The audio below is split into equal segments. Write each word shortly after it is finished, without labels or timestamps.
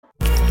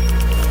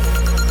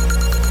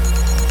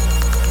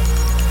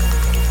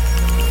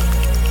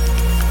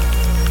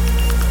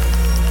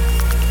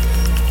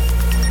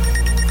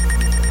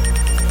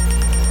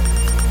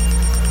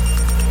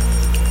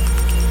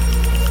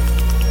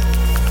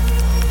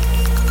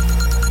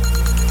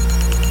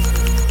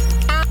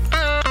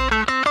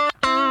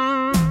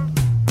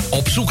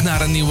Zoek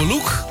naar een nieuwe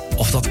look?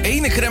 Of dat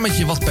ene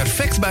cremmetje wat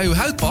perfect bij uw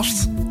huid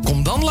past?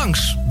 Kom dan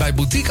langs bij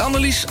Boutique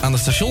Annelies aan de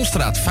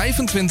Stationsstraat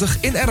 25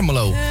 in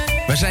Ermelo.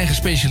 Wij zijn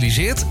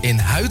gespecialiseerd in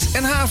huid-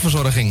 en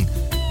haarverzorging.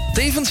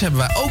 Tevens hebben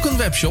wij ook een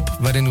webshop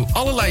waarin u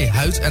allerlei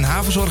huid- en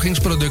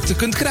haarverzorgingsproducten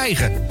kunt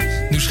krijgen.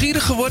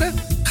 Nieuwsgierig geworden?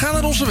 Ga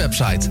naar onze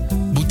website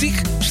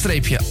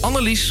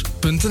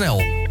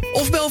boutique-annelies.nl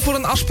of bel voor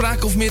een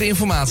afspraak of meer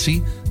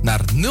informatie naar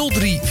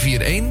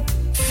 0341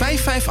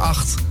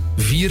 558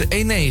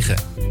 419.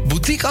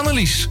 Boutique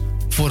Annelies.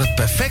 Voor het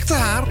perfecte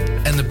haar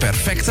en de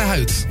perfecte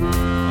huid.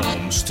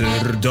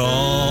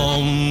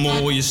 Amsterdam,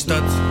 mooie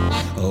stad,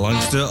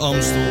 langs de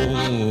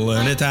Amstel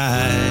en het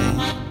IJ.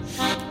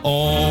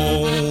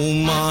 O,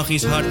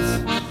 magisch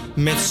hart,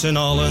 met z'n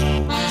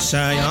allen,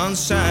 zij aan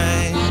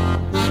zij.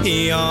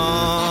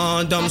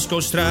 Ja, Damsko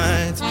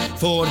strijdt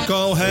voor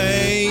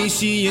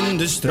cohesie in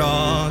de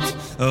straat.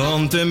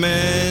 Want de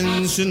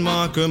mensen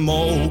maken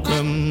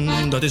mokum,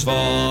 dat is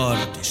waar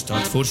de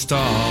stad voor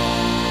staat.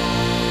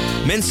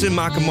 Mensen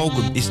maken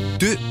mokum is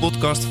dé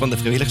podcast van de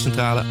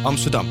Vrijwilligcentrale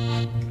Amsterdam.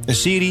 Een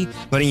serie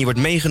waarin je wordt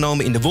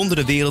meegenomen in de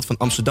wonderenwereld van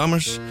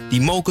Amsterdammers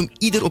die mokum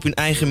ieder op hun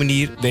eigen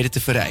manier weten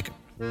te verrijken.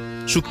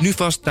 Zoek nu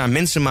vast naar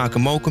Mensen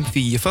maken mokum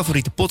via je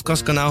favoriete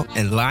podcastkanaal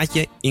en laat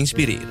je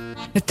inspireren.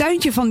 Het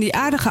tuintje van die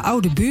aardige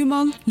oude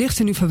buurman ligt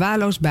er nu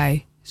verwaarloosd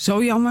bij.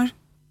 Zo jammer.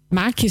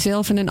 Maak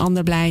jezelf en een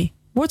ander blij.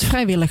 Word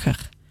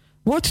vrijwilliger.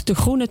 Word de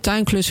groene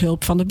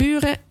tuinklushulp van de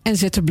buren en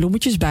zet de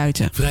bloemetjes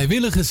buiten.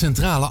 Vrijwillige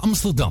Centrale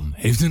Amsterdam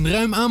heeft een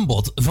ruim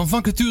aanbod van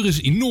vacatures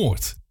in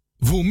Noord.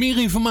 Voor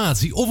meer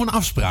informatie of een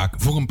afspraak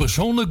voor een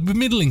persoonlijk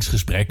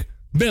bemiddelingsgesprek,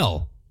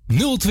 bel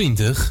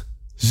 020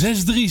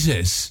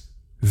 636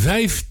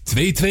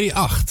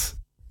 5228.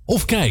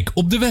 Of kijk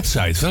op de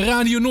website van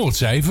Radio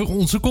Noordzij voor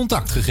onze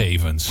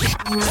contactgegevens.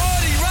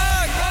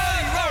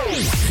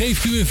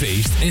 Geeft u een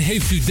feest en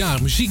heeft u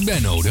daar muziek bij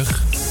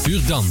nodig?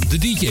 Huur dan de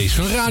DJ's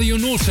van Radio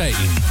Noordzij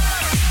in.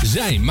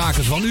 Zij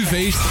maken van uw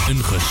feest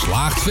een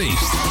geslaagd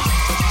feest.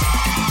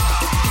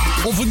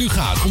 Of het nu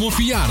gaat om een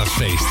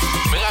verjaardagsfeest,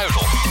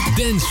 bruiloft,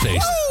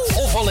 dancefeest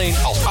of alleen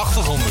als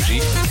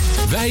achtergrondmuziek.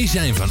 Wij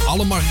zijn van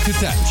alle markten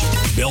thuis.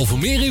 Bel voor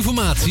meer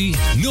informatie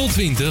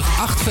 020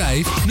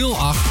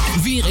 8508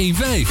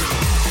 415.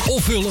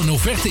 Of vul een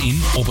offerte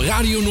in op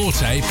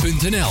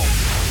radionoordzij.nl.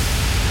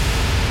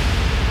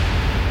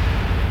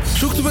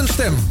 Zoekt u een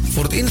stem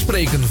voor het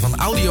inspreken van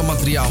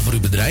audiomateriaal voor uw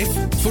bedrijf,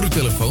 voor uw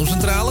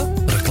telefooncentrale,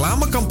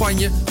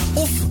 reclamecampagne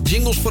of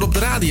jingles voor op de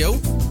radio?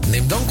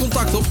 Neem dan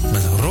contact op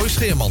met Roy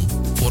Scheerman.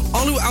 Voor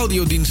al uw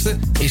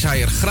audiodiensten is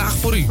hij er graag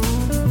voor u.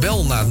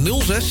 Bel naar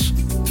 06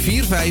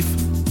 45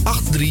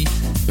 83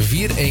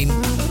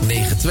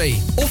 4192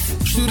 of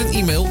stuur een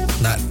e-mail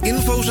naar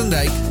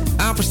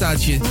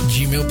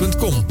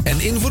infozendijk@gmail.com en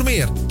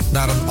informeer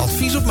naar een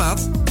advies op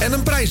maat en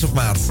een prijs op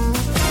maat.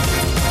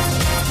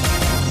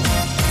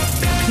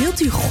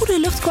 Wilt u goede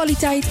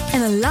luchtkwaliteit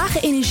en een lage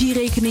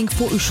energierekening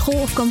voor uw school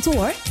of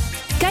kantoor?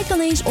 Kijk dan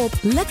eens op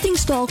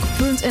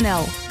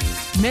lettingstalk.nl.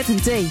 Met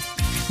een T.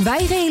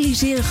 Wij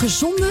realiseren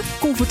gezonde,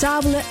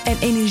 comfortabele en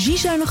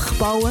energiezuinige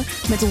gebouwen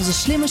met onze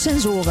slimme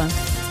sensoren.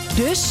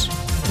 Dus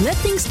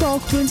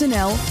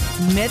lettingstalk.nl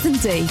met een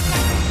T.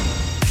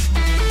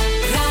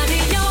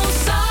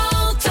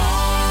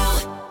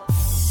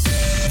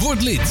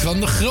 Word lid van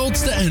de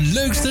grootste en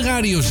leukste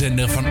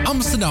radiozender van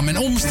Amsterdam en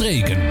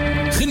omstreken.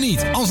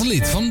 Geniet als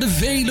lid van de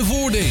vele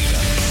voordelen.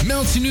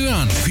 Meld je nu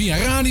aan via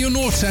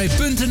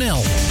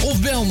radionoordzij.nl of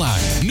bel naar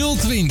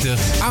 020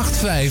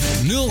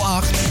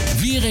 8508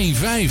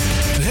 415.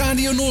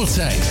 Radio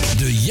Noordzij,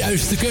 de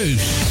juiste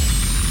keus.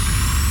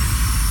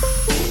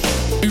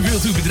 U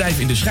wilt uw bedrijf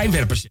in de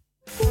schijnwerpers,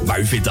 maar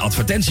u vindt de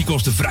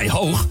advertentiekosten vrij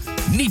hoog?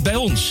 Niet bij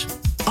ons.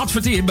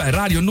 Adverteer bij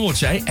Radio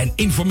Noordzij en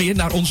informeer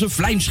naar onze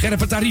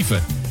vlijmscherpe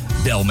tarieven.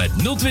 Bel met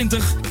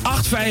 020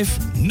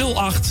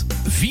 8508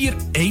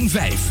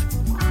 415.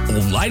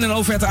 Online een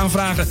offerte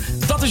aanvragen,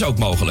 dat is ook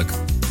mogelijk.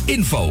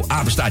 Info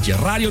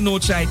 @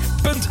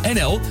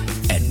 radionoordzij.nl.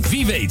 En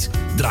wie weet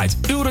draait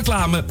uw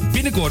reclame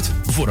binnenkort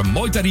voor een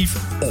mooi tarief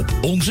op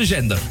onze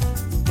zender.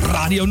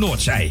 Radio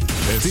Noordzij.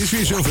 Het is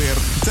weer zover.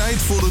 Tijd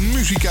voor een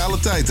muzikale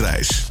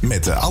tijdreis.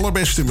 Met de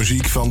allerbeste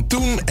muziek van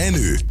toen en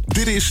nu.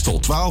 Dit is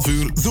tot 12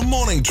 uur The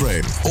Morning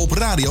Train op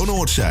Radio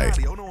Noordzij.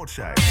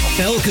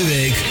 Elke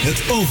week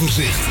het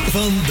overzicht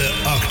van de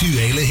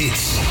actuele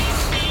hits.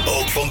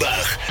 Ook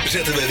vandaag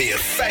zetten we weer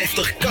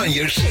 50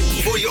 kanjers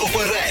voor je op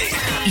een rij.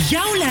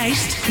 Jouw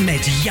lijst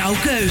met jouw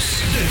keus.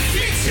 De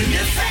flitsende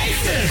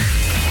 50.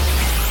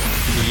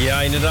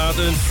 Ja, inderdaad,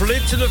 een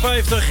flitsende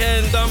 50.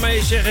 En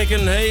daarmee zeg ik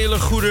een hele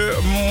goede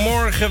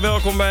morgen.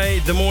 Welkom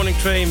bij The Morning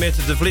Train met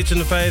de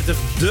flitsende 50.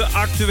 De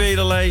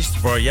actuele lijst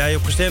waar jij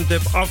op gestemd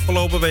hebt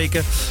afgelopen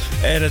weken.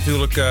 En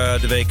natuurlijk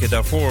de weken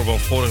daarvoor,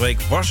 want vorige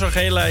week was er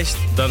geen lijst.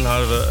 Dan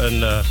hadden we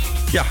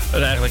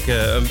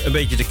een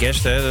beetje de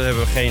kerst. Hè. Dan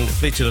hebben we geen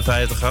flitsende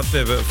 50 gehad. We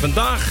hebben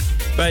vandaag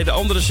bij de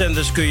andere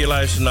zenders kun je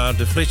luisteren naar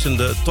de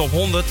flitsende top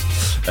 100.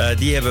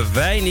 Die hebben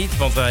wij niet,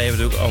 want wij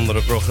hebben natuurlijk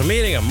andere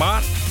programmeringen.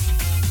 Maar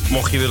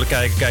mocht je willen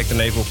kijken, kijk dan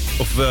even op.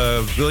 Of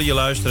wil je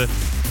luisteren,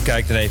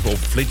 Kijk dan even op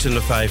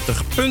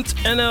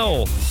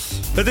flitsende50.nl.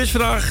 Het is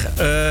vandaag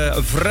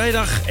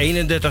vrijdag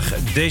 31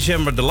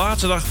 december, de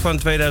laatste dag van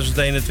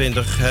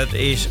 2021. Het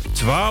is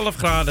 12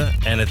 graden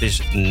en het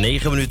is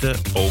 9 minuten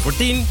over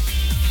 10.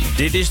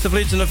 Dit is de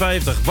Flitsende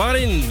 50,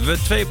 waarin we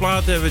 2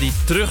 platen hebben die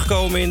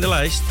terugkomen in de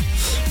lijst.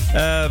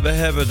 We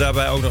hebben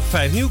daarbij ook nog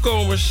 5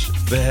 nieuwkomers.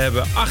 We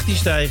hebben 18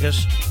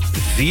 stijgers,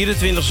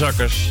 24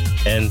 zakkers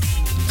en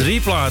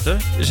 3 platen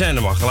zijn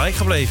er maar gelijk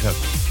gebleven.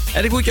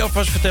 En ik moet je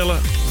alvast vertellen,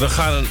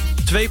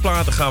 2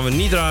 platen gaan we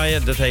niet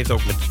draaien. Dat heeft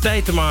ook met de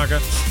tijd te maken.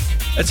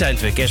 Het zijn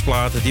 2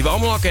 kerstplaten die we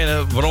allemaal al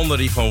kennen, waaronder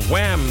die van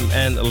Wham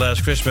en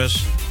Last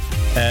Christmas.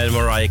 En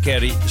Mariah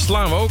Carey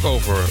slaan we ook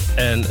over.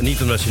 En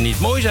niet omdat ze niet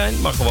mooi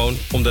zijn, maar gewoon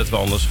omdat we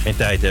anders geen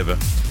tijd hebben.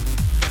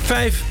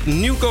 5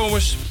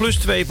 nieuwkomers plus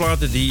 2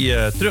 platen die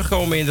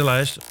terugkomen in de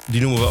lijst.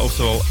 Die noemen we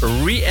oftewel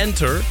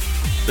re-enter.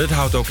 Dat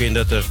houdt ook in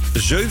dat er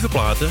 7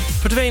 platen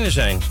verdwenen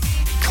zijn.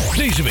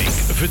 Deze week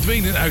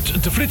verdwenen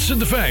uit de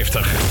Flitsende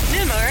 50.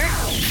 Nummer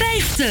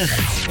 50.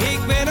 Ik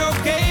ben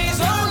oké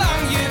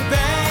zolang je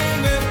bij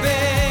me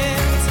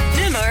bent.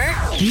 Nummer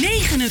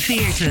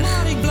 49.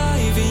 Maar ik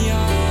blijf in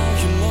jou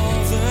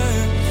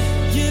geloven.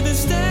 Je bent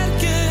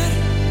sterker.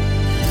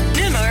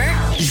 Nummer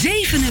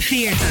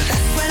 47.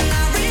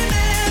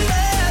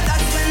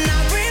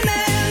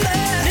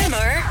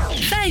 Nummer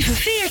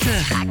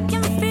 45.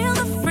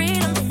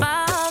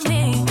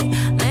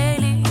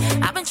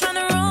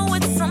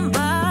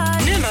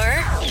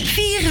 Nummer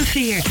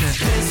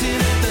 44.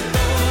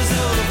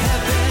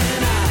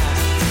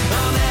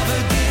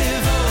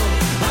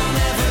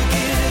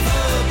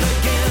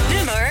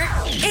 Nummer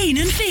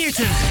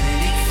 41.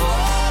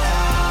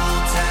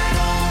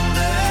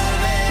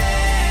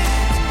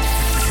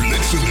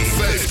 Flitsende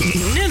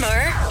 50.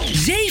 Nummer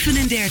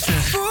 37.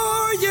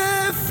 Voor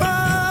je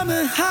van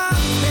me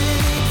houdt ben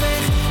ik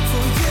weg.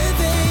 Voor je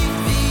weet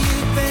wie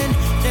ik ben.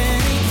 En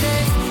ik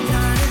recht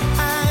naar de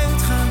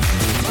uitgang.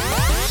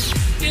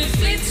 De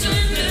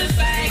Flitsende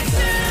 50.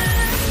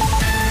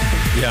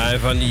 Ja, en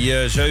van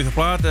die 7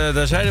 platen,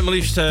 daar zijn er maar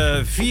liefst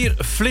 4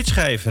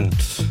 flitsschijven.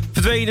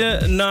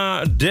 Verdwenen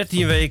na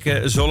 13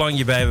 weken, zolang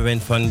je bij me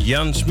bent, van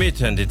Jan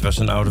Smit. En dit was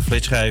een oude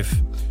flitsschijf.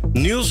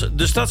 Niels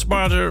de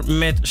Stadsbaarder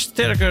met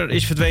Sterker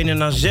is verdwenen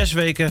na 6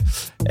 weken.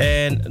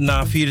 En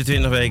na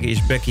 24 weken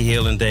is Becky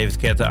Hill en David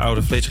Guetta,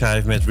 oude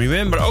flitsschijf met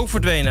Remember, ook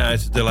verdwenen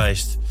uit de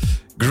lijst.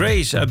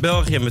 Grace uit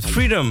België met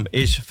Freedom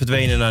is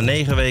verdwenen na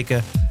 9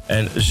 weken.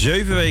 En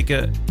 7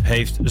 weken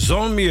heeft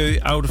Jean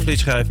Mieux, oude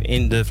flitsschijf,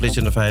 in de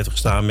Flitsende 50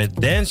 gestaan met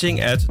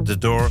Dancing at the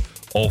Door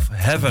of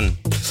Heaven.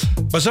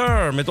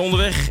 Bazaar met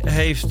Onderweg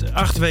heeft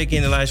 8 weken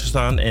in de lijst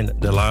gestaan. En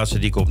de laatste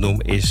die ik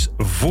opnoem is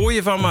Voor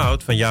je van me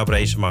houdt van Jaap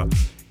Reesema.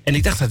 En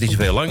ik dacht dat hij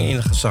zoveel lang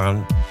in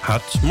gestaan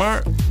had,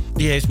 maar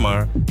die heeft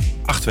maar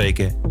 8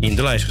 weken in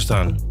de lijst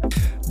gestaan.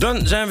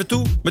 Dan zijn we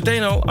toe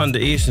meteen al aan de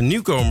eerste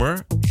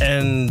nieuwkomer.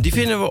 En die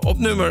vinden we op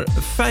nummer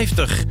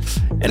 50.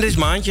 En dit is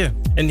Maantje.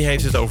 En die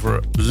heeft het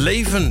over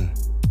leven.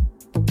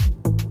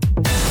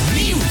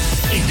 Nieuw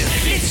in de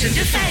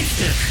Flitsende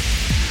 50.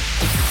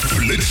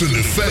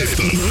 Flitsende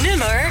 50.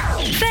 Nummer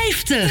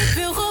 50. Ik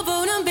wil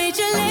gewoon een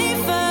beetje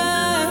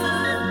leven.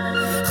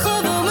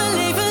 Gewoon mijn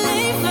leven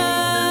leven.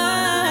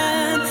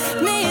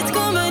 Nee, het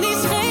kan me niet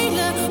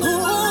schelen hoe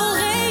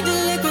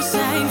onredelijk we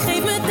zijn.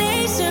 Geef me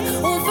deze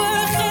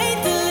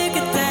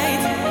onvergetelijke tijd.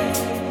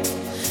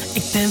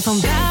 Ik ben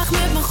vandaag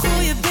met mijn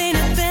goede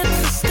benen het bed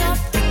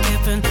gestapt. Ik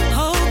heb een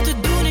hoop te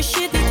doen en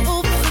shit niet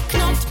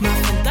opgeknapt. Maar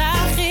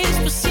vandaag is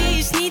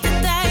precies niet de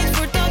tijd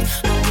voor dat.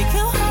 Want ik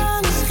wil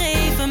alles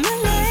geven,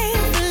 mijn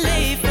leven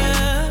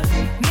leven.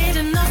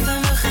 Middernacht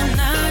en we gaan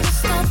naar de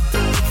stad. Ik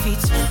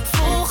fiets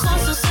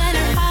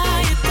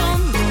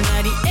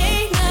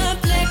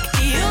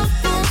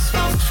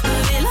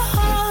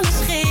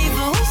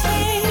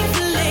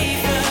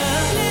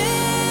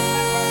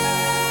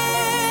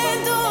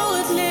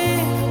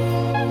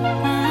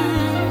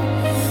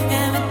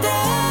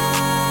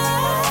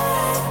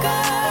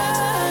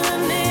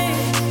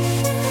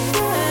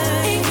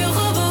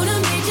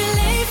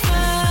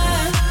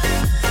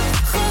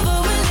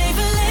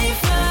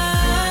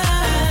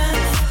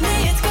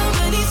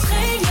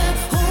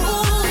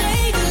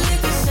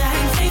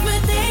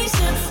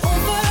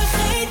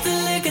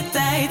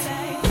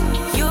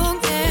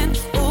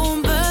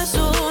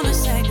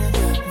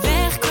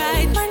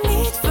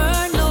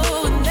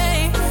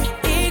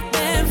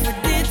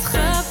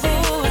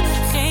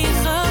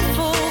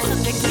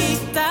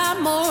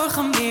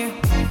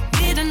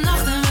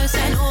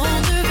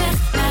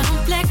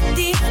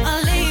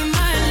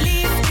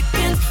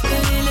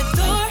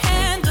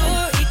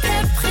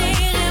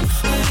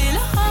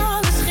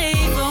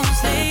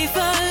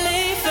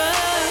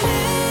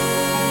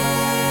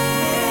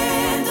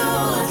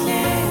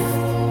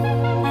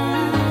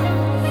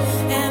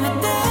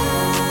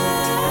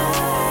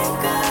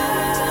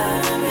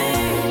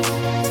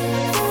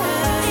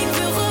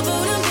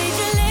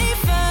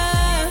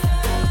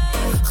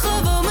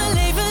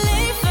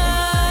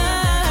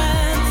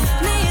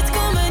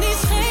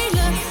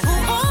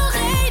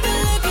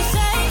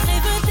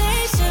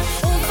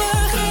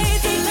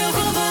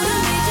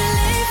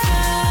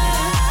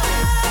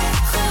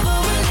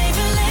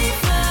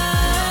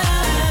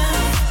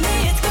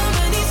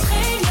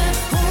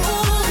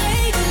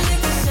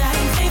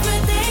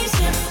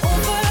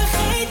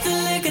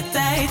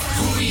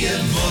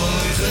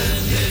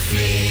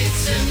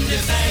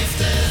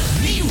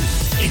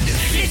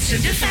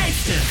Flitsende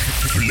 50.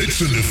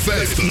 Flitsende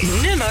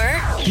 50.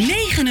 Nummer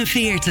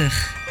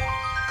 49.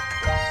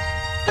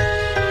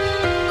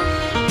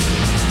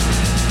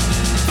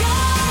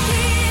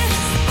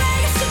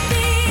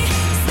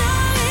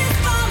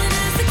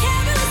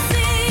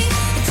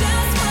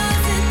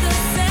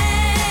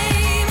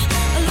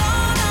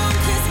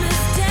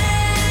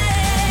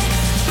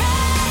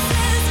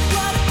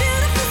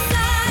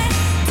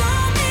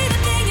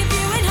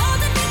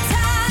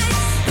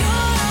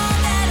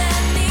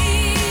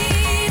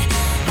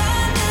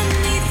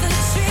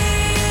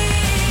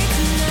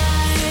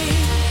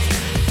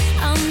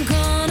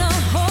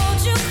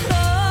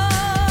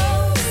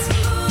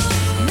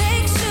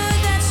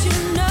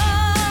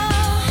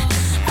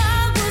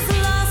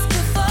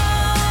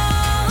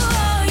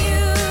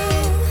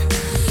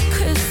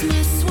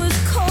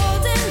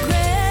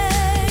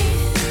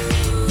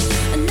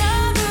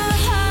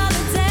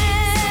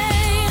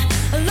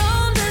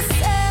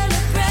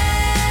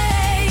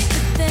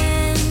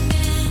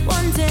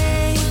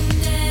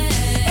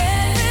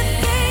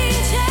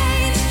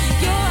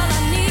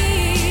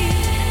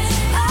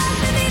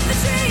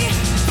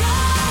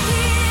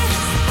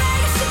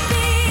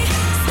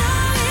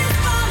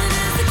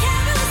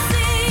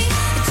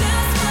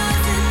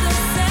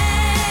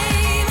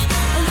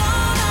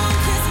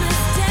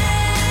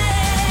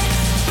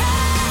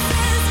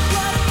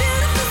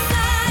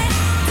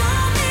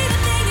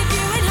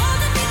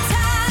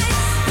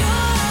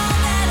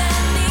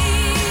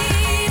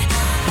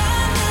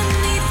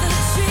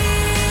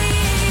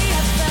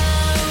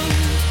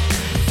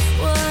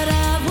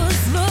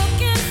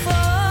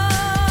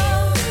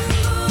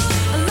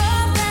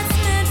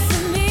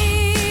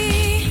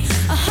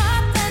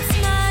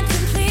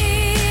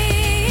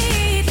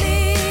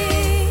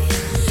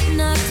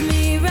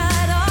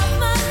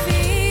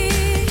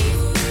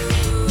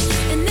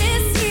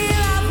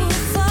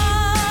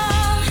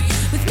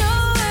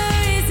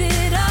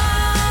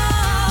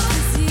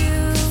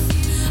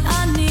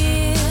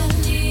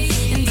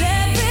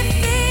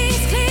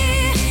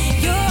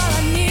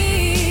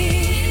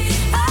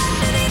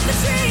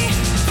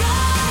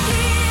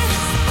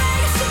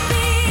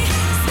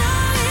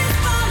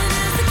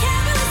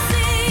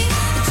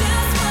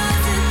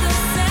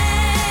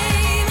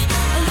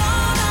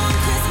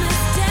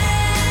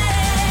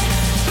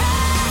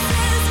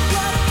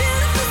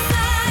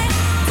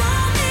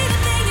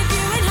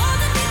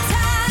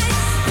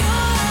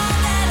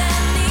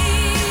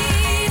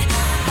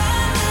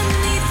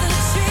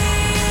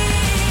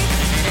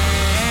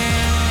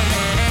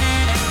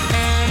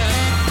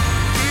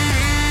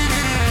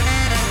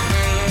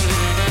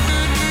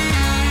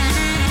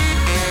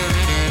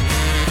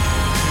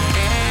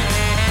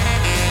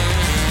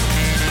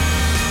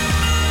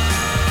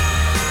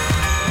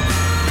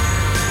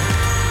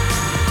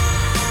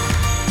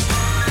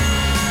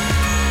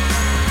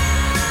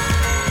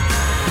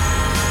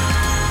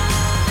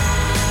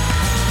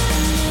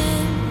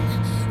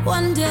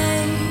 One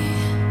day,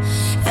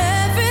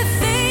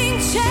 everything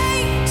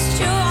changed.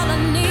 You're all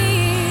I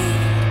need.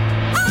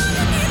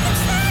 Underneath the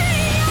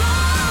tree,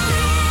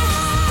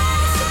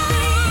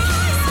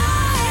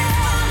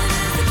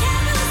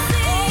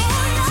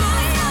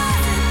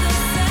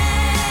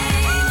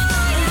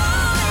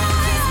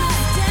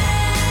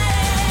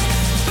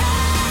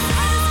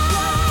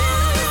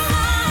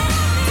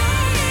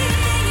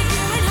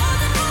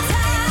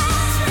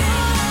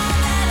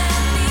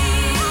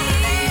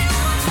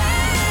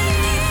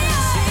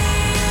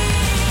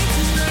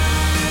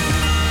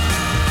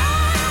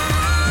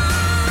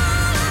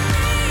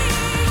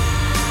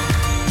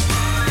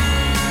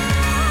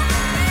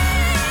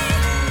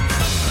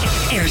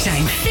 Er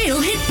zijn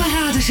veel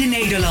hitparades in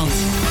Nederland.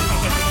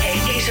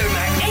 Er is er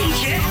maar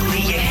eentje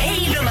die je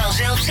helemaal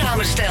zelf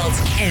samenstelt.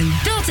 En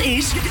dat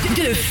is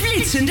de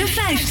Flitsende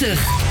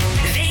 50.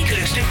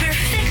 Wekelijks de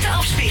perfecte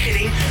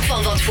afspiegeling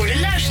van wat voor de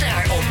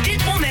luisteraar op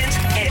dit moment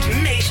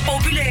het meest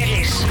populair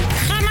is.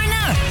 Ga maar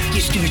na.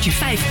 Je stuurt je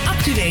 5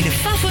 actuele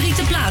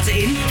favoriete platen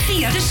in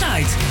via de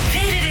site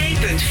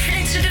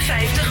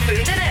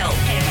www.flitsende50.nl.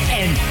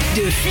 En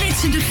de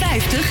Flitsende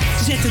 50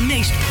 zet de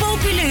meest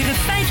populaire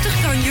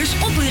 50 kanjers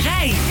op een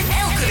rij.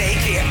 Elke week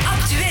weer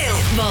actueel.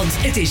 Want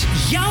het is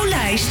jouw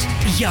lijst,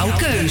 jouw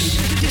keus.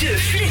 De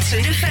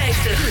Flitsende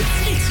 50. De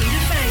Flitsende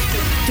 50.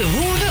 Te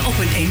horen op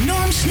een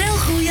enorm snel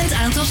groeiend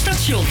aantal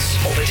stations.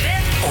 Op het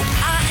web, op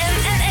AM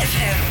en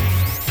FM.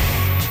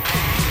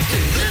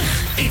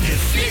 Terug in de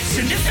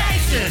Flitsende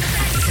 50.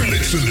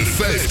 Flitsende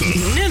 50.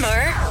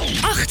 Nummer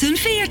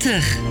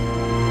 48.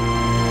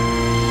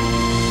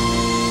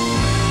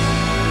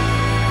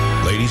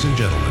 Ladies and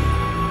gentlemen,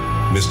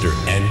 Mr.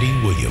 Andy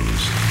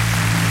Williams.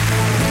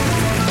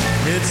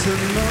 It's the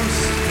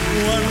most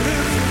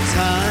wonderful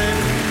time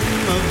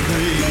of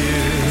the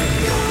year,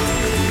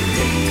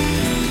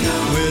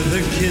 with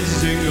the kids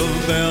jingle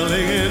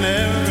belling and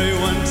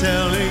everyone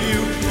telling you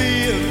be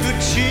of good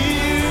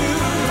cheer.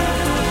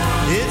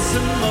 It's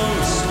the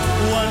most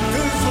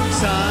wonderful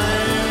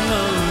time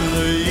of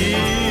the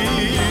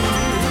year.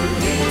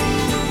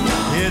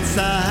 It's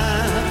the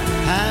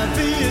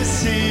happiest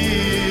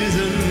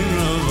season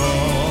of all.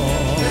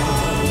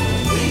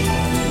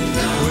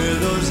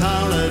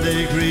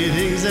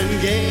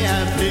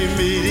 happy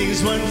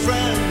meetings when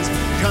friends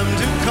come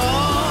to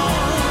call.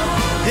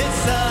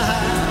 It's the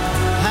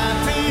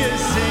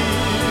happiest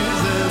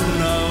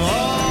season of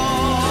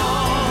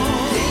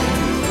all.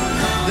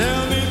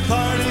 There'll be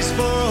parties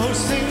for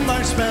hosting,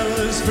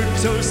 marshmallows for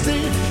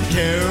toasting,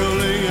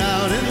 caroling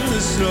out in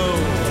the snow.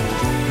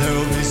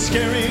 There'll be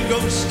scary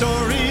ghost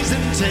stories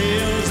and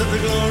tales of the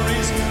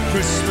glories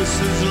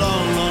Christmases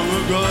long, long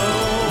ago.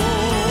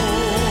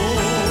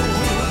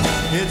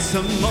 It's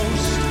the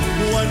most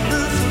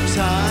wonderful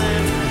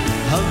time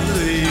of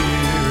the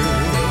year.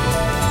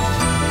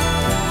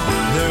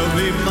 There'll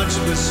be much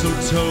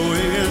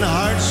mistletoeing and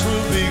hearts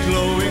will be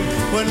glowing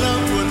when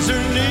loved ones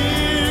are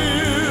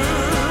near.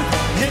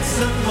 It's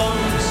the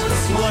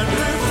most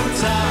wonderful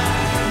time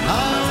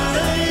of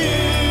the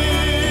year.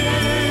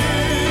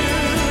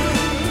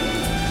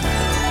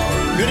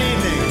 Good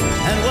evening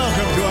and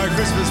welcome to our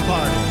Christmas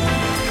party.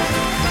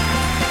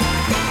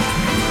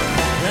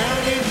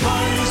 There'll be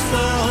parties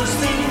for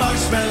hosting,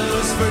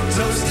 marshmallows for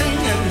toasting,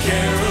 and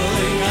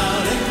caroling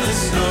out in the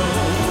snow.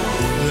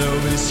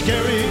 There'll be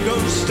scary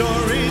ghost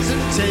stories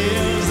and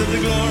tales of the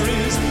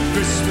glories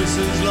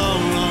Christmases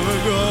long, long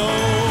ago.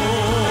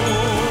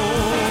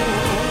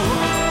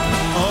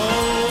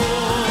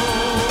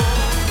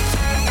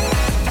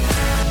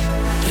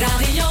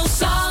 Radio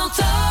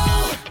Salto.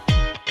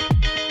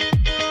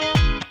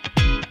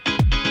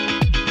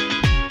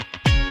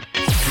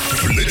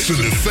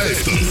 Flitsende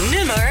 50.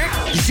 Nummer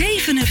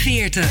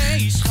 47.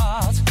 Hey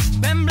schat,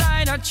 ben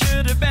blij dat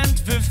je er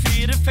bent. We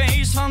vieren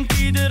feest, want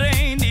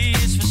iedereen die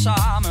is weer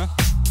samen.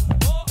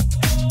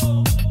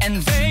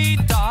 En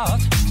weet dat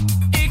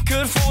ik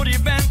er voor je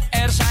ben.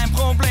 Er zijn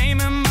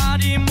problemen, maar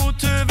die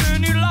moeten we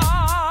nu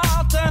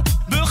laten.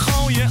 We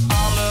gooien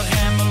alle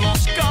remmen los,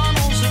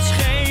 kan ons het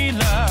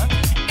schelen.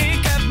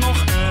 Ik heb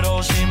nog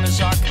euro's in mijn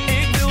zak,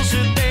 ik wil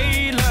ze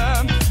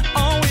delen.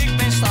 Oh, ik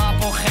ben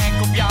stapelgek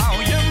op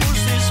jou, je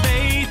moest eens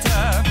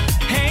weten.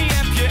 Hey,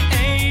 heb je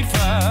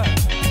even?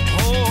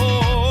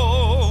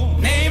 Oh,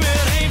 neem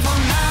er een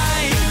van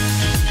mij.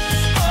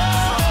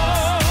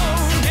 Oh,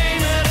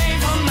 neem er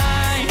een van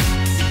mij.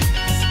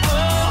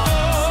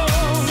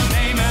 Oh,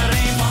 neem er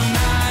een van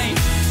mij.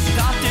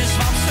 Dat is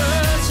wat ze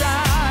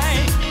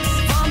zei.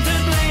 Want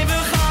het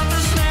leven gaat te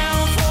snel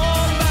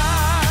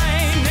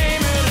voorbij.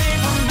 Neem er een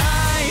van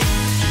mij.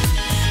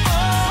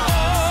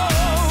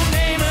 Oh,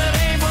 neem er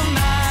een van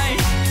mij.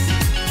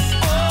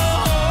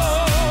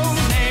 Oh,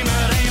 neem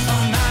er een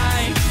van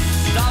mij.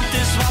 Dat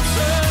is wat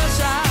ze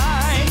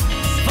zei.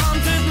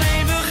 Want het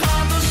leven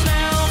gaat te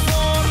snel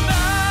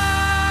voorbij.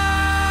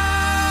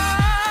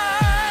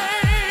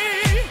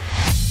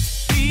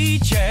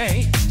 DJ,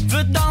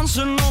 we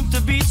dansen op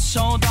de beat,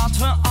 zodat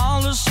we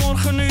alle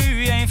zorgen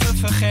nu even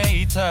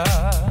vergeten.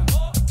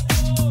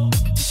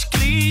 Het is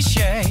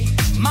cliché,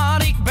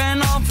 maar ik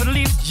ben al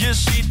verliefd. Je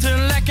ziet er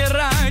lekker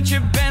uit,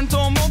 je bent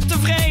om op te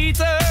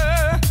vreten.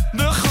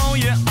 We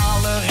gooien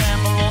alle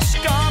remmen los,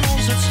 kan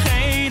ons het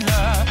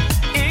schelen.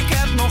 Ik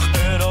heb nog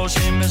euro's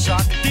in mijn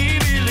zak, die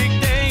wil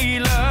ik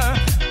delen.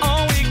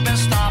 Oh, ik ben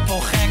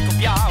stapelgek op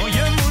jou,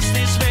 je moest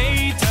eens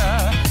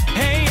weten.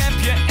 Hey, heb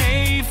je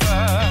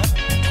even?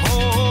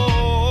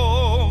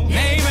 Oh,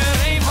 neem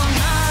er een van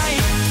mij.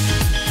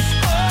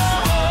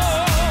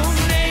 Oh,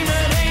 neem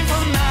er een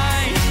van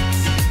mij.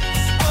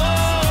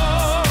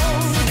 Oh,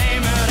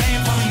 neem er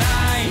een van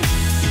mij.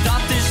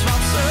 Dat is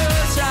wat ze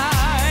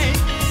zei.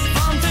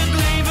 Want het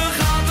leven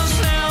gaat te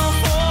snel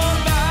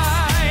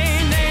voorbij.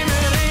 Neem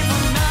er een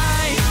van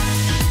mij.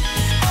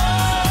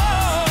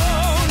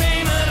 Oh,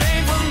 neem er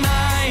een van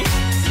mij.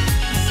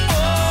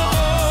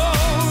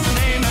 Oh,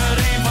 neem er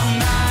een van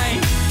mij.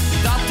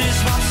 Dat is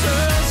wat ze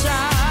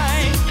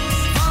zei.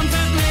 Want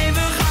het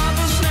leven gaat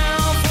te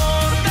snel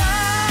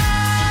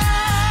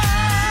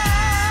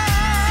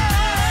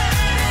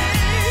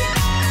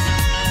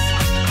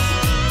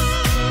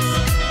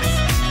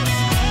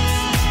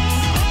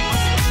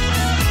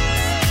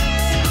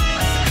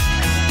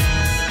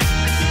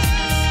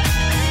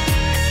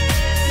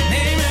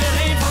Neem er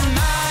een van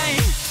mij.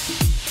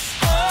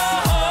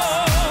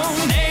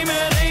 Oh, neem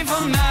er een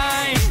van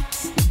mij.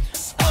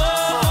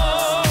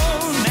 Oh,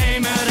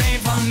 neem er een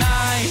van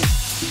mij.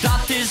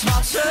 Dat is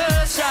wat ze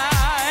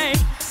zei.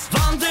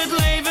 Want het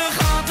leven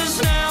gaat te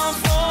snel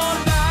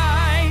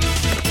voorbij.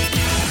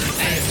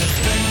 50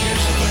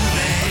 kanjers op een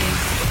rij.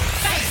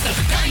 50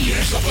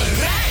 kanjers op een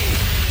rij.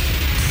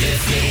 De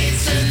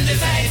flitsende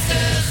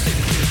 50.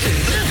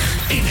 Terug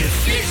in de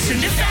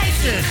flitsende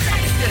 50.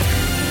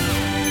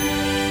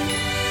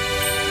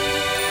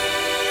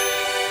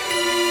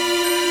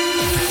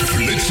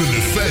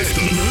 Flitsende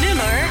 50.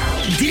 Nummer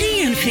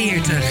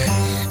 43.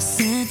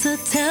 Santa,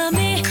 tell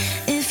me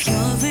if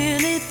you're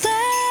really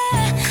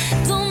there.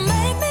 Don't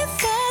make me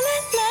fall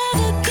in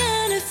love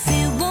again if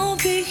you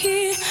won't be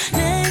here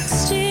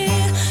next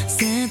year.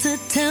 Santa,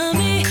 tell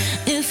me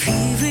if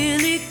he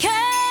really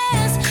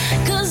cares.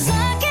 'Cause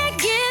I can't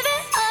give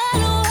it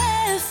all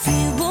away if he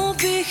won't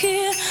be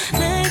here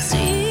next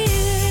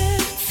year.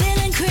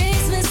 Feeling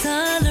Christmas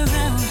all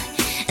around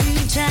and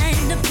I'm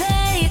trying to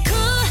play it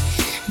cool,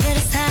 but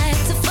it's hard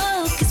to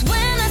focus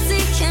when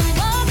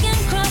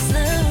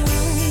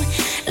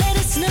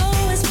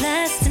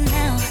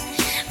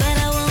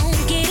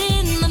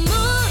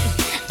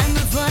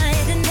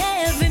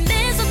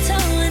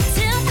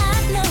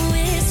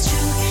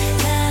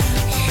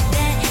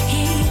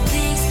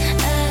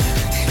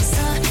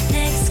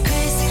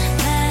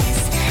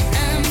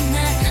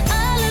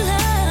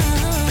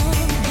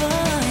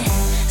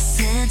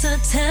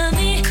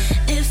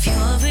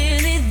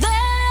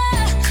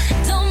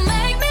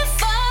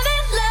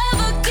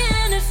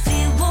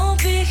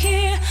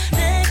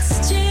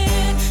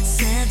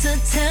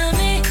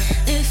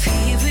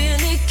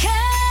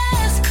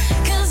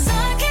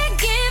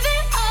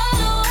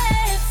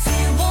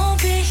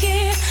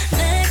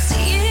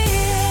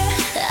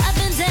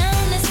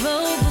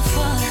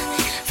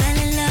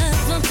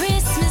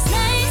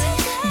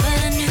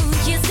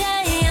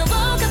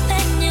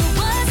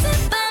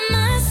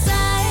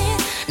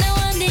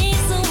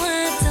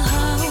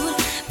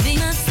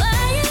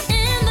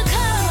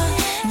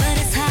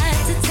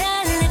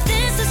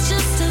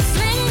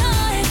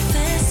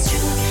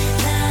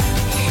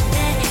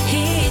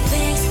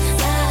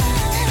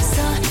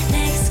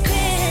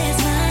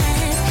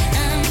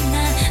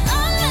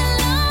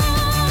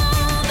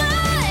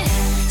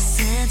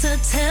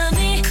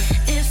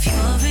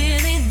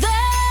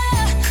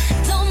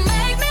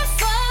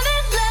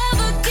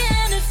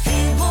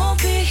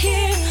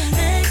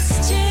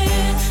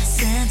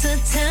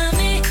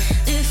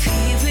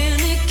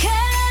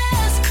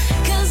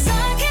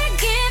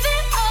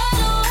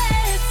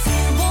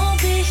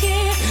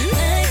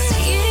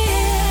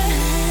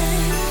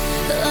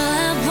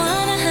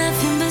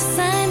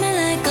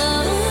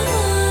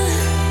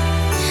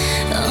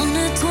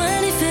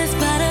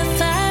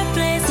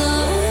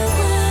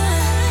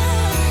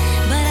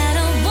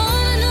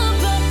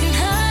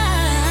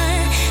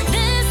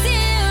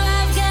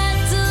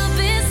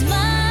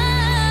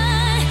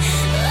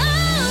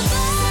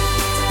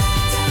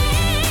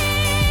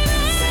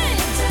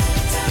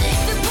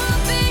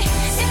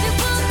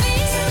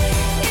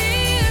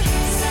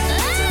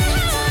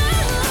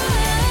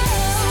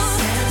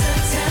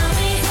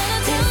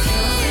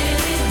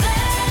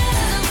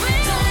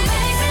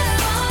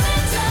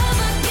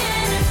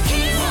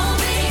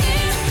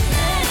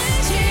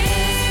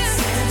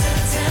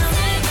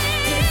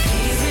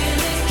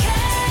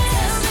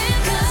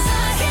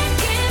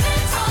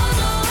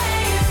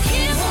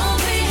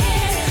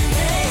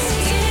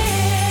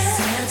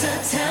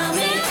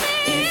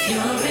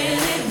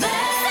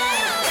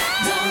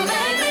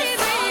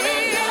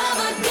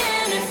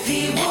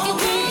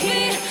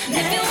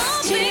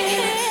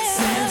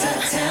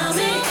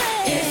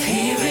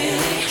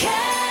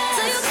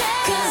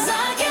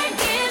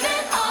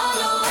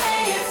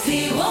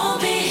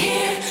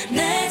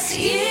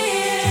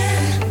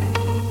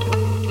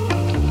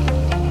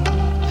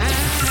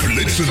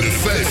flitsende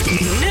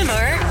 50.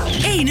 Nummer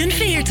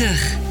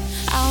 41.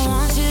 I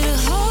want you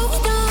to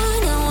hold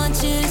on, I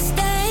want you to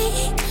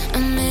stay. A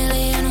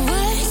million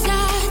words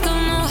I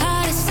don't know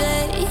how to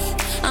say.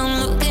 I'm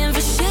looking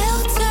for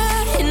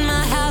shelter in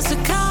my house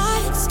of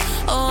cards.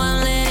 Oh,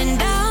 I'm letting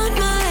down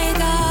my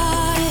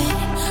guard.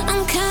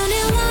 I'm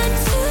counting 1,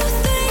 2,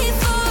 3,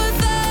 4,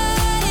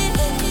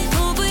 5.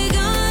 Hope we're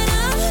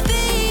gonna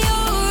be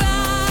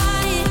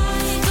alright.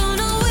 Don't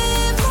know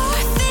where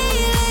more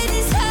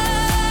feelings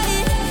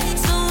hide.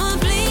 Someone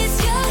please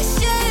just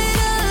shed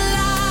a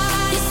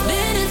light. It's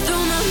spinning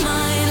through my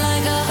mind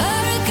like a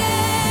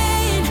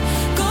hurricane,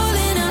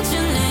 calling out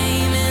your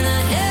name in a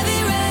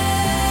heavy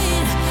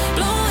rain,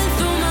 blowing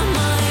through my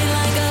mind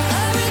like a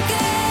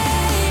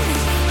hurricane.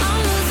 I'm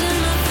losing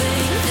my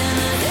faith in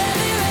a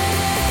heavy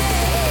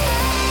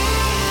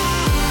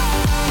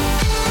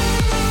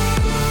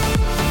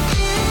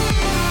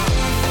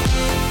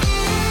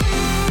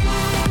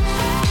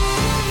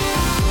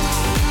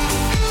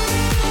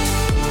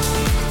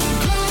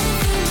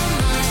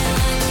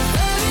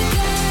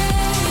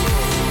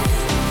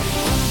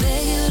I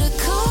beg you to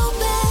call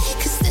back,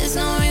 'cause there's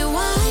no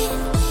rewind.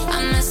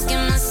 I'm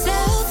asking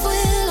myself,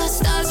 will our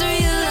stars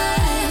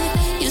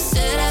realign? You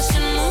said I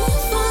should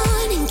move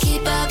on and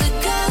keep out the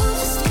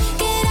ghost.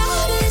 Get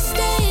out of this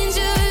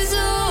danger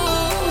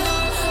zone.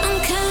 I'm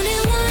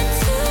counting 1,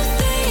 2,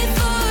 3,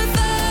 4,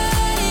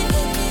 5.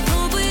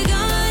 Hope we're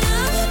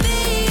gonna be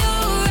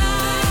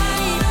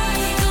alright.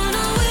 Don't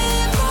know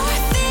where more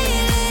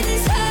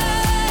feelings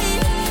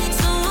hide.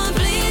 Someone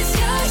please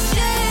just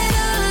shed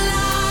a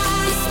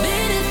light. It's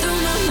spinning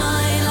through my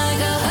mind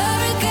like a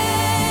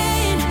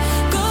hurricane,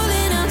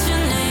 calling out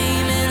your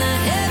name in a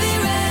heavy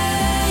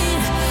rain,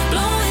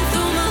 blowing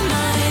through my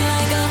mind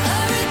like a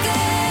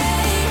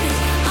hurricane.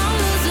 I'm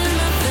losing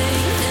my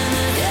faith in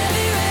a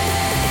heavy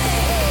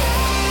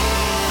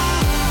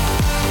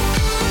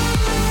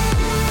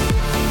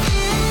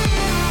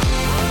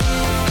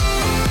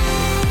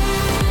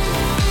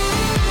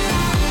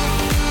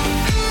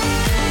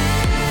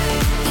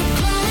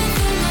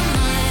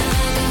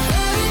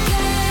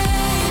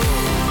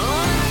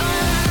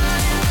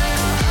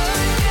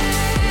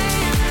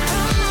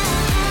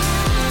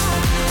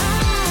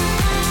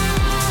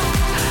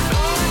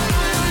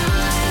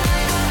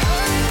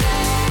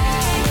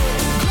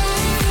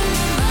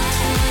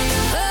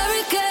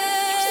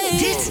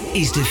Dit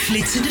is de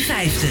Flitsende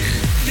 50.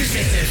 We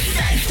zetten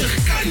 50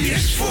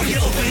 kanjers voor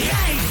je op een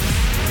rij.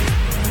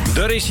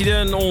 Daar is hij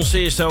dan, ons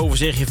eerste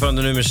overzichtje van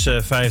de nummers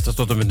 50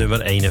 tot en met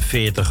nummer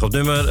 41. Op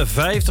nummer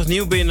 50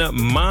 nieuw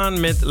binnen, Maan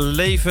met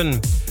Leven.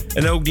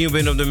 En ook nieuw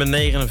binnen op nummer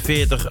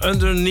 49,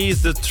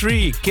 Underneath the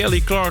Tree,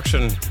 Kelly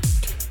Clarkson.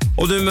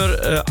 Op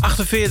nummer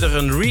 48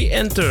 een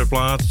re-enter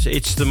plaats,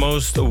 It's the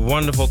Most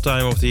Wonderful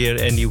Time of the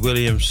Year, Andy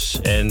Williams.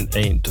 En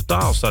in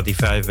totaal staat hij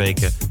 5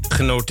 weken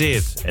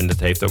genoteerd. En dat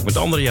heeft ook met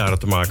andere jaren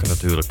te maken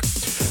natuurlijk.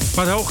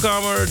 Maar de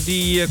Hoogkamer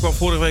die kwam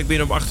vorige week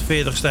binnen op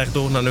 48, stijgt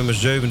door naar nummer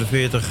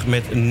 47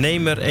 met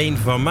Neem er één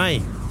van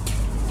mij.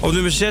 Op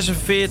nummer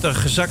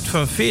 46, gezakt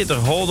van 40,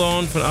 Hold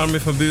On van Armin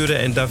van Buuren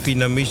en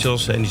Davina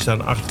Michels. En die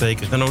staan 8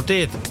 weken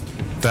genoteerd.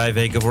 5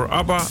 weken voor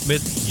ABBA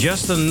met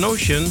Just a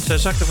Notion. Zij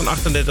zakte van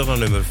 38 naar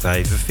nummer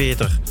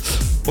 45.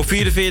 Op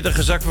 44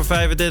 gezakt van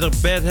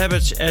 35, Bad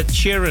Habits, Ed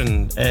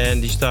Sheeran. En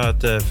die staat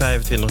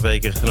 25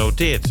 weken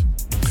genoteerd.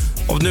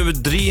 Op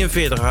nummer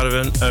 43 hadden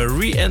we een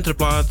re-enter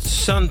plaat,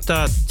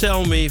 Santa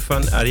Tell Me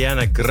van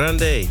Ariana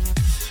Grande.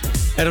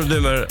 En op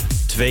nummer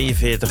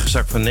 42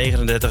 gezakt van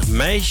 39,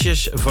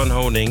 Meisjes van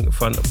Honing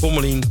van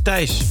Pommelien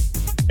Thijs.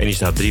 En die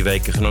staat 3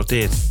 weken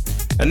genoteerd.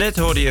 En net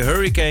hoorde je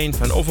Hurricane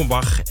van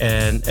Offenbach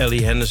en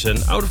Ellie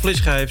Henderson. Oude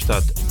Flitsschijf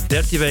staat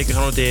 13 weken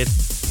genoteerd.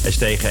 En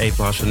steeg 1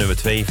 plaats van nummer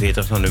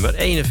 42 naar nummer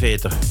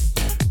 41.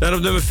 Dan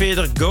op nummer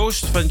 40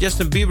 Ghost van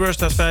Justin Bieber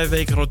staat 5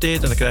 weken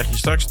genoteerd. En dan krijg je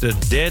straks de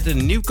derde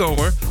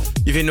nieuwkomer.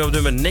 Die vinden we op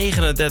nummer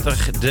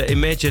 39 The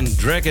Imagine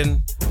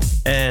Dragon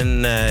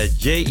en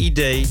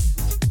J.E.D.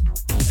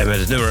 En met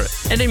het nummer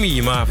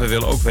Enemy. Maar we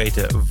willen ook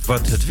weten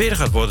wat het weer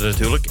gaat worden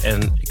natuurlijk.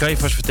 En ik kan je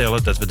vast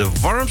vertellen dat we de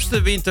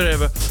warmste winter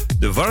hebben.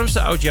 De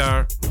warmste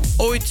oudjaar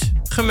ooit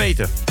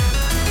gemeten.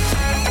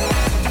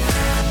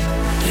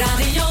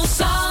 Radio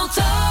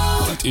Salto.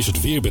 Dit is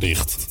het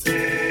weerbericht.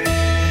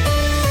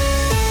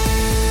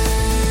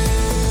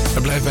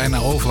 Het blijft bijna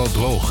overal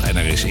droog en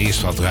er is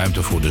eerst wat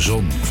ruimte voor de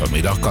zon.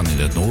 Vanmiddag kan in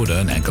het noorden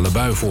een enkele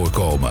bui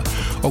voorkomen.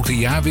 Ook de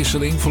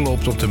jaarwisseling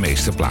verloopt op de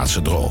meeste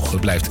plaatsen droog.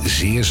 Het blijft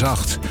zeer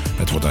zacht.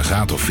 Het wordt een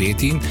graad of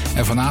 14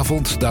 en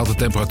vanavond daalt de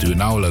temperatuur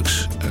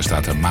nauwelijks. Er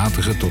staat een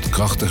matige tot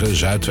krachtige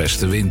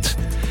zuidwestenwind.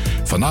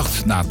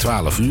 Vannacht na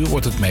 12 uur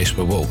wordt het meest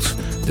bewolkt.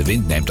 De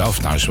wind neemt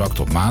af naar zwak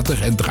tot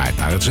matig en draait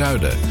naar het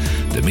zuiden.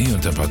 De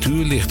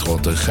minimumtemperatuur ligt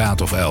rond een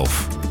graad of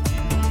 11.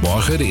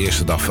 Morgen, de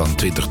eerste dag van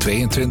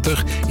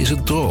 2022, is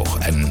het droog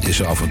en is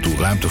er af en toe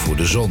ruimte voor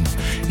de zon.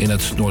 In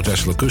het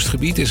noordwestelijk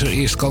kustgebied is er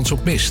eerst kans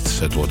op mist.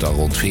 Het wordt al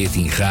rond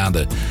 14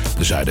 graden.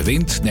 De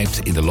zuidenwind neemt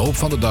in de loop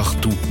van de dag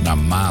toe naar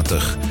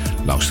matig.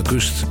 Langs de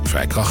kust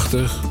vrij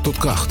krachtig tot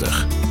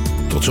krachtig.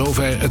 Tot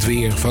zover het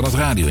weer van het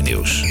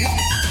radionieuws.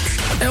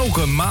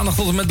 Elke maandag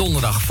tot en met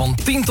donderdag van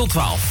 10 tot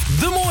 12.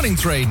 The Morning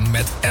Train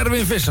met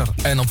Erwin Visser.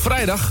 En op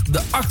vrijdag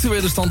de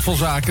actuele stand van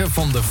zaken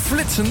van de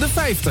Flitsende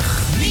 50.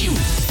 Nieuw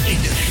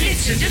in de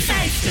Flitsende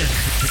 50.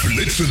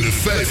 Flitsende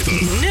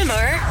 50.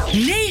 Nummer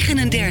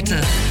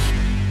 39.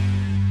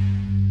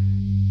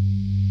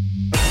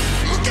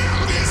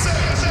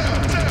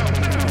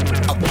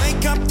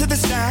 Wake up to the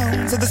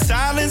sounds of the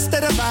silence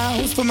that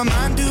allows for my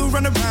mind to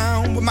run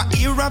around with my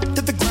ear up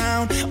to the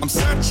ground. I'm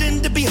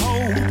searching to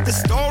behold the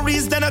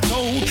stories that I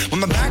told when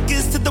my back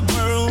is to the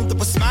world that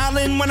was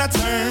smiling when I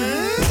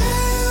turned.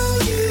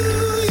 Tell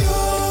you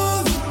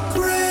you're the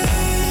greatest,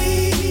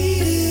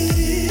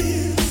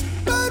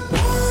 but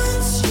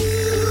once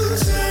you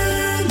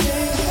turn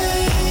they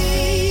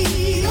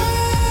hate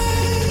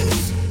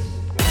us.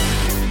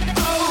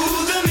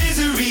 Oh, the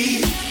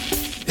misery.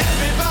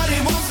 Everybody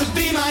wants to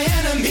be my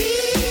enemy.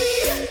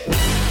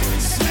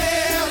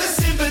 Smell the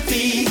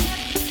sympathy.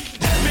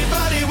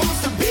 Everybody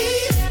wants to be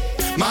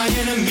my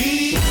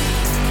enemy.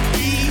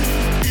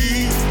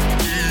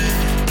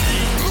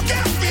 Look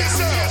out for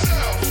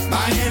yourself.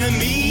 My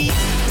enemy.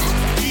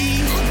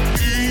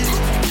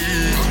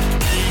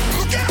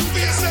 Look out for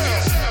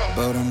yourself.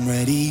 But I'm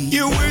ready.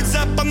 Your words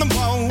up on the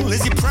wall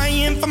as you're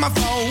praying for my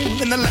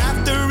phone, and the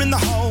laughter in the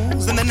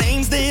holes and the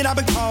names that I've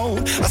been called.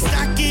 I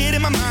stack it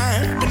in my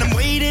mind and I'm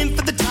waiting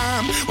for the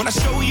time when I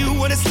show you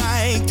what it's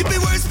like to be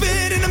worse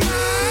fit in the mind.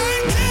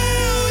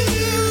 Tell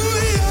you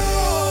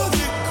you're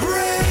the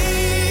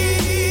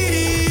greatest,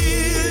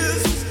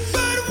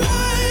 but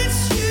once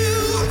you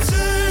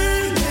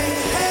turn they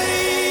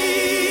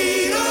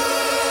hate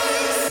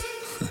us.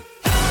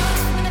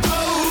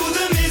 Oh,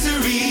 the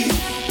misery.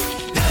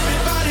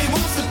 Everybody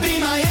wants to be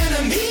my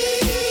enemy.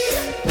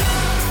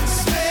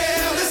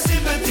 Smell the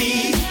sympathy.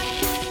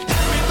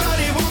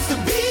 Everybody wants to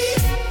be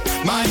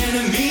my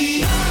enemy.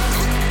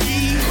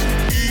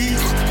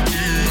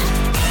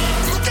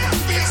 Look out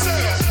for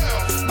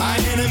yourself. My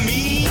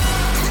enemy.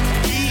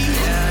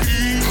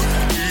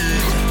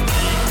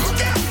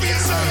 Look out for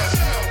yourself.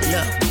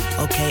 Look,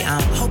 okay,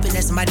 I'm hoping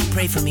that somebody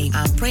pray for me.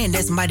 I'm praying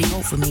that somebody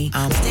hope for me.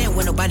 I'm staying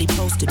where nobody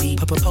supposed to be.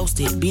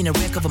 Posted, being a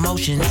wreck of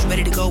emotions.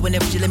 Ready to go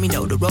whenever you let me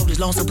know. The road is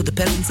long, so put the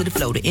pedal into the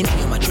flow. The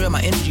energy on my trail,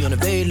 my energy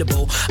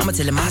unavailable. I'ma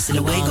tell him my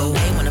silhouette go.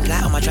 Hey, when I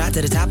fly on my drive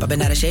to the top, I've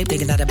been out of shape,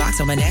 thinking out the box.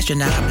 I'm an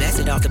astronaut. I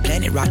blasted off the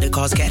planet, rock that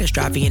caused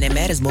catastrophe, and it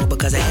matters more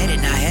because I had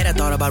it. Now I had I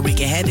thought about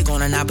wreaking havoc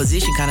on an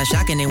opposition, kinda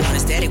shocking. They want a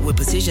static with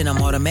precision.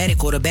 I'm automatic,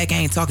 quarterback. I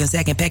ain't talking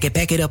second,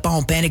 pack it up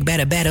on panic,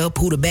 batter up.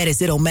 Who the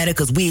baddest? It don't matter,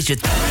 cause we is your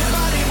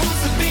Everybody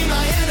wants to be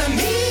my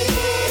enemy.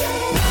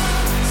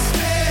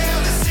 Smell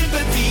the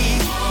sympathy.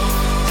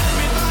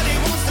 Everybody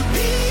wants to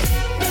be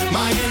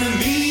my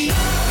enemy.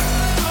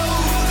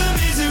 Oh, the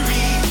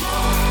misery.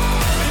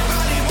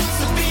 Everybody wants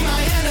to be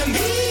my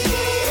enemy.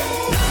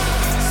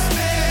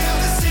 Smell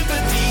the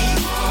sympathy.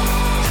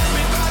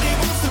 Everybody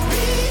wants to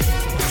be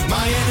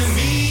my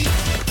enemy.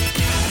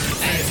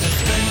 50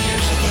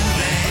 kanjers op een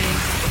rij.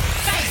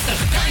 50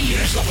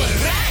 kanjers op een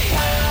rij.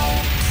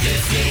 De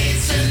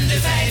Flitsende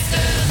 50.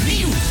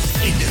 Nieuw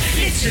in de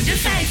Flitsende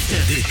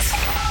 50. Dit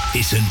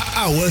is een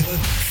oude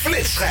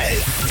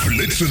flitsschijf.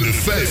 Flitsende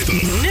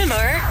 50.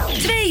 Nummer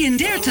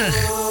 32.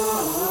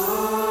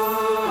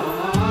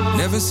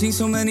 Never seen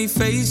so many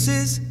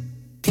faces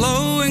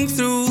flowing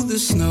through the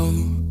snow.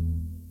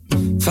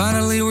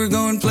 Finally we're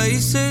going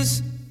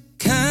places.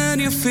 Can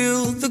you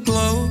feel the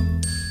glow?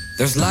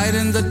 There's light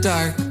in the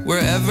dark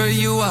wherever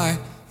you are,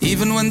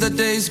 even when the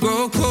days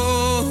grow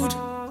cold.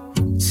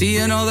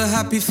 Seeing all the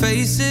happy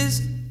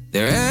faces,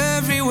 they're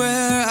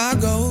everywhere I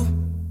go.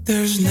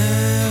 There's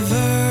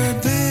never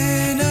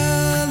been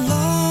a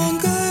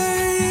longer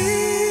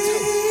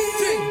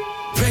year.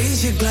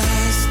 Raise your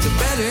glass to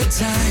better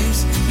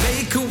times.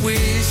 Make a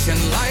wish and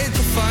light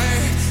the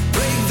fire.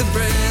 Break the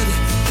bread,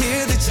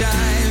 hear the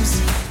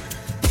chimes.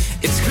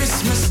 It's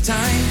Christmas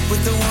time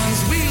with the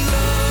ones we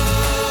love.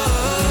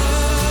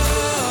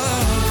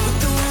 With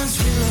the ones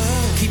we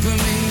love. Keep them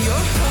in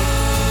your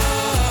heart.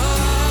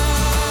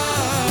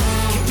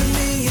 Keep them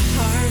in your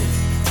heart.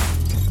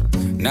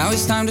 Now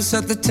it's time to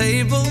set the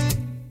table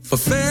for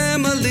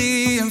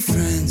family and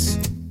friends.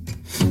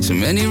 So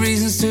many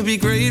reasons to be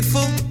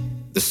grateful.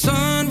 The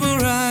sun will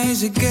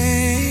rise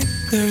again.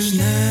 There's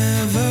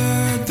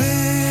never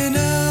been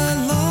a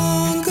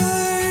longer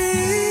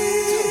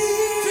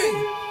year.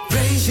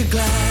 Raise your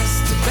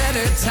glass to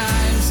better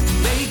times.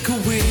 Make a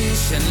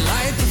wish and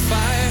light the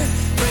fire.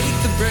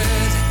 Break the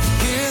bread,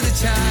 hear the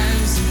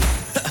chimes.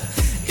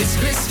 It's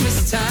Christmas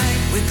time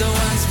with the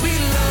ones we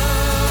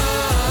love.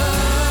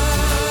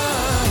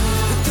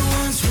 With the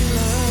ones we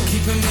love.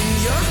 Keep them in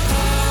your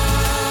heart.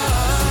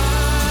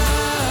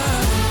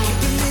 Keep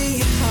them in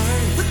your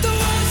heart. With the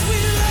ones we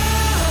love.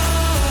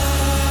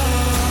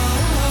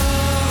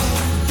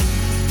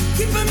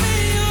 Keep them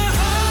in your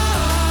heart.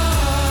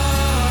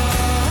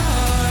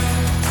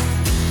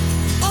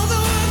 All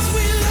the ones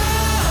we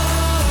love.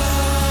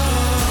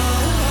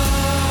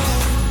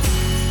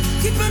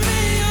 Keep them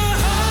in your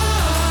heart.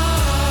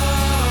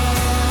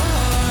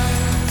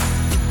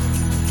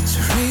 So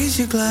raise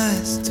your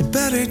glass to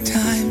better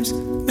times.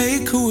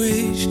 Make a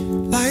wish,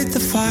 light the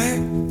fire,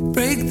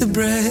 break the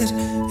bread,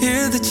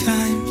 hear the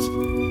chimes.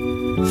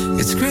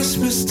 It's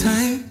Christmas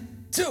time.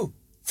 2,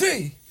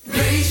 3.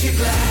 Raise your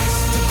glass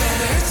to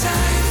better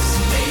times.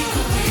 Make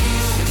a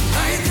wish,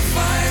 light the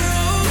fire,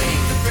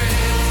 break the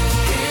bread,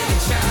 hear the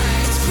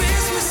chimes. It's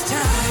Christmas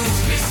time.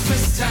 It's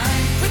Christmas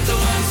time with the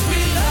ones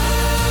we love.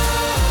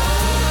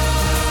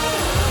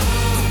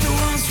 With the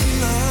ones we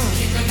love.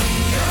 Keep them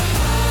in your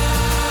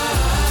heart.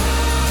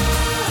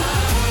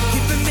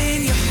 Keep them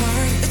in your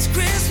heart. It's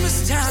Christmas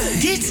time.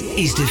 Dit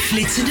is de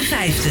Flitsende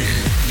 50.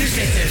 Er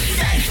zetten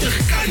 50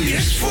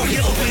 kanjers voor je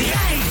op een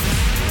rij.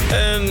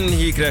 En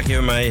hier krijg je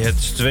bij mij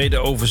het tweede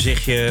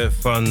overzichtje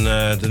van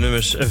de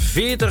nummers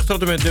 40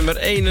 tot en met nummer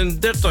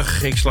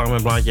 31. Ik sla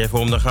mijn blaadje even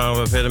om, dan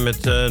gaan we verder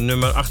met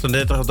nummer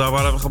 38. Daar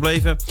waren we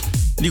gebleven.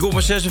 Die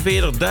komt van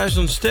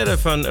 46.000 sterren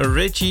van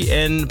Richie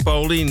en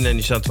Pauline. En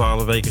die staan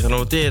 12 weken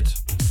genoteerd.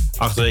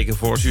 8 weken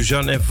voor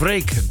Suzanne en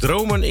Freek.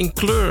 Dromen in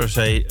kleur.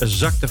 Zij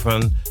zakte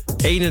van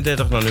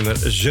 31 naar nummer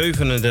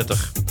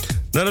 37.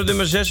 Naar de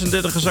nummer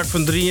 36 gezakt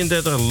van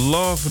 33.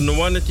 Love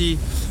Nuanity.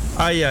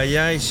 Ai ai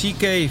ai,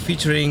 CK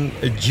featuring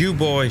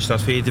Jewboy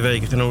staat 14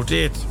 weken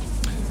genoteerd.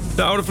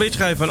 De oude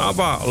flitschijf van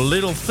ABBA,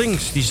 Little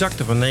Things, die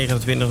zakte van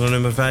 29 naar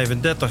nummer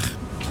 35.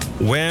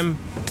 Wham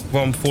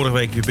kwam vorige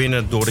week weer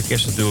binnen door de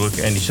kerst natuurlijk.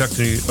 En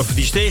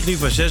die steeg nu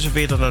van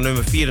 46 naar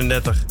nummer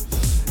 34.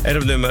 En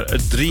op nummer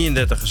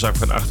 33 gezakt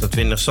van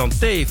 28,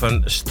 Santé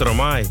van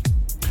Stromae.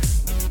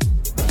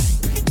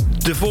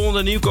 De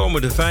volgende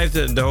nieuwkomer, de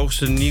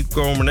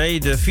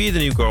vierde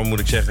nieuwkomer moet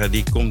ik zeggen.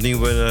 Die kwam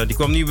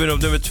nieuw binnen op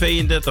nummer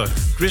 32.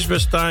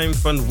 Christmas Time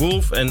van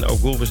Wolf. En ook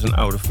Wolf is een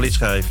oude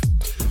flitschijf.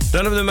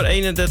 Dan op nummer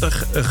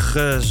 31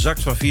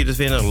 gezakt van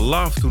 24.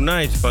 Love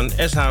Tonight van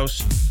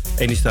S-House.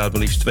 En die staat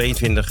maar liefst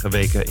 22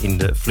 weken in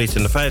de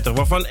flitsende 50.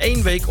 Waarvan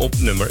 1 week op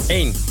nummer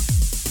 1.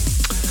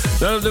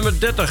 Dan op nummer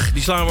 30,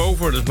 die slaan we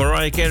over. Dat is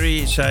Mariah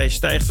Carey. Zij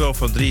stijgt wel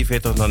van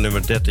 43 naar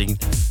nummer 13.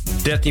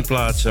 13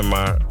 plaatsen,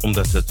 maar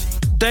omdat het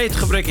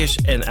tijdgebrek is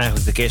en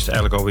eigenlijk de kerst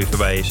eigenlijk alweer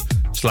voorbij is,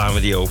 slaan we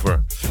die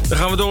over. Dan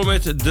gaan we door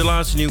met de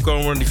laatste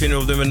nieuwkomer. Die vinden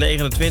we op nummer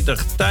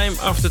 29. Time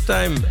After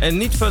Time. En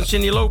niet van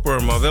Cyndi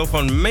Lauper, maar wel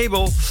van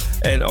Mabel.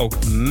 En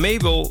ook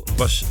Mabel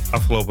was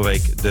afgelopen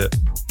week de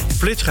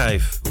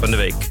flitschijf van de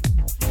week.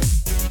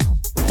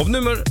 Op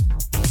nummer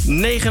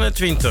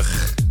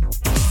 29.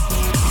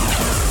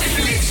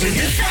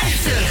 Flitsende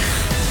 50.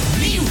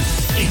 Nieuw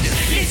in de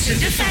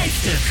Flitsende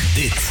 50.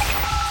 Dit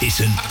is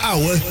een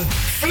oude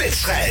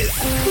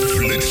flitschijf.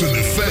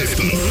 Flitsende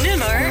 50.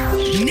 Nummer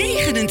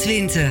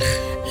 29.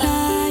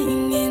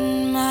 Lying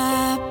in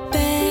my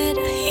bed,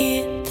 I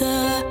hear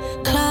the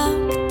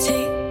clock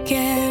tick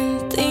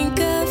and think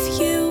of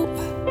you.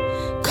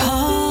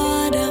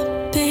 Caught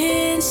up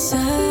in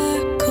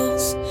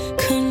circles,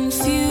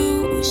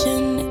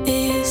 confusion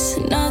is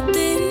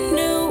nothing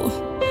new.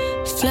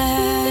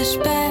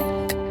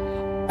 Flashback,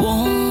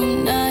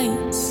 warm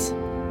nights,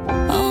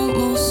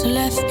 almost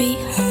left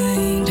behind.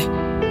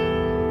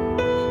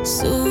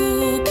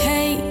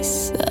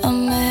 Suitcase of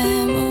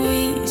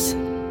memories.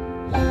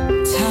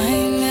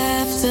 Time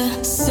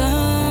after,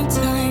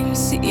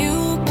 sometimes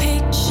you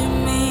picture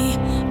me.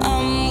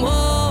 I'm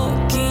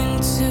walking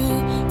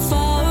too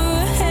far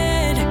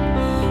ahead.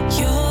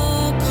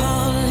 You're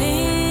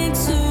calling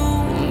to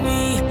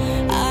me.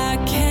 I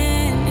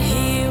can't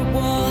hear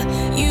what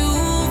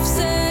you've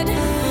said.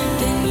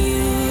 Then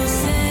you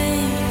say,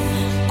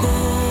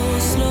 go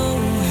slow.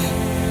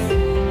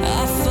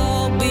 I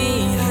fall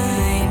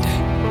behind.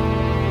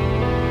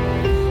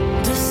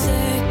 The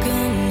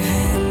second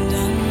hand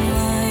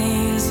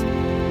unwinds.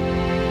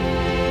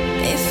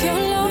 If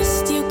you're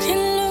lost, you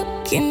can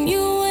look and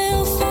you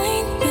will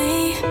find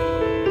me.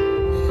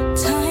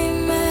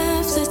 Time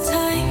after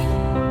time.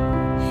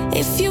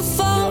 If you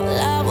fall,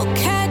 I will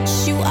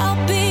catch you.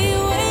 I'll be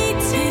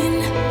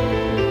waiting.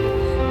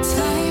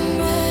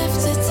 Time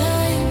after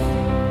time.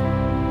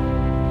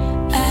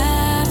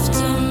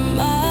 After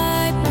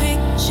my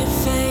picture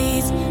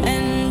fades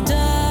and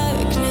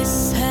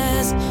darkness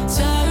has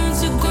turned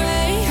to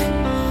gray,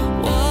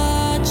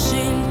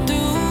 watching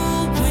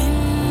through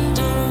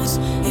windows,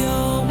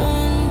 you're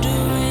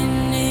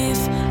wondering if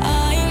I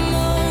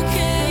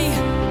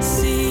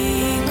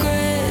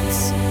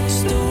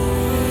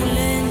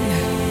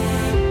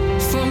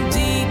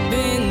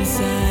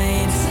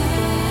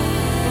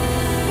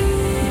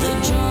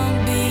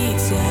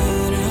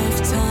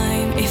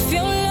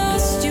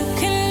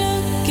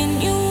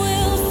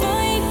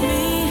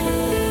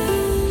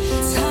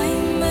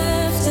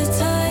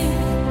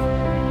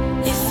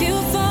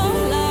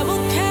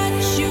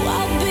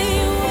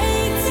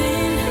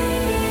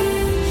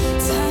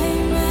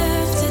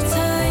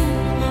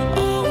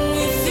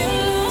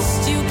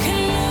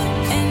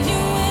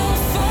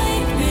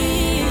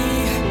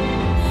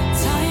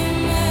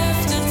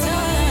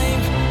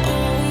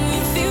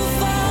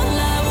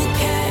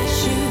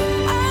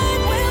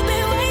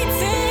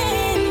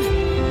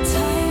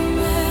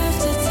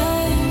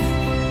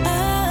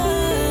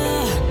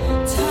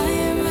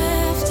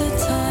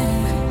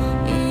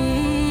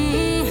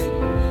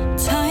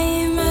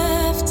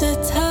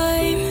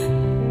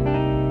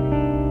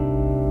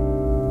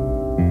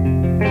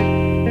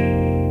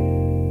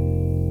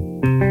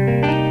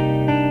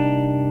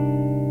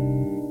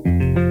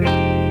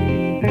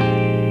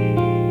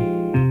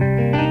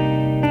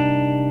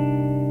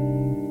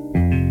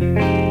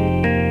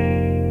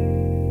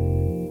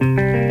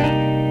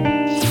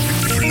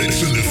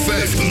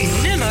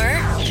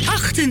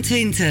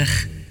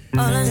 23.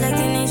 Alles lijkt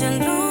ineens een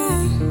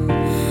droom.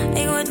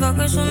 Ik word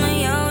wakker zonder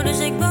jou, dus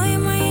ik bel je,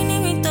 maar je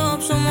neemt niet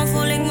op. Zomaar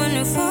voel ik me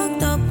nu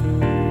fucked up.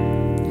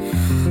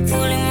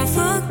 Voel ik me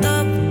fucked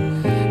up.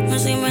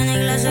 Misschien ben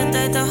ik laatste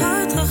tijd te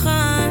hard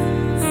gegaan.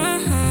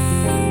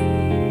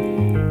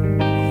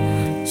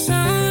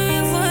 Samen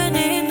weer voor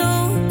dit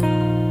ook.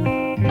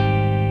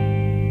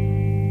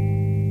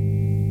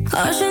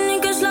 Als je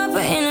niet kan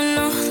slapen in de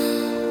nacht.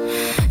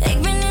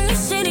 Ik ben in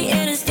de city,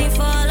 het is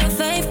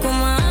 4:30. Kom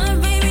maar halen,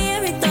 baby,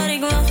 heb ik dat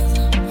ik wacht.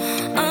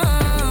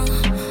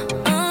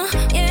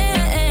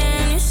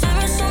 Yeah. Nu zijn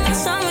we zomaar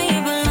samen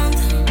hier beland.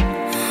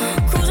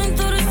 Cruising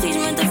toeristisch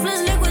met een fles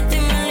liquid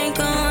in mijn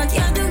linkerhand.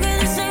 Ja,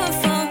 together zijn we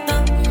fucked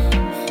up.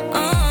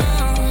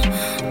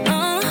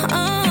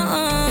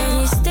 Wees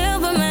niet stil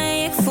bij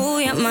mij, ik voel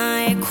je,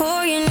 maar ik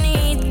hoor je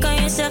niet. Kan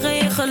je zeggen,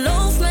 je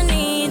gelooft me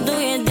niet. Doe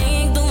je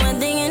ding, ik doe mijn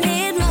ding en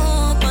hit me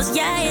op. Als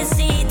jij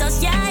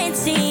het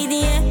ziet,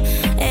 yeah.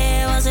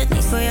 Was het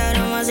niet voor jou,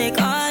 dan was ik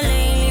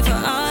alleen, liever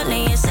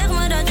alleen. Je zegt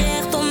me dat je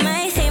echt om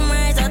mij ging,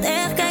 maar is dat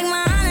echt? Kijk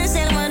me aan en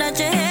zeg me dat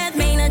je het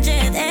meent, dat je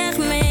het echt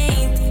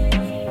meent.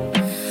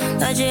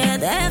 Dat je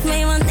het echt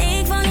meent, want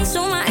ik val niet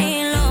zomaar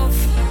in love.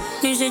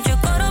 Nu zit je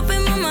kort op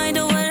in mijn mind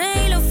door de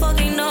hele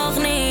fucking dag.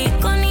 Nee, ik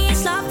kan niet eens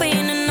slapen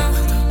in de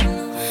nacht.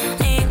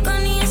 Nee, ik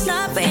kan niet eens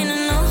slapen in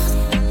de nacht.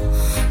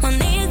 Want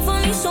nee, ik val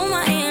niet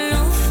zomaar in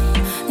love.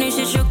 Nu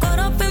zit je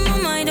kort op in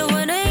mijn mind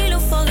door de hele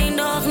fucking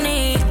dag.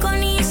 Nee, ik kan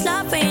niet eens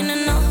slapen in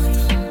de nacht.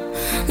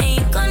 Nee,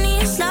 ik kan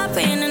niet eens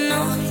slapen in de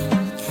nacht.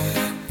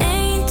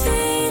 1,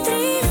 2,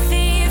 3,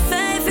 4,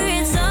 5 uur,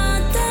 het is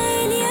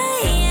altijd, yeah.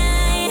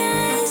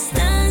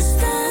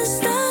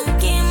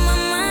 Stuck in my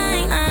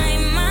mind,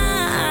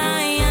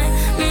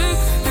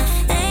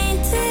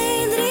 1,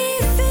 2, 3,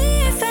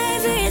 4,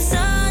 5 uur, het is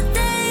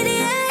altijd,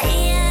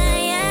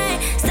 yeah.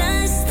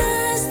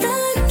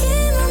 Stuck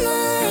in my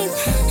mind,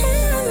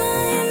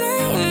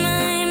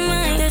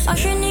 Dus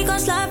als je niet kan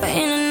slapen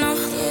in de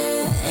nacht.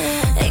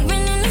 Ik ben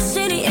in de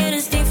city, het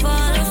is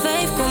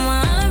 4:30. Kom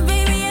maar halen,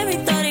 baby, heb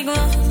ik dat ik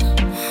wacht.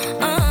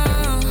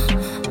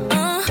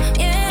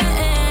 Yeah.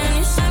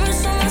 Nu zijn we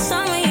zomaar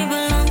samen hier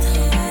beland.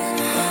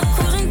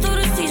 Cruising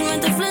toeristisch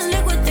met een fles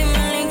liquid in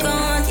mijn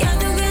linkerhand. Ja,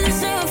 together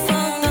zijn we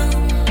fucked up.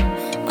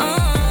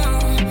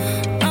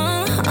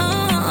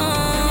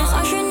 Dus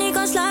als je niet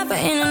kan slapen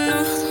in de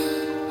nacht.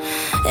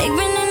 Ik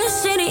ben in de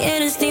city,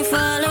 het is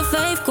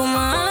 4:30. Kom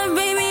maar halen,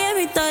 baby, heb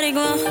ik dat ik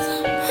wacht.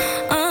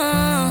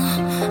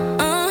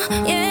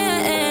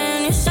 Yeah.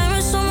 Nu zijn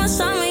we zomaar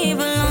samen hier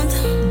beland.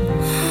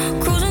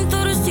 Cruising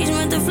toeristisch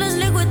met een fles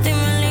liquid in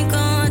mijn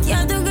linkerhand.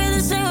 Ja,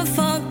 together zijn we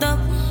fucked up.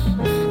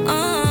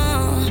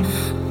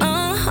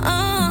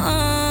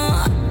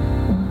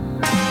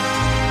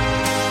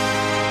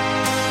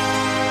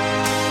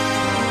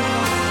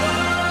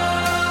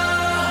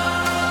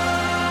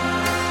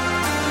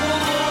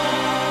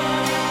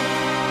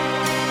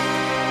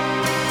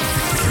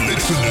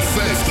 Flitsende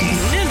 15.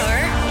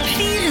 Nummer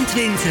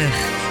 24.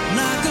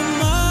 Like a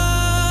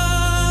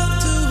moth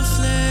to a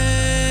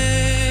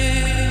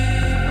flame,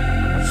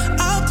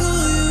 I'll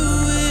pull you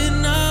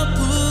in, I'll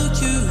pull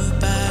you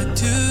back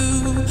to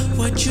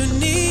what you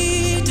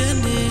need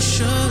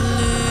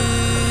initially.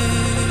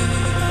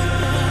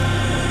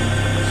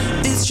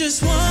 It's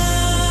just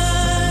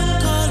one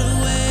call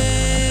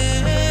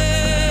away,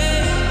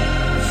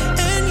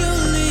 and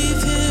you'll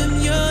leave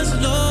him yours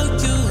loyal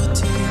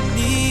to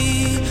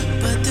me.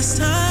 But this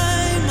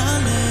time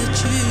I'll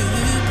let you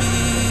be.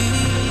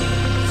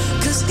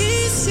 'Cause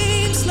he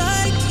seems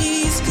like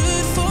he's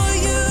good for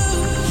you,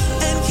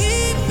 and he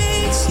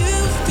makes you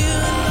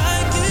feel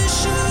like you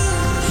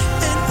should.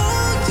 And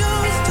all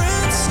your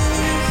friends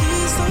say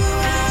he's the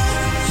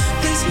one.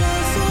 His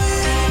love for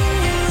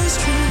you is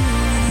true.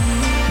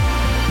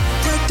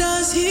 But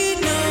does he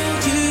know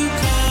you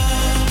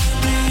call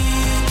me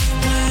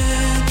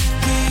when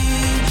he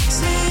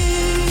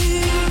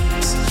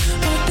sleeps?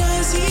 Or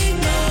does he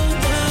know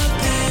the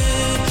pain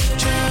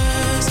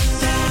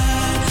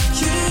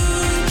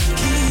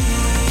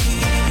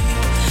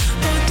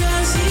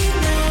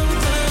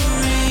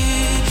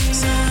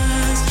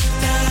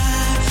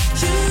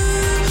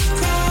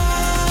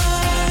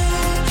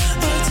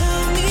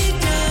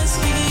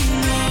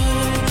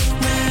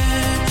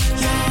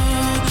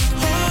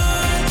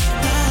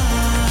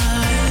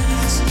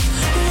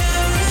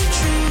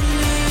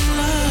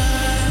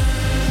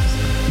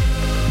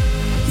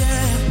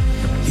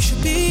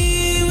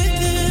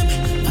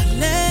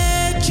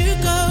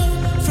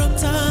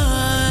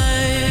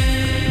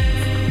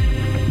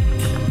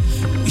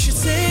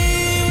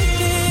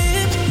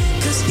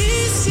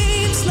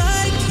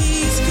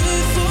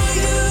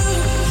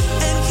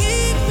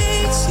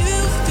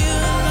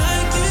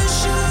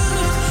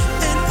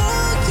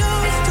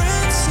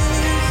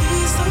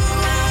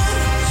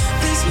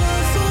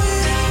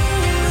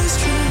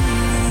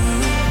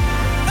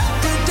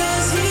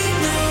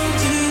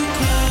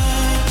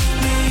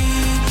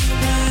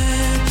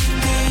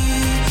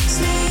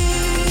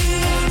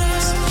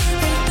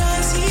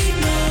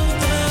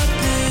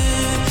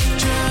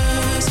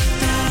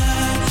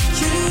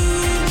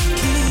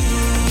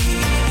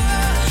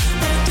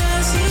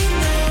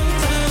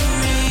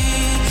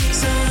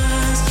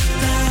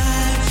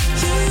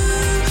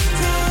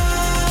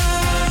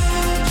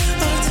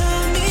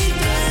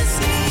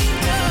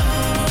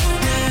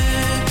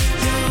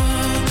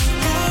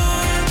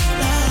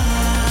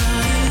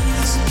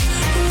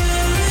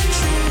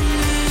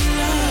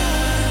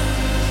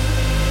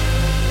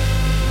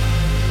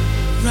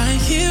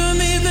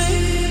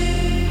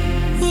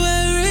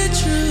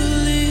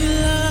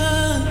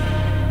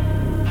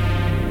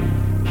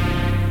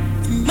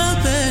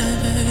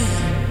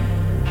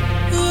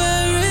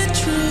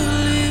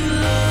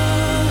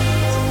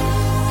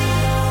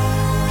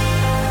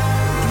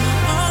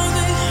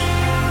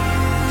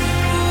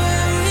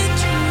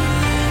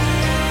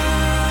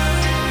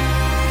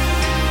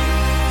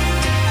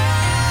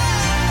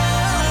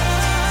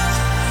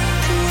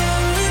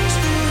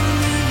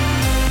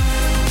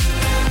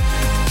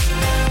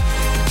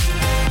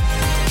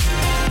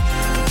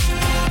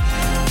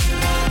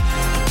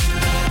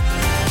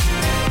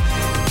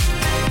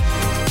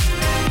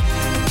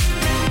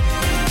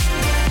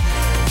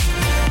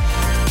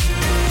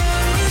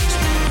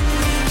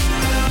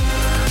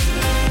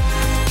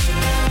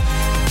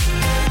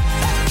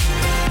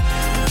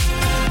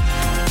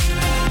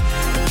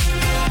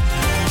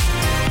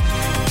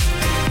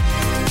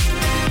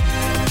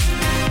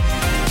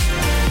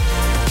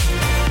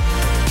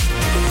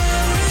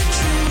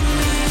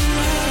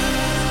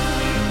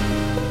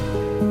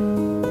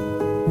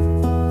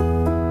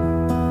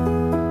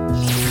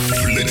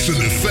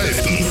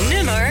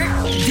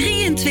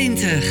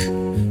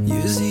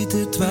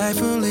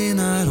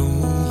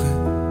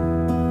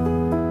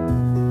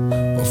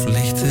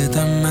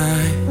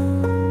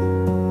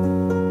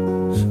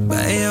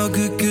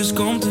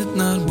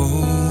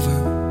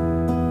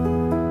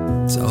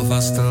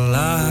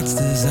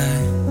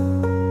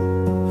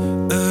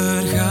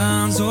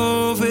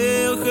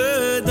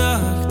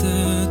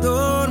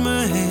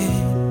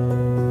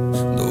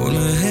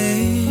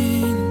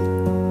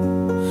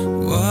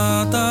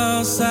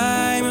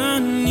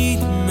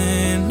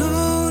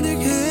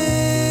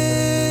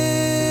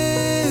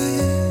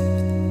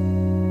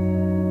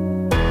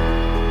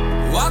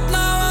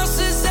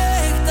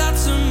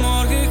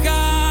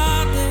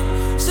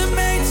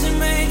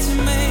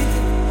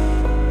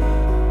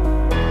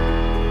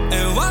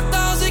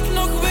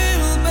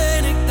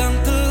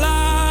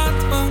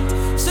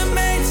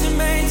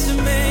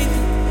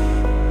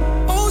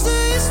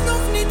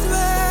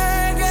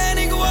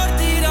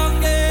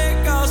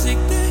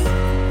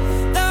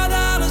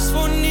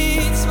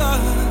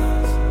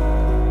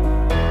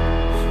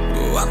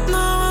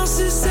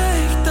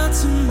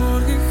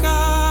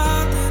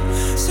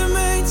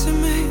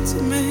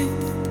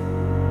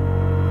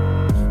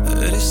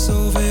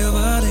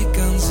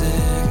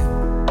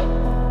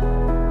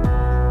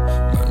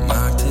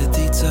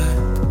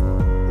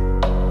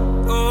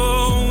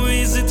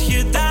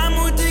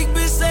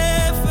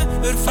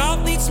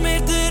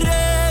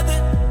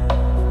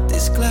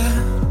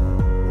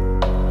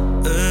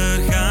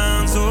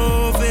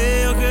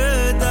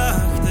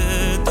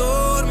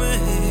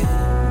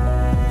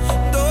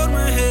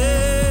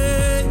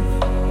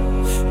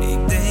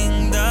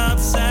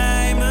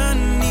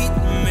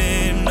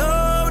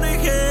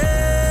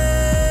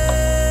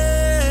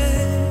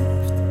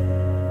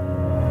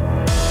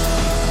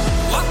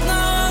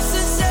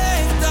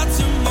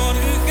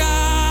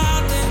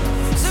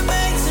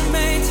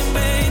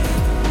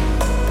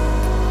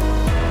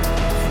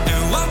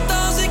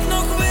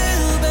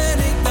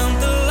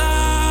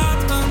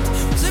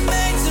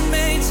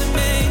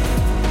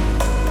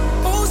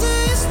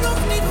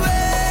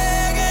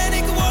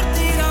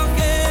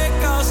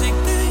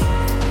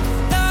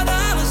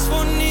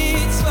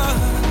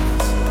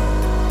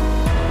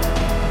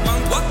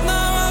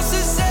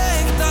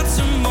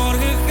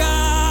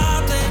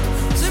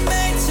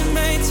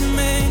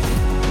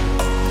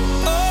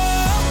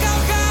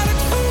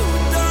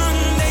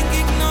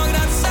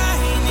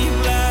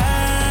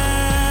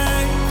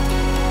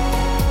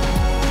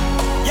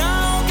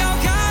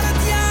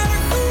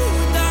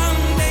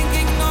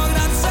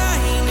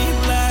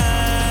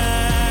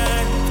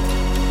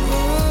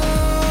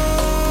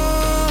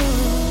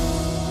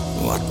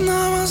Wat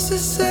nou als ze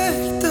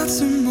zegt dat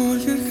ze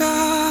morgen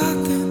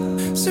gaat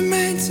en ze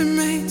meent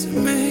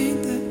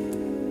het.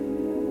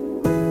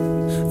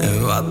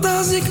 En wat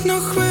als ik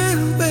nog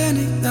wil, ben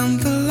ik dan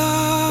te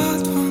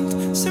laat,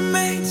 want ze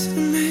meent.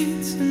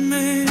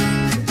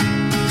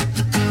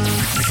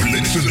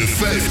 Flitsende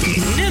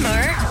 50.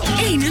 Nummer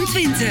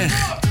 21.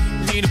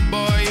 Need a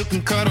boy who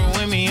can cuddle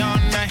with me all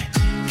night.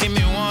 Give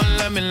me one,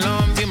 let me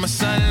long, be my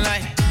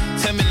sunlight.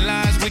 Tell me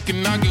lies, we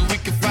can argue, we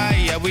can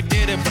fight. Yeah, we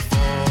did it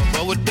before,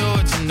 but we'll do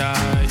it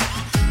tonight.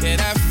 Yeah,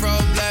 that fro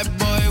black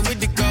boy with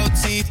the gold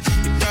teeth.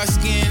 Your dark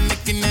skin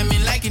looking at me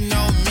like you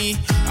know me.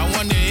 I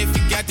wonder if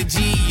you got the G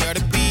or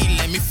the B.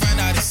 Let me find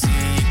out and see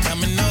you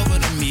coming over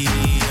to me.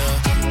 Yeah.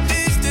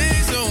 These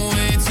days are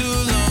way too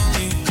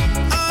lonely.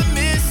 I'm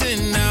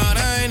missing out,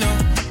 I know.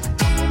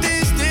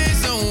 These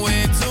days are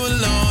way too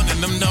long,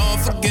 and I'm not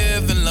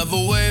forgiving, love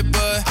away,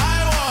 but I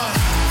want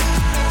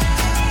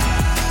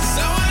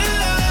someone to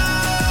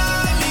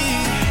love me.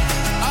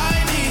 I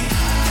need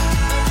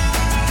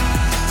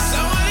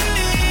someone who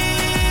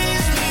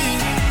needs me.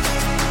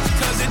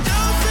 'Cause it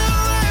don't feel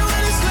right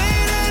when it's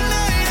late at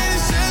night and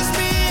it's just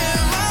me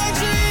and my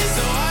dreams.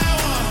 So I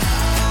want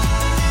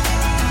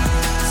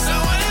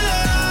someone to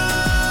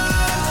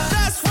love.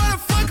 That's what I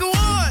fucking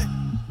want.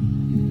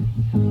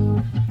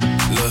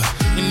 Look,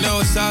 you know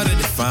it's hard to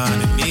define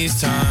in these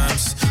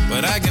times,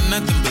 but I got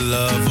nothing but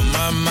love on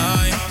my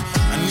mind.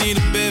 I need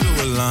a baby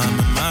while I'm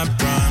in my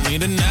prime.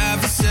 Need an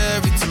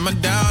adversary to my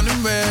down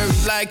and weary.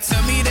 Like,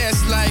 tell me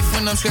that's life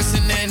when I'm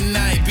stressing at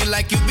night. Be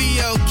like, you'll be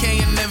okay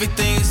and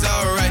everything's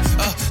alright.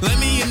 Let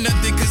me in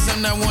nothing 'cause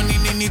I'm not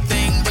wanting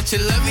anything but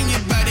your love in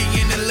your body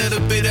and a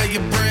little bit of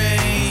your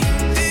brain.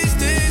 These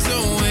days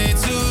are way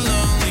too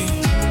lonely.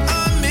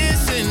 I'm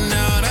missing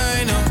out,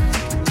 I know.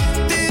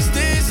 These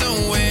days are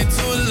way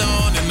too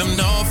long, and I'm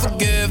not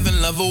forgiving,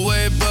 love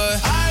away, but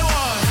I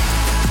want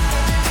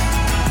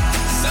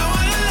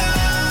someone to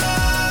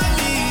love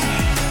me.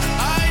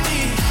 I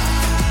need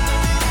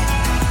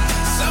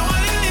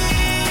someone who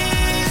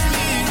needs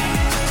me.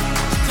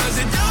 'Cause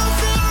it don't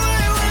feel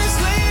right when it's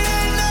late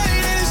at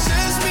night and it's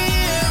just me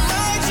and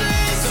my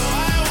dreams. So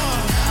I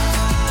want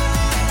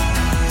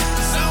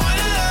someone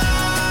to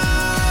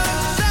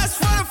love. That's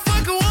what I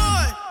fucking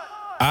want.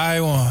 I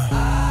want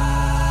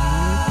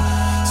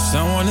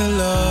someone to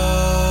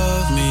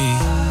love me.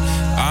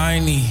 I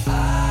need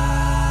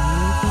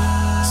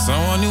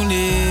someone who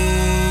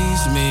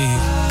needs me.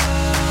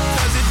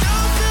 'Cause it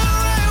don't feel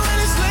right when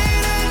it's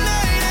late at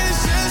night and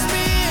it's just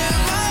me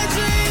and my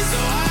dreams. So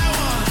I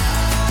want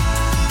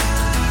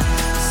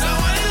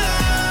someone to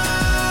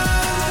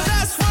love.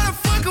 That's what I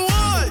fucking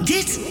want.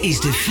 Dit is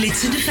de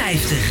Flitsende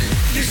 50.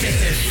 We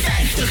zetten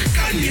 50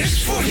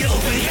 kanjers voor je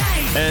op een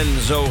rij. En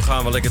zo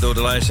gaan we lekker door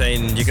de lijst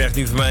heen. Je krijgt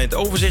nu van mij het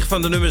overzicht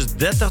van de nummers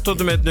 30 tot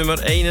en met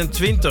nummer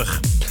 21.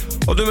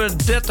 Op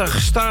nummer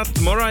 30 staat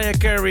Mariah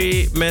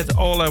Carey met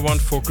All I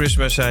Want For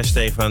Christmas. Zij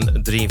steeg van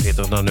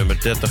 43 naar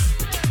nummer 30.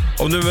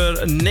 Op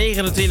nummer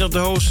 29 de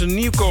hoogste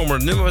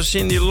nieuwkomer. Nummer van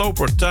Cyndi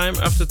Lauper,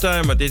 Time After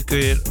Time. Maar dit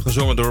keer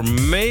gezongen door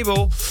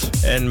Mabel.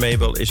 En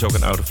Mabel is ook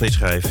een oude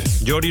flitschijf.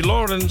 Jodie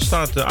Lauren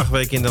staat 8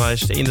 weken in de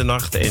lijst in de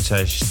nacht. En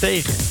zij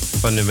steeg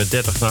van nummer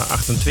 30 naar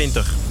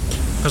 28.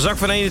 Gezakt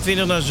van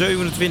 21 naar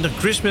 27.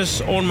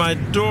 Christmas on My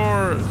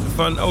Door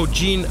van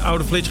O'Gene,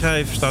 oude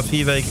flitschijf, staat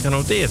 4 weken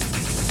genoteerd.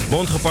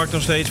 Mond gepakt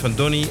nog steeds van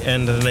Donny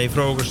en René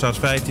Vroger staat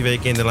 15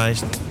 weken in de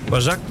lijst.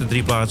 Maar zakt de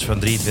 3 plaatsen van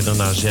 23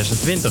 naar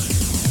 26.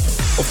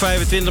 Op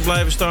 25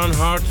 blijven staan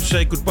Hard to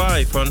Say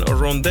Goodbye van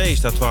Ron Day,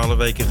 staat 12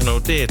 weken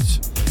genoteerd.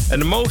 En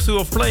The Move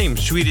of Flame,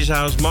 Swedish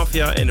House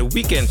Mafia en The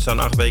Weeknd staan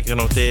 8 weken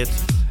genoteerd.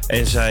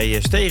 En zij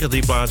stegen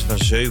 3 plaatsen van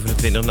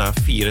 27 naar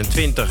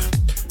 24.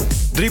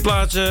 3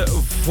 plaatsen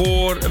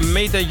voor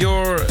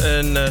Meteor,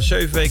 een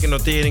 7 weken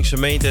notering. Ze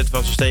meent het,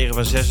 want ze stegen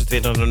van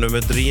 26 naar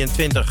nummer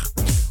 23.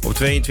 Op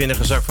 22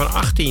 gezakt van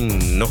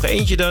 18. Nog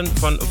eentje dan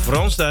van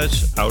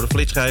Frans-Duits, oude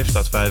flitschijf,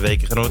 staat 5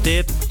 weken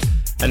genoteerd.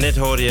 En net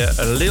hoorde je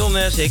Lil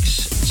Nas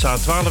X,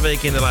 staat 12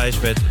 weken in de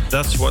lijst met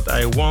That's What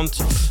I Want.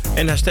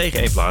 En hij steeg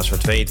 1 plaats van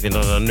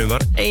 22 naar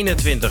nummer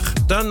 21.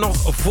 Dan nog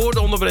voor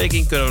de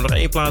onderbreking kunnen we nog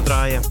 1 plaat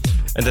draaien.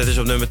 En dat is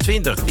op nummer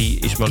 20. Die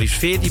is maar liefst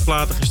 14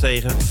 platen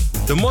gestegen.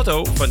 De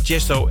motto van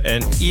Chesto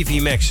en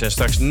Evie Max. En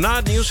straks na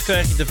het nieuws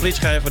krijg je de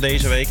flitschijf van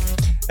deze week.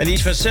 En die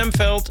is van Sam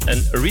Veld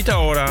en Rita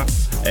Ora.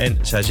 En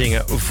zij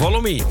zingen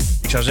Follow Me.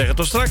 Ik zou zeggen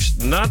tot straks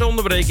na de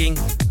onderbreking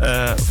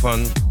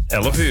van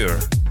 11 uur.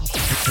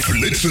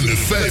 Flitsende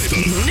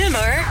 50.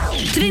 Nummer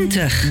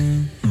 20.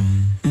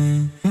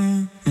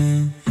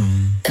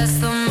 That's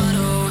the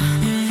motto.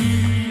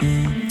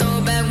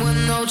 Throw back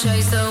with no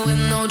chaser, with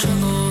no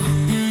trouble.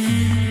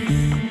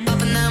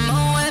 Popping that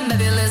moe,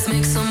 baby, let's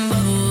make some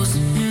bubbles.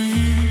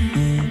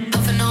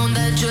 Puffing on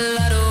that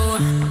gelato.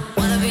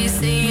 Wanna be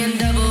seeing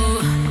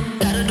double.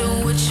 Gotta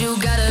do what you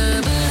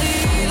gotta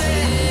believe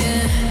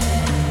it.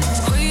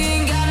 We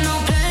ain't got no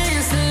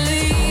plans to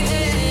leave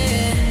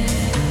it.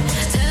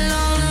 Tell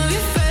all of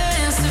your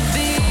friends to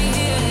be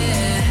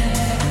here.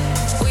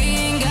 We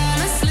ain't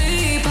gonna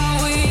sleep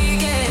all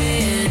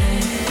weekend.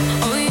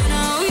 Oh, you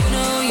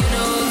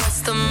know,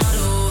 that's the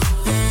motto.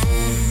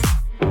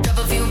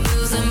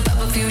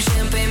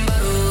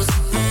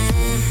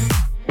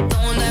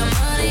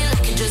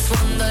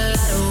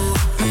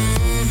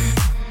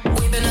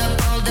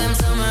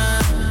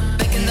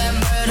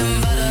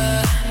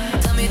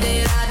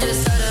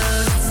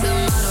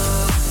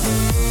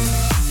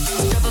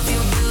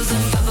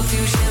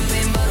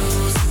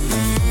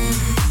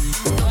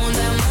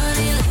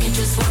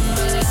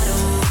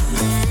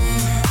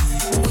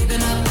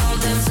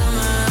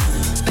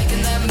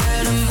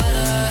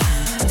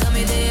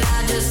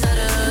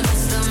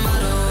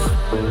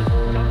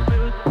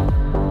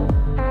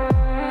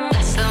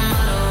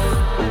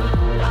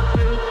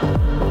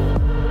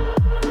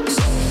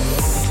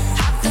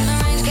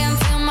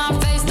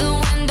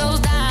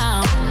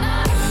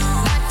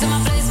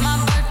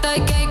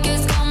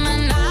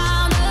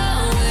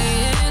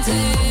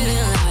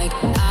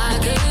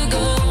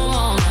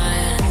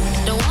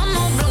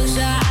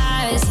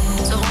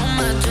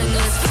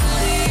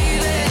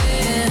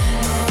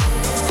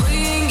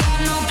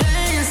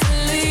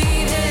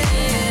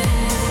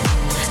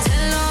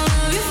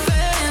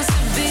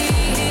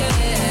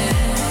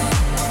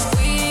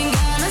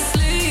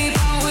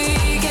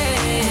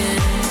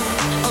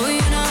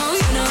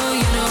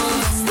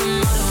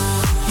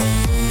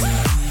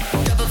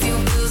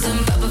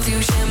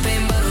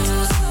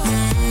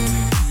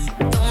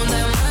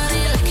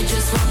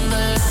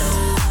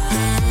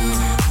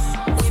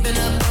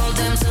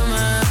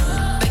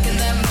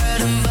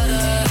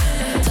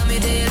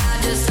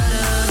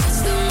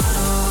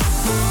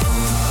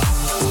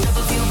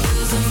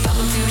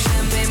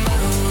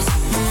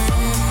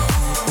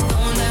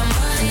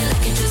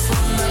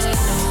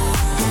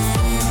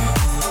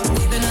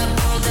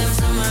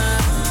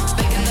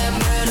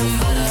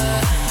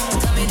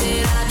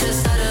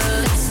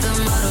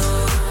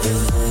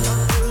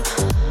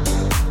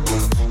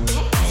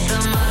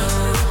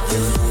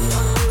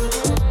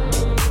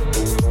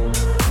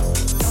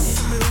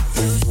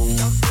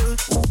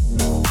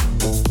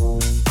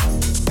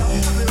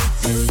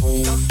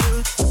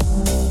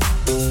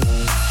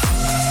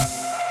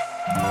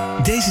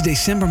 Deze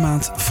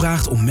decembermaand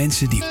vraagt om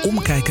mensen die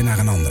omkijken naar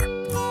een ander.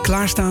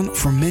 Klaarstaan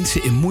voor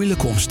mensen in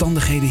moeilijke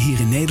omstandigheden hier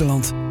in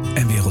Nederland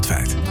en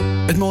wereldwijd.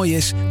 Het mooie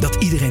is dat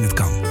iedereen het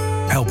kan.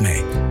 Help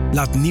mee.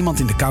 Laat niemand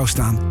in de kou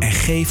staan en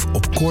geef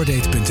op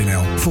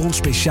Coordate.nl voor ons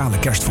speciale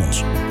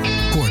kerstfonds.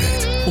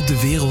 Coordate, op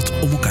de wereld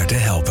om elkaar te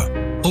helpen.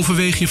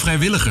 Overweeg je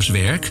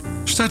vrijwilligerswerk?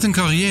 Start een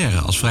carrière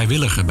als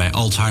vrijwilliger bij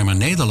Alzheimer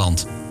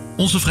Nederland.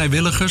 Onze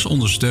vrijwilligers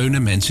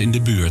ondersteunen mensen in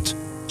de buurt.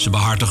 Ze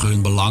behartigen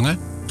hun belangen,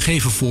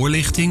 geven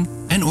voorlichting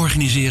en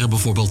organiseren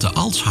bijvoorbeeld de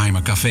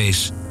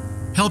Alzheimer-cafés.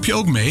 Help je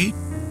ook mee?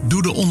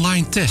 Doe de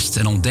online test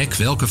en ontdek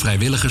welke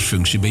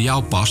vrijwilligersfunctie bij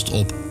jou past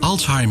op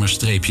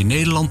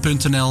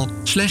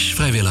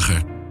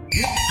alzheimer-nederland.nl/vrijwilliger.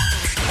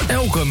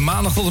 Elke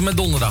maandag tot en met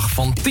donderdag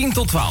van 10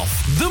 tot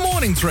 12. The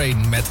Morning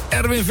Train met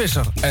Erwin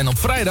Visser. En op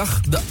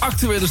vrijdag de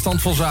actuele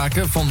stand van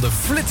zaken van de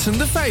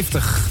Flitsende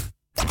 50.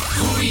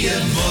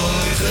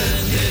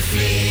 Goedemorgen, de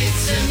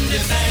Flitsende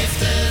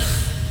 50.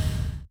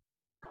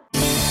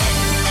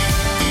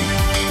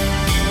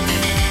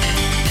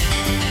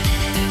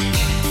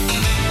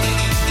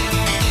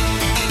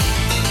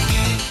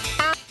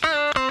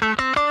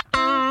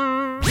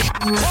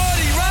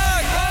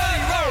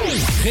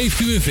 Geeft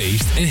u een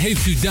feest en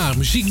heeft u daar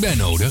muziek bij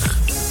nodig?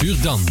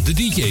 Huur dan de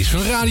DJ's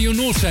van Radio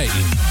Noordzij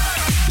in.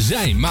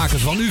 Zij maken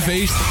van uw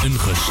feest een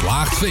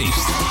geslaagd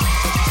feest.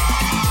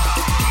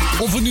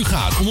 Of het nu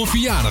gaat om een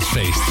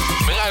verjaardagsfeest,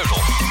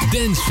 bruiloft,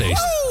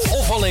 dancefeest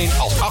of alleen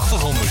als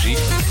achtergrondmuziek.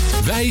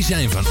 Wij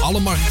zijn van alle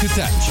markten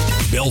thuis.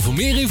 Bel voor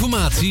meer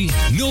informatie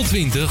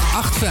 020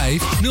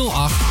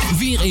 8508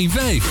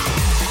 415.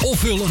 Of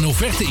vul een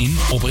offerte in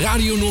op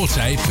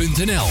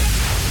radionoordzij.nl.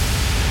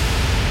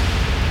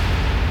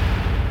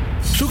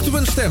 Zoekt u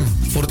een stem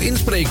voor het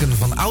inspreken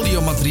van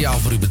audiomateriaal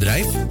voor uw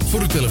bedrijf, voor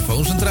uw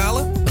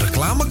telefooncentrale,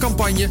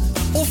 reclamecampagne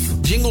of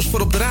jingles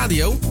voor op de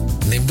radio?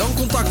 Neem dan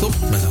contact op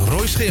met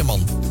Roy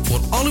Scheerman. Voor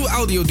al uw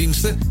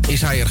audiodiensten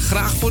is hij er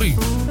graag voor u.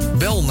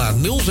 Bel naar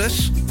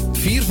 06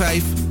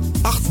 45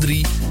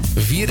 83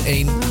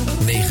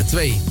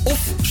 4192 of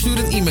stuur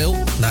een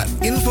e-mail naar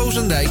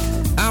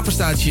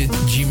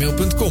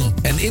infozendijk@gmail.com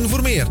en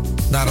informeer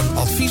naar een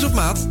advies op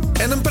maat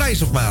en een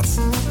prijs op maat.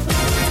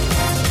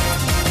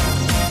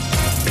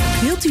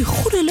 Wilt u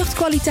goede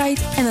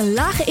luchtkwaliteit en een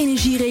lage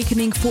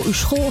energierekening voor uw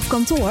school of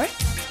kantoor?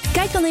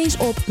 Kijk dan eens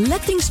op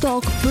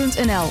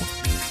lettingstalk.nl.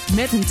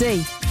 Met een T.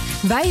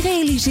 Wij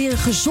realiseren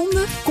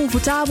gezonde,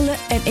 comfortabele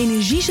en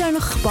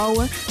energiezuinige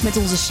gebouwen met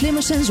onze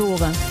slimme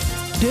sensoren.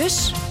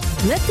 Dus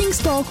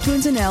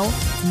lettingstalk.nl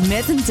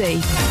met een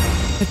T.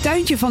 Het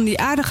tuintje van die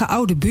aardige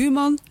oude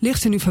buurman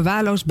ligt er nu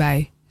verwaarloosd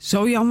bij.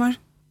 Zo jammer.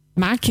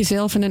 Maak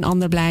jezelf en een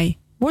ander blij.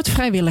 Word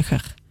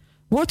vrijwilliger.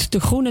 Word de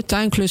groene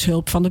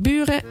tuinklushulp van de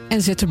buren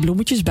en zet de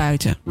bloemetjes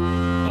buiten.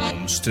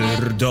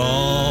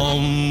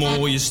 Amsterdam,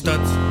 mooie stad,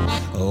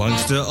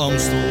 langs de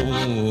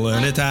Amstel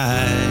en het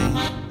IJ.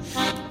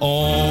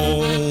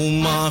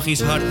 Oh,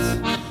 magisch hart,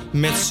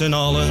 met z'n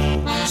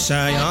allen,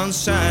 zij aan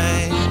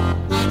zij.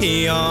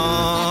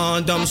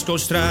 Ja, Damsko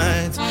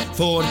strijdt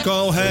voor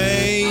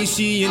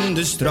cohesie in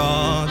de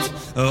straat.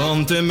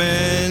 Want de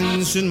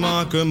mensen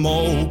maken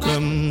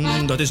mokum,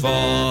 dat is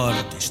waar,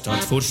 het is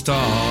stad voor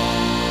stad.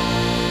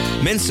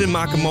 Mensen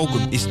maken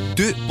mokum is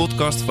dé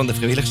podcast van de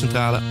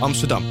Vrijwilligerscentrale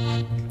Amsterdam.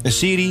 Een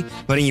serie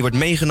waarin je wordt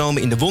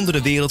meegenomen in de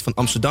wondere wereld van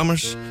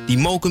Amsterdammers die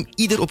mokum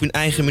ieder op hun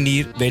eigen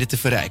manier weten te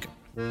verrijken.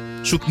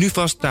 Zoek nu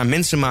vast naar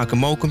Mensen maken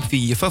mokum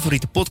via je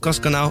favoriete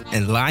podcastkanaal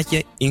en laat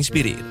je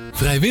inspireren.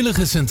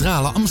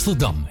 Vrijwilligerscentrale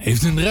Amsterdam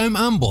heeft een ruim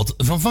aanbod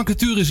van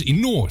vacatures in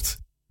Noord.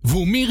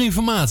 Voor meer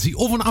informatie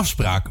of een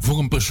afspraak voor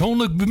een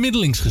persoonlijk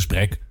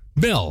bemiddelingsgesprek,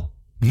 bel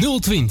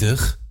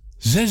 020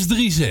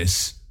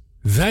 636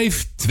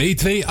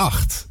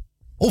 5228.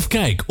 Of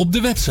kijk op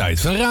de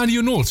website van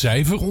Radio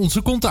Noordzij voor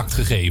onze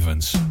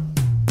contactgegevens.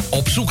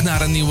 Op zoek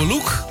naar een nieuwe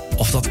look?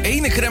 Of dat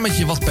ene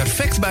cremmetje wat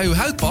perfect bij uw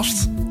huid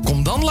past?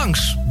 Kom dan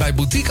langs bij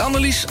Boutique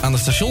Annelies aan de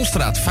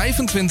Stationstraat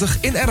 25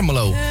 in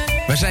Ermelo.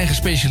 Wij zijn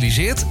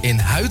gespecialiseerd in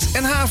huid-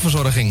 en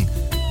haarverzorging.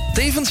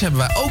 Tevens hebben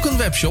wij ook een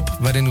webshop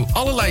waarin u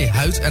allerlei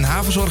huid- en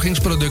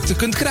haarverzorgingsproducten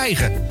kunt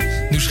krijgen.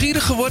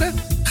 Nieuwsgierig geworden?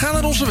 Ga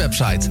naar onze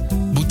website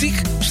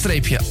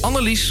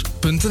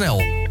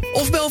boutique-annelies.nl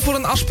of bel voor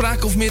een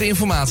afspraak of meer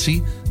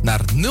informatie naar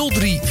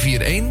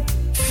 0341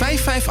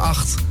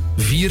 558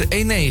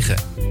 419.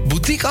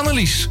 Boutique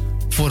Annelies,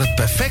 voor het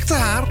perfecte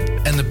haar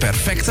en de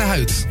perfecte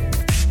huid.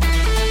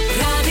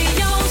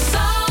 Radio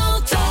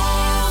Salto.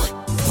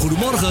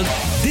 Goedemorgen,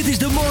 dit is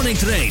de Morning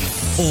Train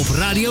op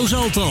Radio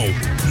Salto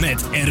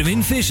met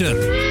Erwin Visser.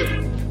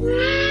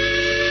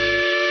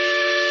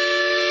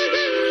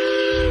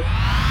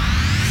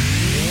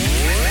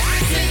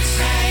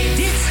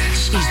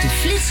 Is de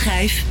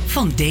flitsschijf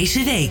van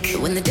deze week.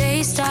 When the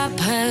days stop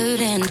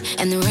hurting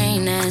and the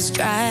rain has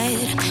dried,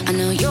 I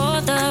know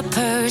you're the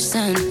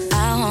person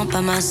I want by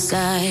my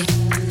side.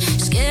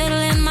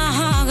 Skittling my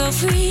heart go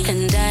free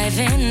and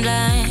dive in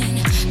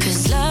line.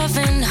 'Cause love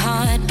and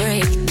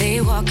heartbreak,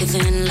 they walk a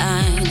thin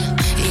line.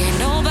 Yeah,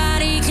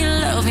 nobody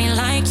can love me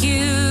like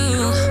you,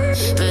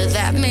 but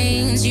that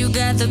means you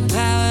got the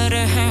power to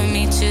hurt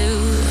me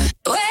too.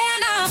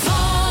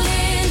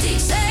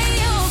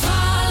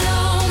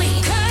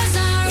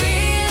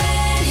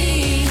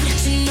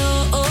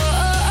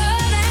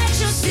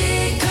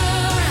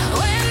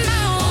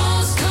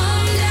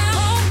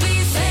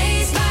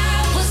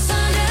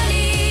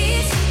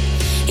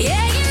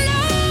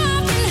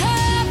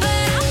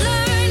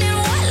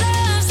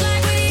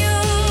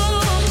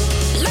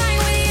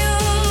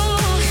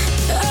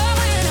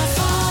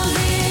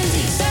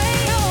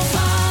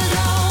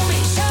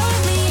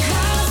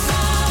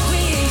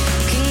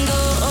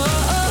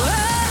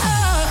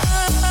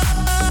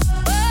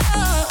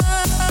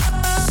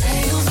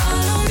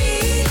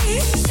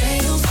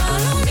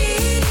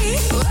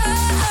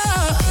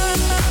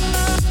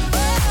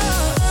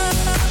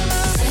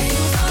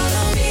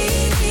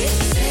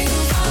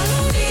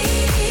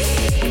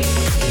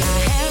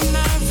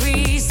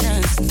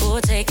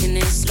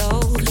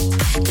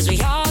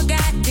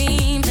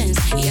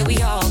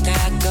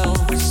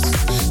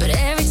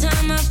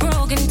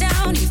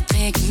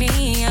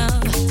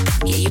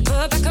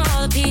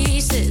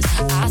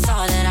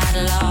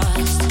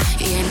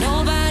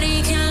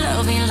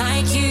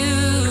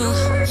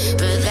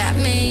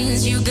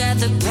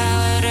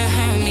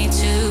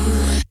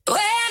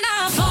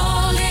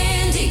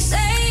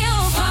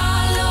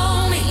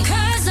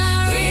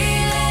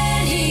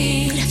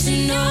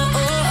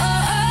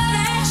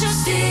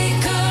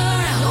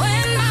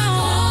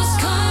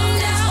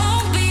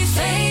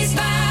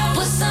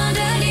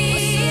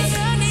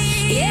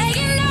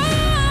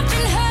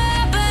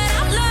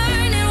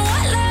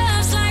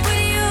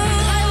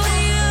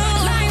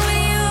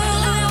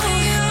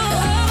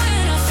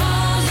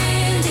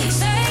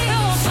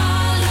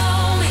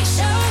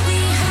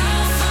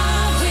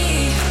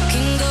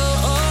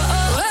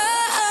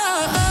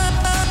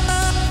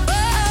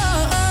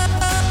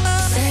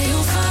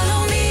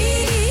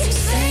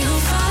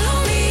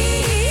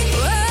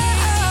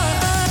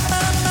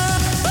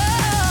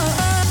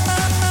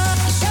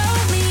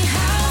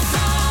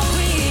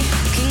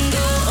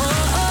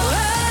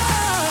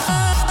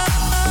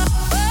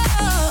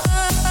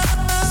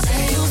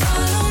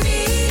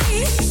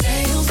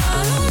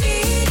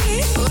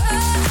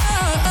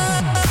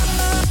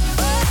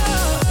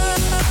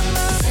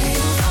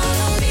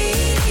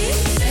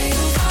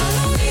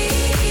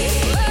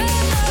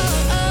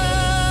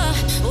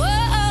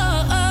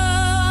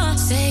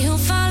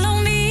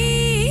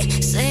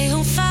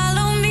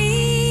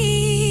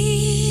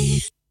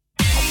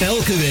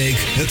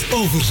 Het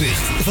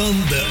overzicht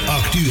van de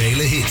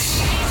actuele hits.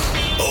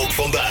 Ook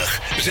vandaag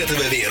zetten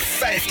we weer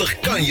 50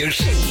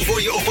 kanjers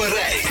voor je op een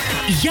rij.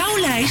 Jouw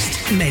lijst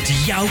met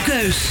jouw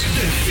keus.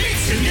 De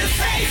flitsende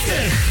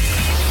 50.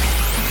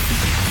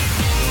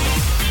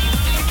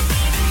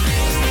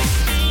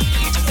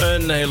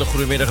 Een hele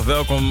goede middag,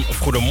 welkom. Of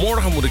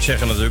goedemorgen moet ik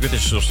zeggen natuurlijk. Het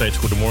is nog steeds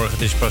goedemorgen.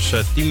 Het is pas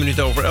 10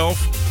 minuten over 11.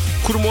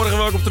 Goedemorgen,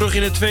 welkom terug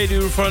in het tweede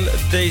uur van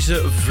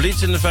deze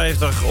flitsende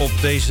 50 op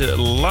deze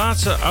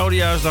laatste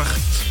oudejaarsdag.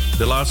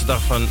 De laatste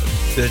dag van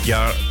het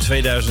jaar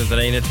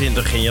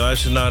 2021. En je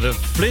luistert naar de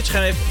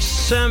flitsschijf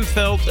Sam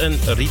Veld en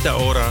Rita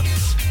Ora.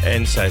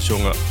 En zij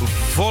zongen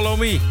Follow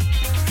Me.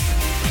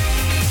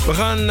 We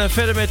gaan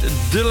verder met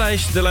de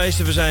lijst. De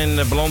lijsten, we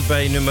zijn beland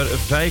bij nummer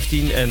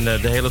 15. En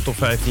de hele top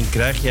 15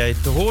 krijg jij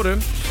te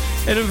horen.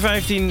 En nummer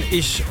 15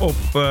 is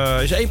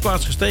 1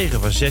 plaats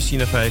gestegen van 16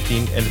 naar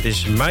 15. En het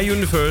is My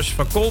Universe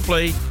van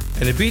Coldplay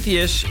en de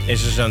BTS. En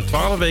ze zijn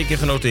 12 weken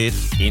genoteerd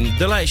in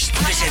de lijst.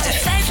 We zetten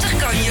 50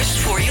 kanjers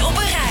voor je op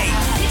een rij.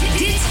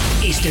 Dit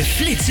is de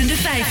flitsende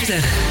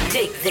 50.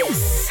 Take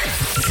this.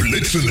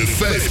 Flitsende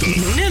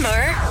 50.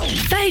 Nummer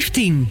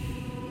 15.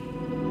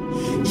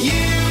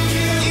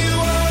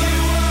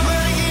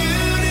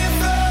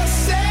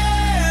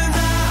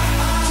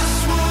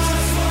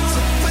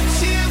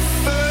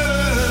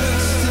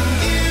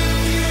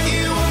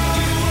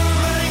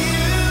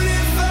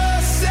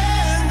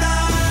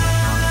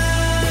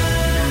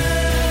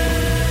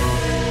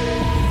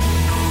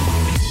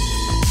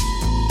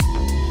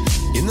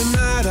 In the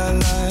night I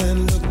lie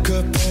and look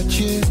up at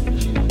you.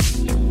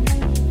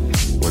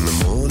 When the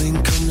morning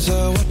comes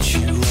I watch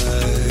you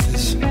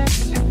rise.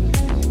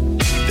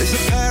 There's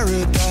a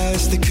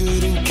paradise they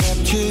couldn't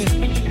capture.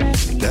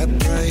 That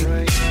bright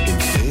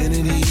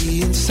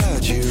infinity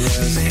inside your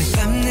eyes. 매일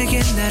밤 내게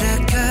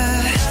날아가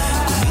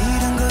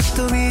꿈이란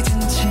것도 잊은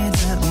채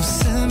나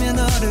웃으며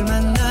너를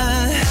만나.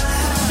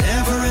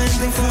 Never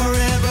ending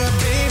forever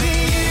baby.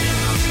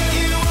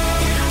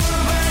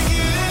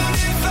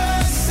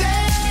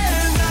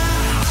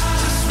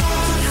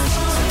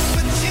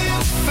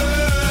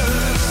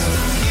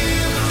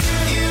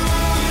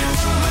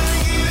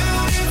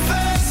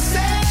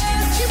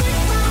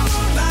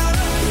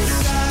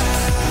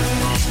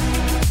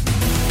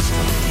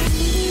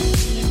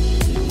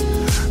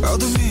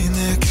 어둠이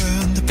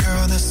내겐 더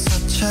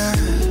변했었지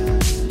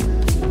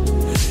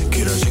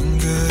길어진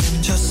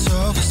그림자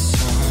속에서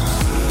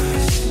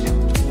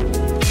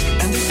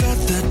And they said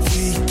that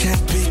we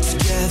can't be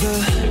together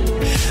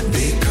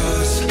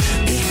Because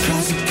we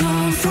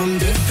come from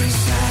different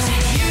sides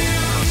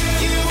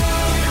You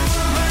are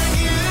my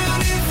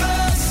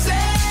universe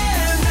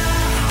And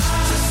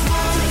I just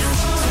wanna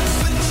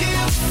put you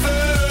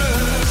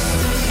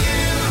first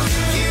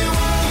You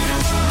are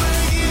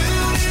my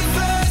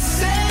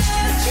universe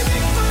And you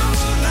make my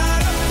world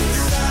light up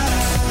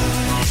inside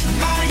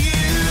My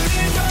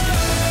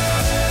universe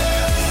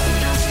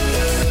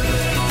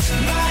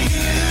My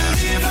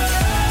universe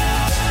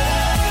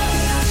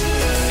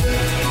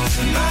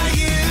My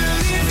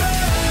universe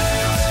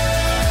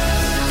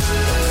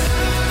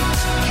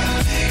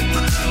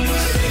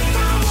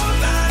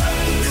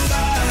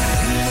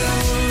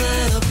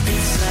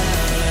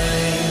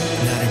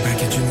나를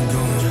밝혀주는 건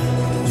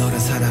너란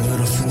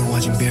사랑으로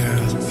수놓아진 별.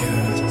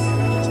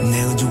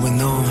 내 우주에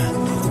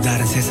넌 또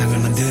다른 세상을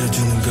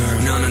만들어주는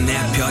girl. 너는 내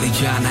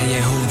별이자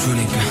나의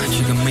호주니까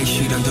지금 이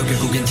시련도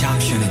결국엔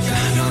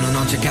잠시니까 너는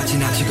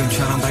언제까지나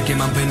지금처럼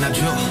밝게만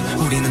빛나줘.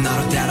 우리는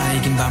너로 따라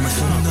이긴 밤을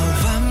수놓고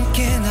너와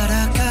함께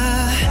날아가.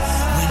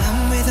 When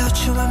I'm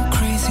without you I'm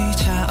crazy.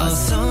 자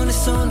어서 내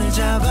손을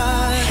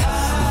잡아.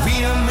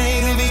 We are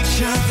made of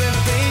each other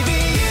baby.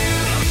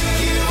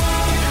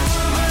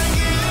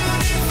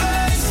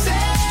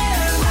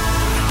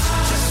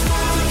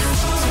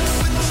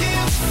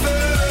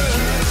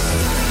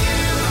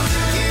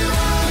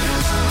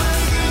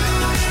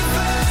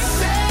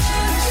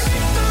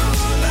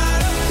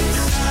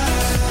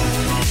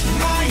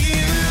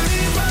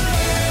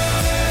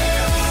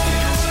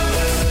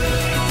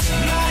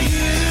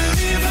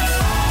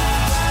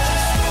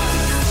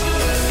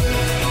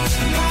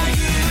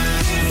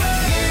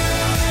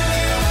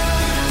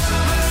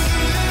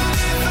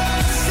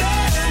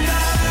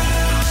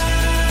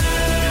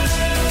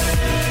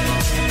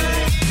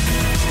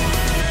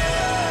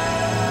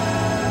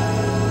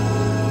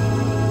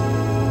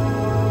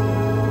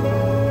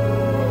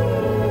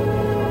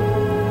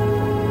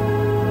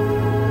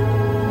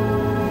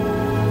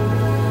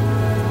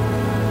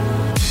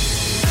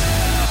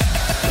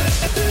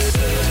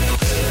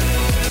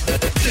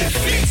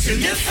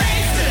 De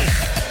 50.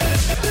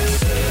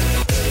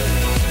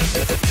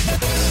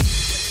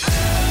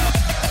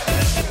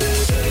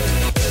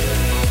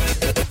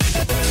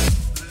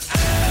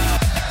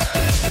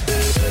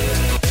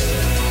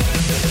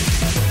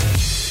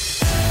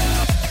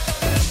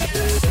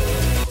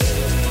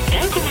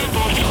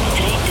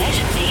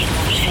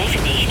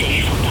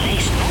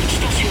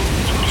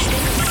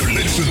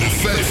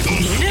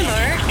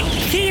 Nummer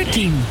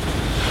 14.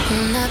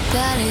 On n'a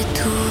pas les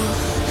tours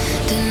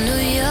de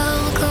New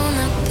York, on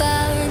n'a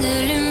pas de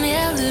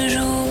lumière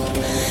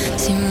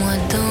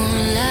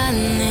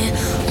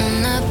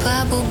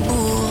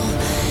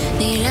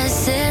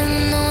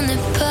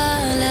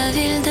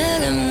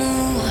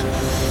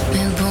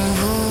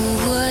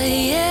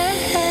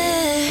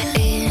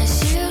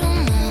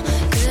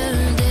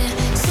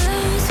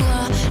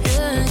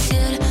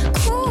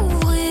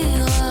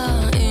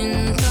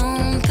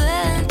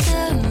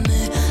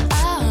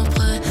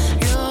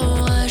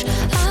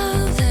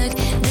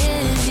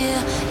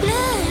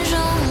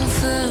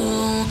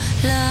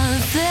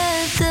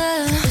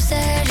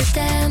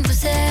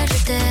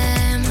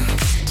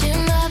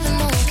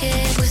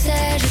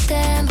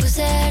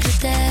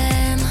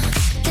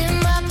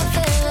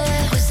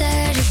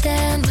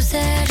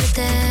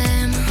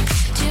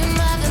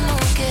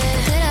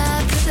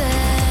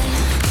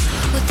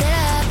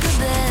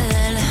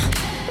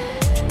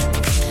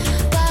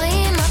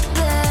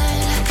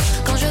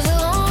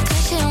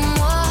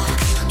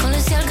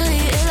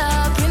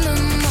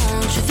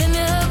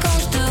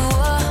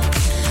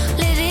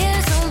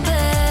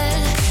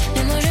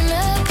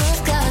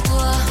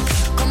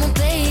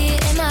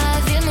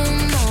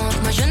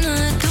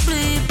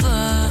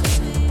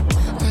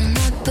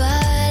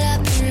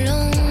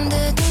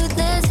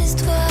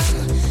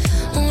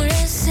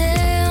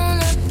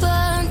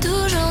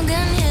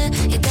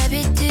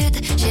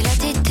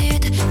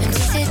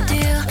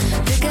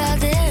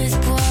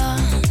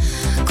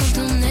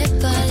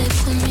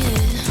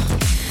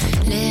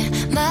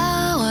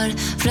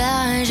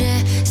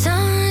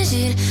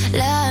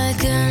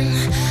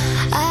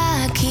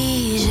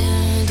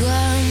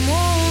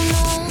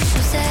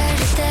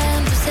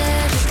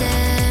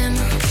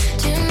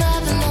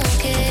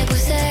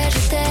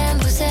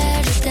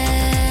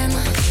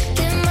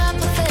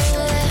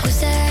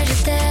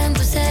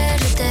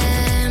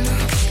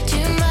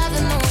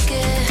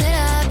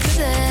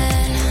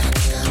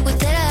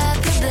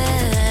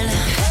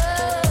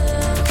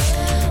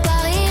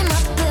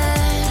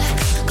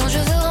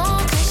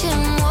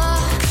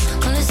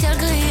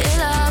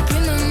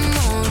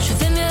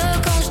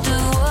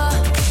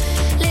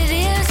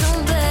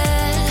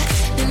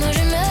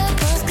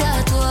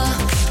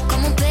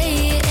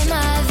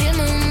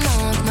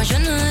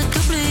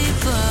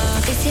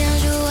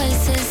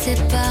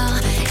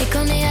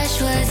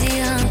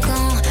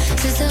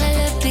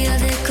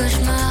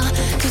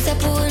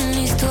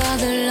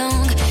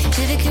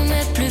vécu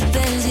mes plus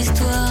belles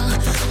histoires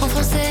en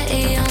français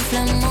et en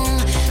flamand.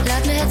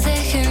 Laat me het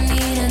zeggen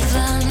in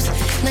advance,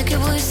 mais que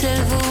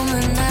Bruxelles vaut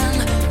mon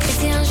âme. Et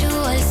si un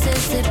jour elle se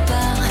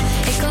sépare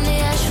et qu'on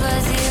ait à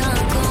choisir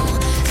un camp,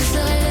 ce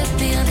serait le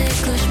pire des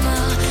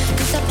cauchemars.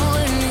 Tout ça pour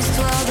une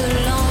histoire de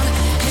langue.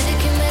 J'ai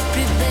vécu mes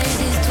plus belles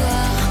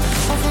histoires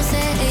en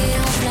français et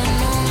en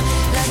flamand.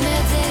 Laat me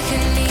het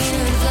zeggen in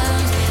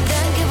advance,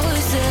 dank je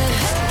Bruxelles.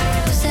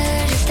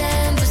 Bruxelles, je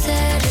t'aime,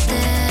 Bruxelles, je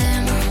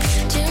t'aime.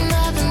 Tu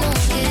m'avais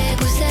manqué,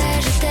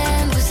 Bruxelles, je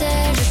t'aime,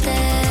 Bruxelles, je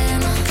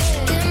t'aime.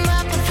 Tu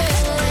m'as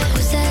préférée,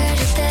 Bruxelles,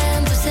 je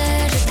t'aime,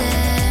 Bruxelles, je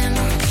t'aime.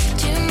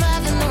 Tu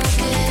m'avais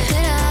manqué,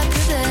 t'es la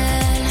plus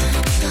belle,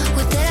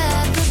 oui t'es la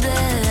plus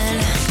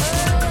belle.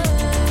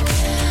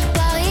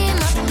 Paris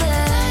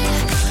m'appelle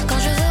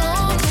quand je veux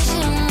rentrer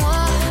chez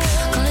moi.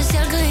 Quand le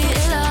ciel gris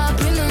et la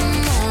pluie me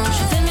mangent,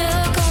 je fais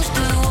mieux quand je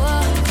te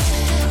vois.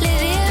 Les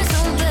villes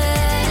sont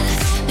belles,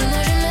 mais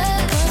moi je ne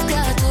pense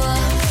qu'à toi.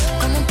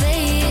 Quand mon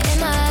pays et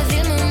ma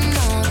ville me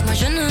manquent, moi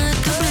je ne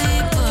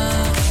t'oublie pas.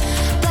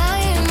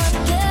 Paris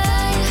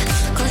m'appelle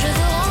quand je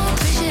veux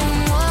rentrer chez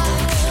moi.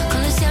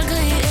 Quand le ciel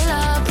gris et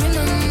la pluie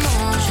me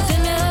mangent, je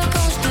fais mieux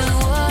quand je te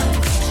vois.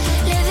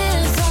 Les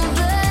villes sont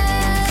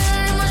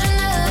belles, moi je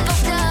ne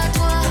pense qu'à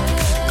toi.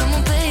 Quand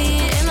mon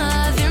pays et ma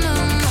ville me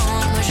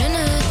manquent, moi je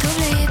ne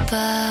t'oublie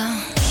pas.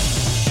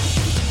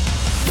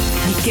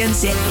 Je kent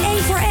ze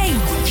één voor één.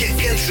 Je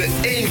kent ze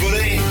één voor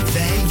één.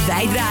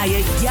 Wij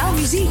draaien jouw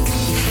muziek.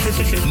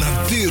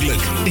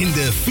 Natuurlijk in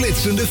de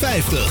Flitsende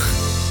 50.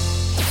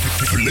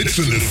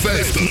 Flitsende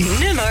 50.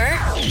 Nummer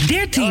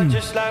 13.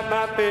 Just like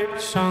my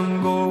favorite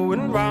song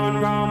going round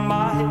and round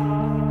my head.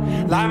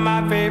 Like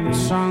my favorite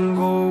song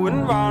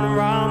going round and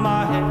round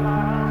my head.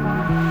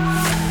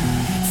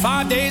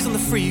 5 days on the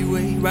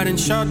freeway, riding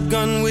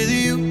shotgun with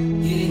you.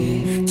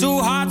 Yeah. 2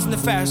 hearts in the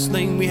fast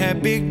lane, we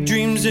had big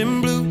dreams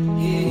in blue.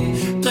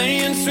 Yeah.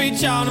 Playing sweet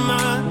child of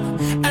mine,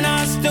 and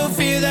I still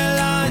feel that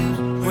line.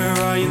 Where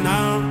are you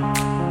now?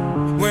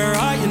 Where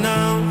are you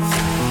now?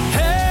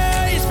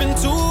 Hey, it's been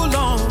too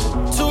long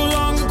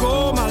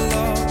ago, my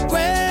love.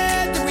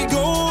 Where did we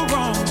go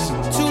wrong?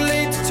 Too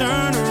late to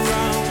turn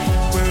around.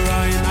 Where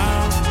are you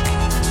now?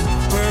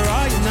 Where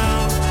are you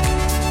now?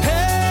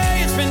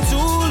 Hey, it's been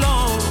too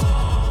long.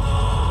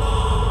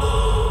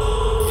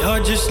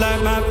 You're just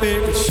like my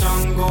favorite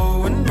song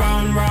going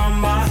round and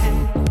round my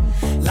head.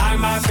 Like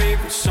my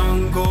favorite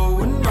song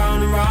going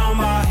round and round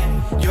my head.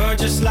 You're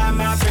just like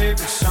my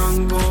favorite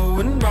song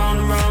going round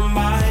and round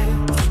my head.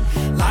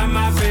 Like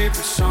my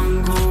favorite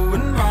song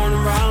going round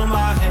and round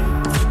my head.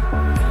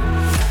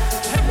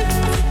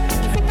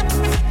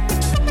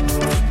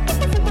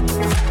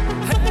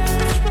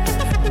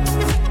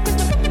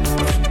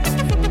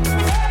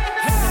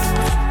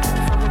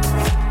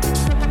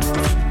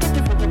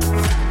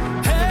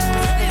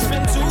 Hey, it's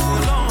been too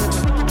long.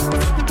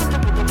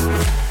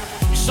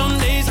 Some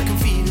days I can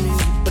feel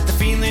it, but the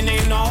feeling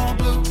ain't all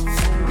blue.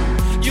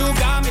 You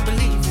got me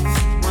believing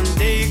one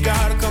day you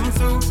gotta come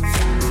through.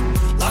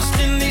 Lost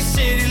in these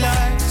city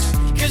lights,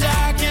 'cause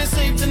I can't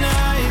sleep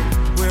tonight.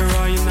 Where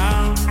are you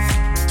now?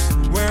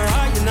 Where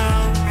are you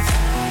now?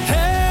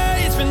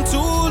 Hey, it's been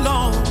too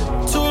long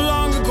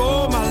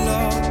ago, my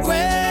love.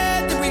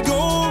 Where did we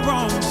go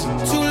wrong?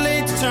 Too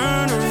late to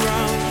turn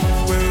around.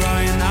 Where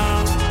are you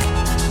now?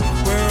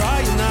 Where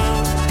are you now?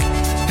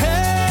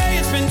 Hey,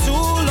 it's been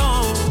too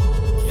long.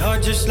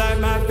 You're just like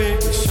my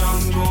favorite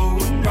song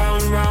going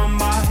round and round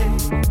my head.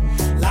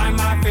 Like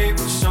my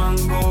favorite song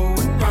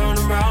going round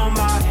and round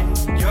my head.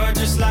 You're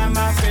just like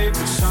my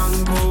favorite song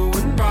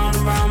going round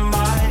and round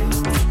my head.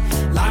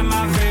 Like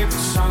my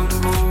favorite song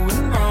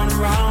going round and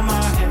round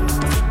my head.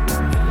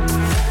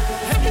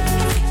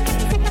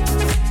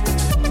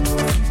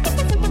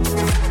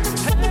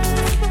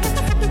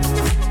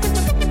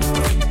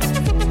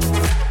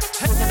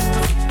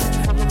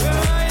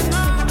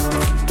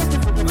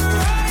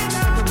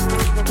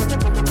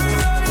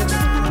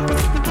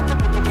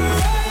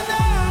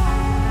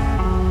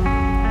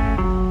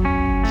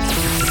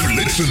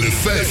 Flitsende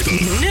 50.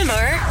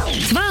 Nummer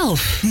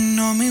 12.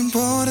 No me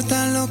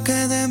importa lo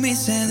que de mí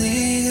se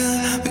diga.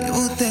 Vive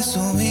usted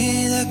su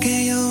vida,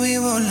 que yo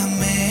vivo la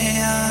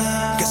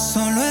mía. Que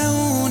solo es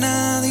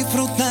una,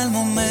 disfruta el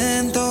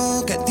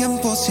momento. Que el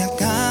tiempo se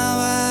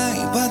acaba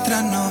y para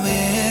atrás no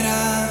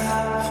verá.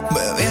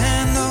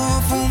 Bebiendo,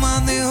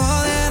 fumando y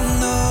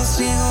jodiendo.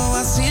 Sigo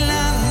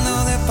vacilando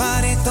de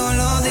party todos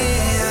los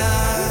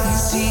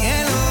días.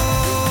 Cielo.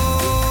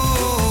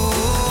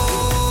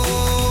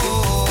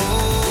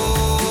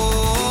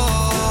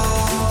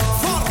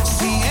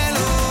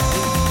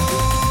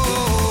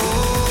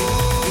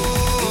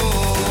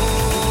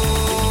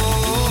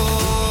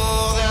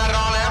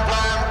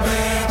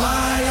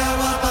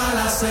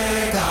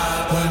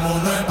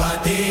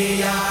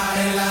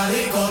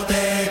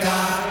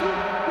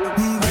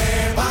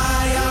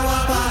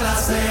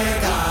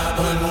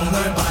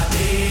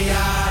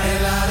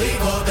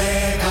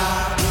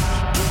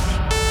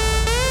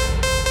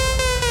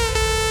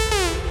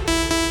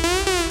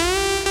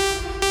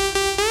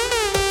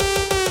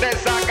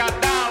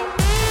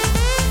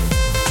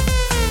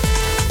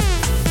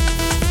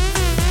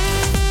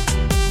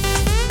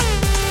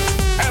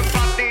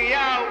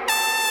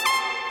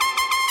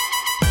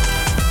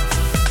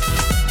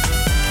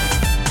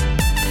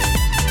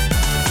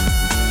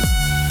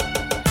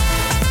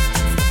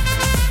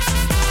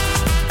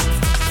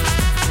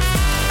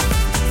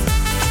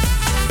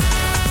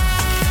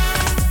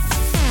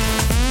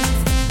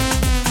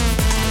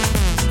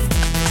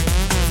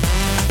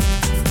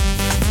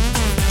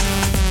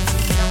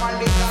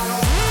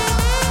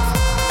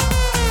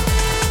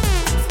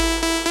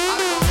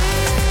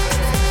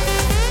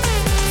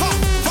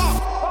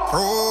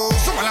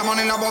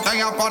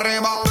 manías para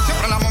arriba.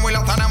 Siempre la móvil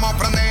la tenemos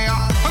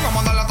prendida.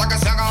 Vamos a darle hasta que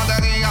se haga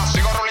de día.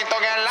 Sigo rulito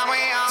que es la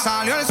mía.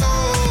 Salió el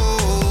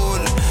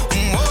sol,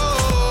 un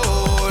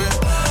gol.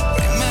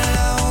 Prime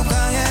la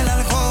boca y el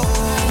alcohol.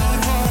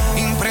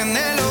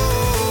 Impréndelo,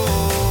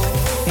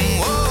 un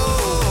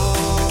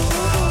gol.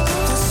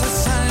 Esto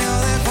se salió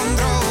de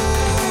control.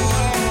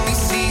 Y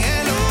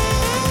síguelo.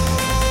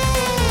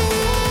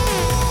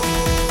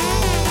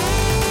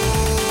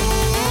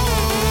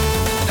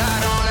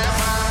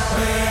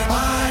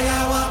 Beba y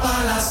agua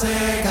pa' la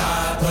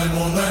seca, todo el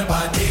mundo en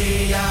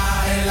patilla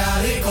en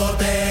la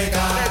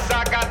discoteca.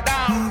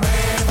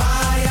 Beba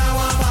y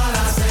agua pa'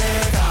 la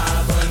seca,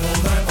 todo el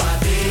mundo en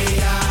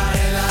patilla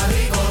en la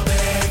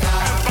discoteca.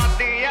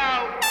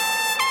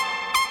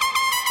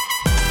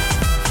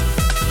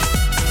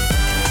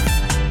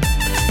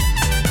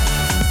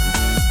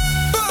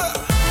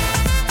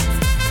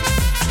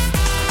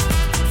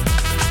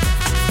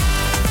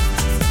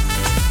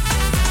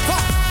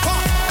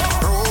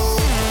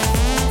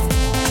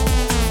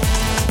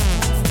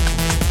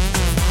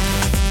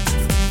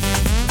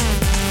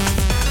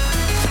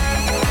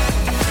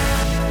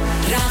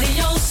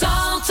 Radio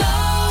Salto.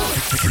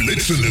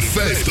 Flitsende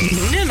 50.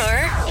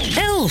 Nummer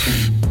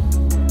 11.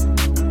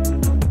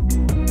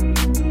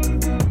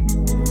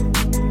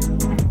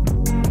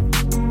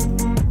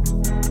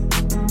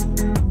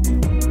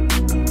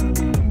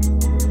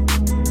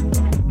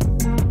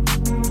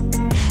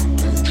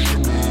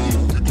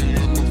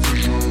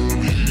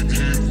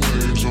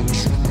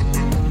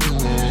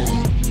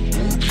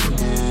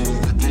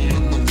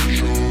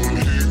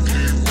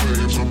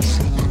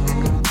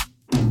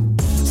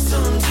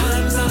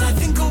 Sometimes all I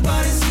think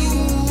about is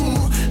you.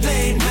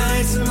 Late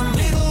nights in the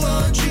middle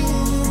of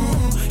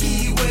June.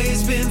 Heat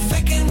waves been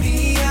faking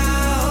me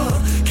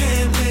out.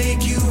 Can't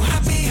make you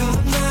happier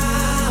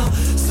now.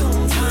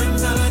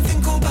 Sometimes all I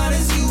think about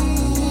is you.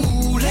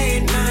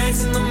 Late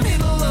nights in the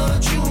middle of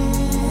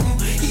June.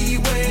 Heat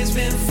waves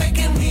been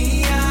faking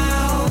me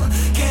out.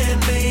 Can't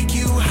make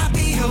you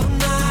happier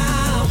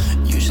now.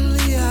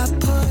 Usually I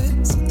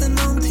put something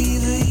on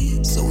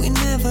TV, so we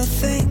never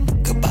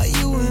think about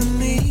you and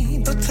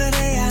me. But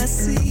today I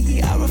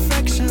see our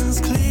reflections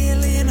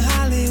clearly in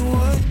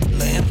Hollywood,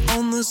 laying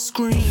on the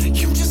screen.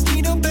 You just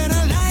need a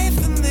better life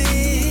than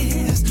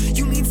this.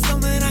 You need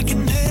something I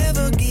can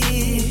never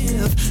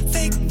give.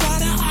 Fake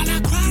water all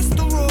across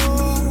the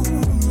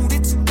road.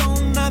 It's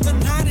gone now, the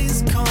night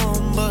is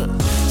come, but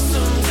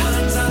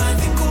Sometimes all I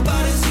think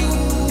about is you.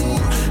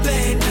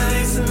 Late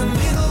nights in the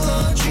middle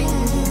of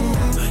June.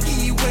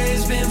 Heat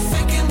waves been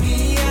faking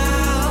me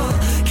out.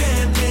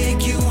 Can't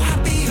make you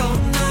happier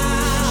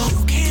now.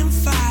 you can't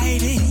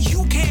fight it,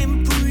 you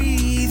can't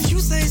breathe. You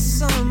say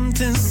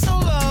something so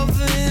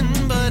loving,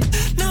 but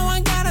now I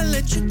gotta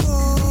let you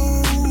go.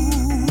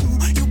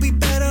 You'll be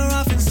better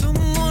off in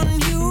someone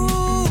new.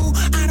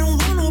 I don't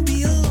wanna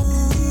be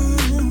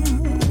alone.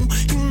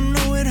 You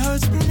know it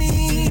hurts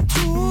me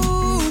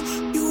too.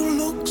 You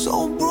look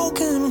so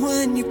broken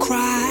when you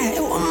cry.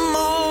 One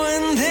more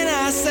and then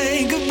I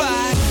say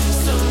goodbye.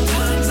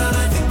 Sometimes all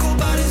I think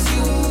about is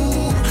you.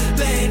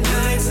 Late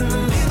nights in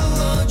the middle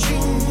of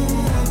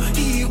June.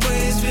 Heat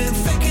waves been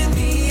faking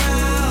me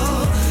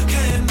out.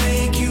 Can't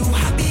make you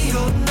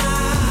happier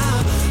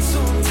now.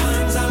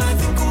 Sometimes all I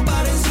think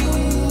about is you.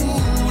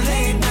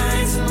 Late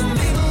nights in the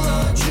middle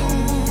of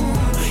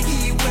June.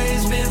 Heat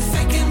waves been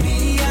faking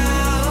me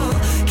out.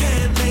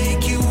 Can't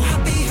make you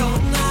happier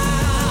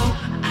now.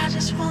 I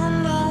just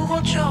wonder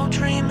what you're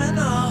dreaming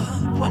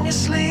of when you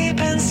sleep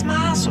and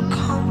smile so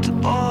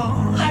comfortable.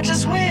 I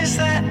just wish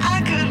that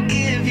I could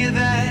give you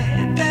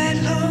that bad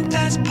look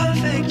that's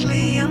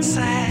perfectly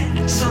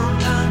unsaid.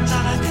 Sometimes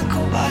all I think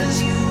about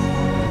is you.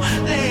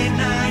 Late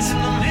nights in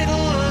the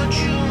middle of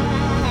June.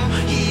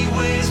 Heat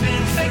waves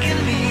been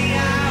faking me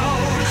out.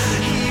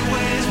 Heat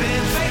waves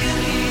been faking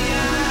me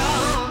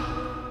out.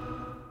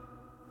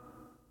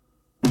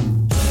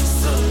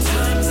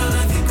 Sometimes all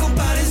I think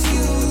about is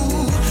you.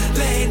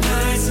 Late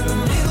nights in the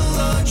middle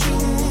of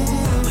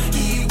June.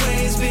 Heat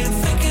waves been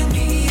faking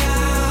me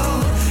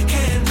out.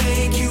 Can't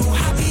make you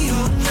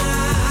happier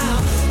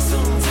now.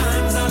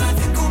 Sometimes all I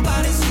think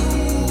about is you.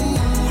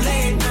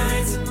 Late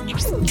nights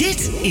in the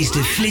Dit is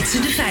de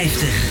Flitsende 50.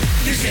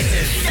 We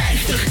zetten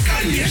 50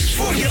 kanjers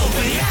voor je op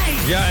een rij.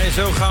 Ja, en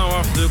zo gaan we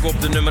af natuurlijk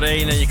op de nummer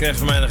 1. En je krijgt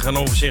van mij nog een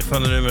overzicht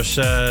van de nummers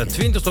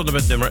 20 tot en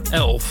met nummer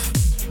 11.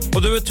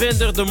 Op nummer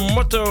 20, de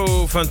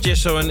motto van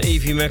Chesso en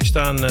Evie Max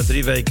staan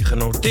 3 weken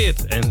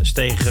genoteerd. En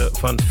stegen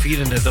van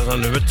 34 naar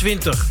nummer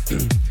 20.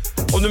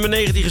 Op nummer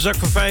 19 gezakt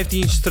van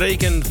 15,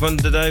 Streken van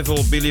de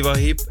Duivel, Billy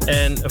Wahib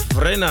en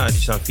Frenna.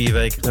 Die staan 4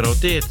 weken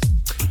genoteerd.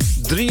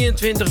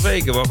 23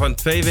 weken, waarvan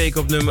 2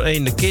 weken op nummer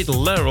 1 de Kate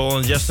Larrell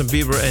en Justin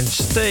Bieber en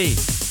Stay.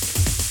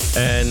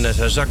 En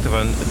zij zakte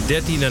van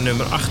 13 naar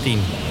nummer 18.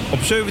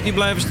 Op 17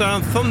 blijven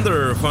staan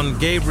Thunder van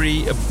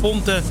Gabry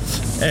Ponte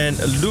en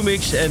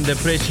Lumix en de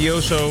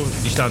Precioso.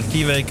 Die staan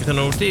 10 weken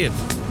genoteerd.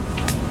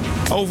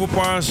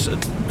 Overpass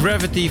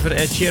Gravity van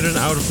Ed Sheeran,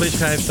 oude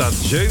flitschijf, staat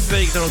 7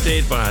 weken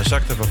genoteerd, maar hij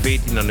zakte van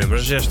 14 naar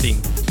nummer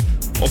 16.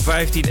 Op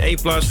 15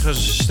 één plaats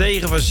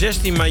gestegen van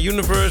 16 My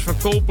Universe van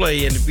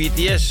Coldplay en de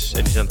BTS.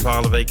 En die zijn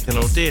 12 weken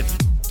genoteerd.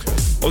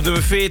 Op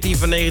nummer 14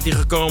 van 19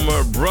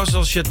 gekomen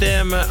Brussels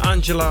Chatham,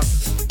 Angela.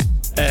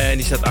 En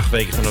die staat 8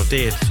 weken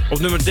genoteerd. Op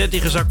nummer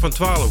 13 gezakt van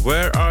 12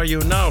 Where Are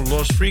You Now,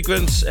 Lost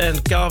Frequency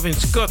en Calvin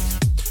Scott.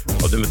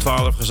 Op nummer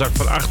 12 gezakt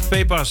van 8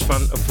 Pepas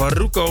van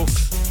Farruko.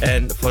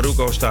 En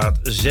Farruko staat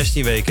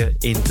 16 weken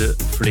in de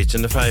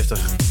flitsende 50.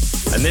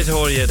 En net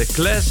hoor je de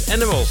Class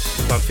Animals.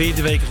 Ze staan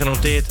 14 weken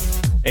genoteerd.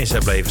 En zij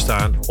bleven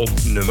staan op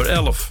nummer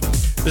 11.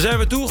 Dan zijn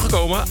we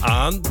toegekomen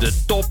aan de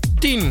top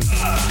 10. De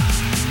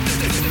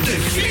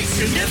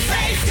flitsende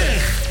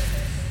 50.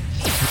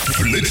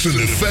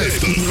 Flitsende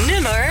 50.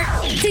 Nummer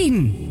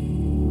 10.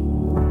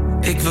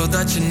 Ik wil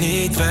dat je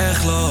niet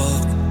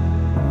wegloopt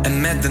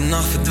en met de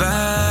nacht verdwijnt.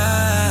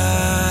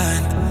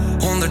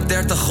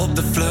 130 op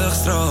de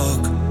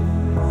vluchtstrook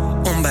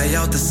om bij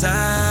jou te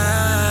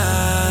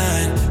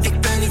zijn.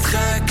 Ik ben niet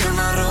gek en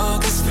maar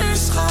ook een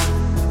vuurschap,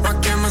 maar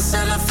ik ken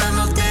mezelf en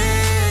wil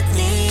dit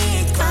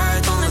niet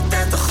kwijt.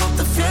 130 op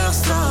de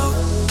vluchtstrook,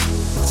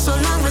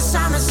 zolang we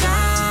samen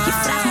zijn. Je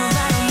vraagt me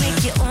waarom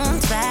ik je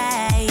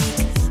ontwijk,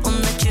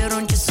 omdat je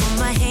rondjes om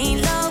me heen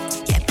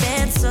loopt. Jij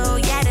bent zo,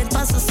 jij dit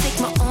pas als ik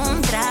me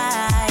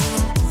omdraai.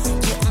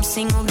 Je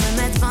omsingelt me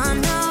met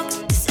wanhoop,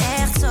 het is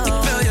echt zo.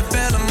 Ik wil je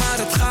bellen, maar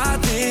het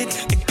gaat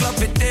niet. Ik klap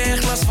weer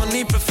dicht, last van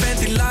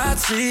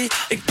hyperventilatie.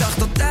 Ik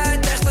dacht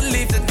altijd, echte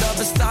liefde, dat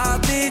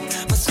bestaat niet.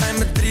 Maar schijn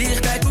me drie,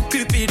 kijk hoe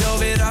Cupido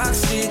weer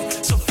actie.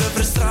 Zoveel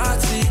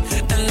frustratie,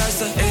 en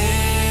luister,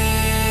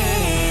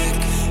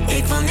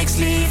 ik wil niks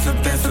liever,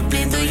 ben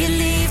verblind door je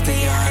liefde.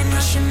 Ja, en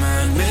als je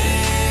me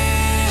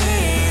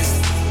mist,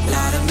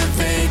 laat het me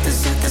weten,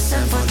 zet de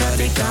stem voordat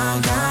ik down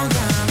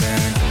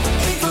ben.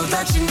 Ik wil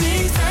dat je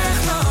niet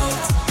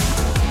wegloopt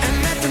en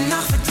met de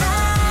nacht verdwijnt.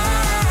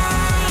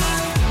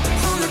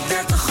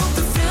 130 op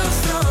de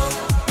vluchtstrook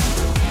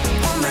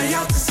om bij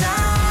jou te zijn.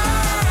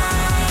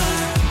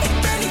 Ik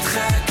ben niet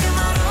gek en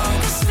maar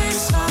ook een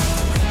zwitserschap,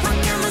 maar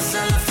ik ken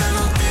mezelf en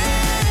wil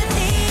dit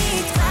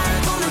niet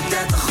kwijt.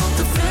 130 op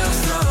de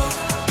vluchtstrook,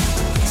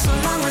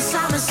 zolang we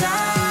samen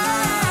zijn.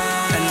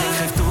 En ik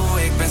geef toe,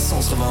 ik ben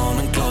soms gewoon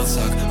een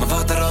klootzak, maar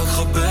wat er ook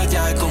gebeurt,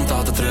 jij komt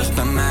altijd terug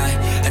bij mij.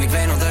 En ik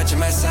weet nog dat je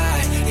mij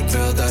zei, ik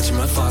wil dat je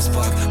me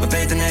vastpakt, maar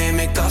beter neem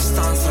ik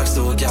afstand, straks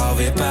doe ik jou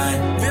weer pijn.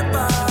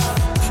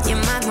 Je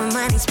maakt me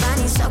maar niet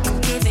Spanisch, ook al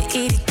geven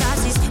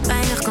irritaties.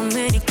 Weinig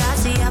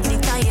communicatie, heb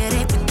niet aan je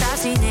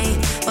reputatie, nee.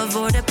 We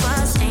worden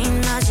pas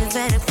één als je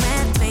werkt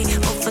met twee.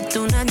 Of we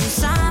doen het nu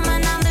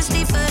samen, anders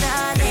liever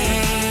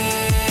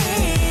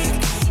alleen.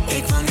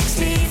 Ik wil niks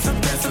liever,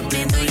 ben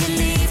verblind door je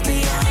liefde.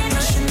 Ja, en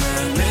als je me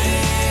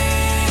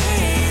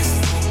mist,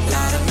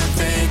 laat het me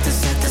weten,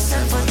 zet de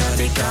stem voordat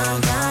ik down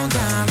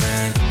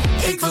ben.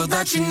 Ik wil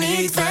dat je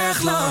niet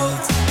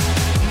wegloopt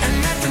en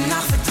met de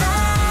nacht verdwijnt.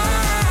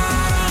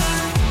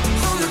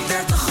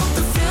 130 op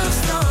de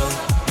vluchtstrook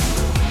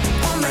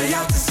om bij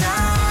jou te zijn.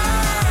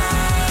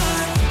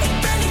 Ik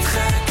ben niet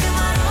gek en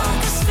maar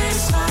ook een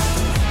zwitserschap,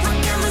 maar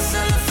ik ken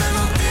mezelf en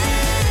wil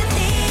dit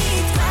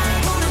niet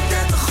kwijt.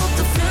 130 op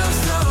de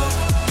vluchtstrook,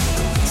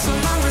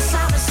 zolang we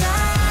samen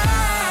zijn.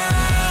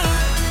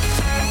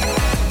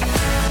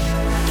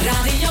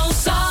 Radio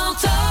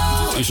Salto.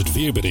 Is het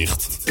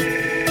weerbericht.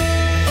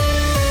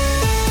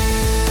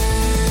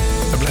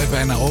 Het blijft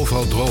bijna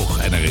overal droog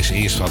en er is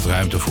eerst wat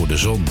ruimte voor de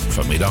zon.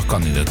 Vanmiddag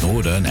kan in het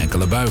noorden een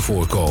enkele bui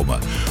voorkomen.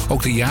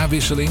 Ook de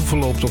jaarwisseling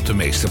verloopt op de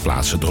meeste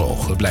plaatsen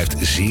droog. Het blijft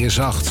zeer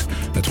zacht.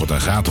 Het wordt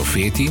een graad of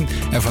 14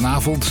 en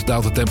vanavond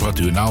daalt de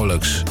temperatuur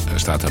nauwelijks. Er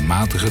staat een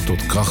matige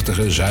tot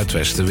krachtige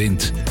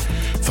zuidwestenwind.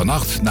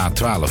 Vannacht na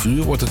 12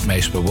 uur wordt het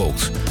meest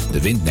bewolkt.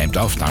 De wind neemt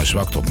af naar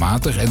zwak tot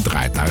matig en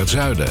draait naar het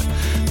zuiden.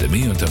 De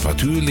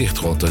minimumtemperatuur ligt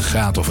rond een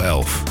graad of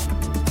 11.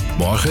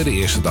 Morgen, de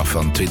eerste dag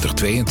van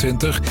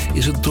 2022,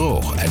 is het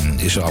droog en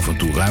is er af en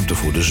toe ruimte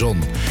voor de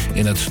zon.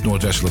 In het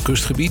noordwestelijk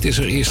kustgebied is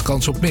er eerst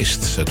kans op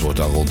mist. Het wordt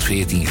al rond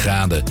 14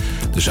 graden.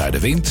 De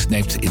zuidenwind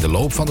neemt in de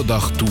loop van de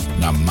dag toe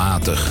naar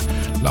matig.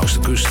 Langs de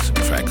kust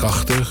vrij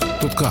krachtig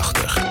tot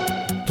krachtig.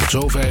 Tot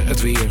zover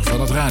het weer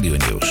van het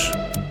radionieuws.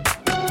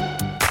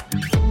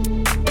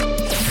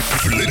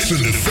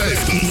 Flitsende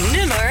 50.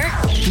 Nummer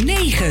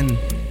 9.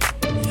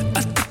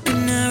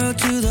 An arrow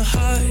to the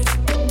heart.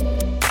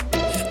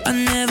 I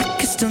never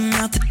kissed a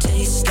mouth that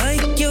tastes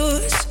like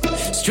yours.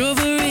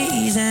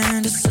 Strawberries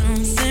and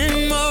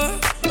something more.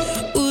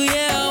 Ooh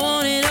yeah, I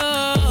want it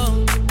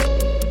all.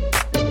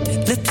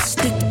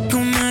 Lipstick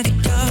on my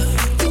guitar.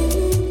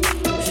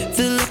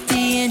 Fill up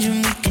the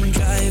engine, we can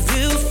drive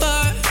real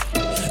far.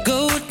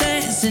 Go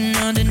dancing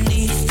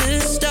underneath the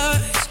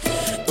stars.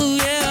 Ooh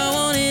yeah, I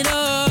want it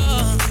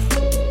all.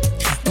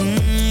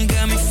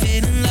 Got me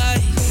feeling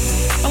like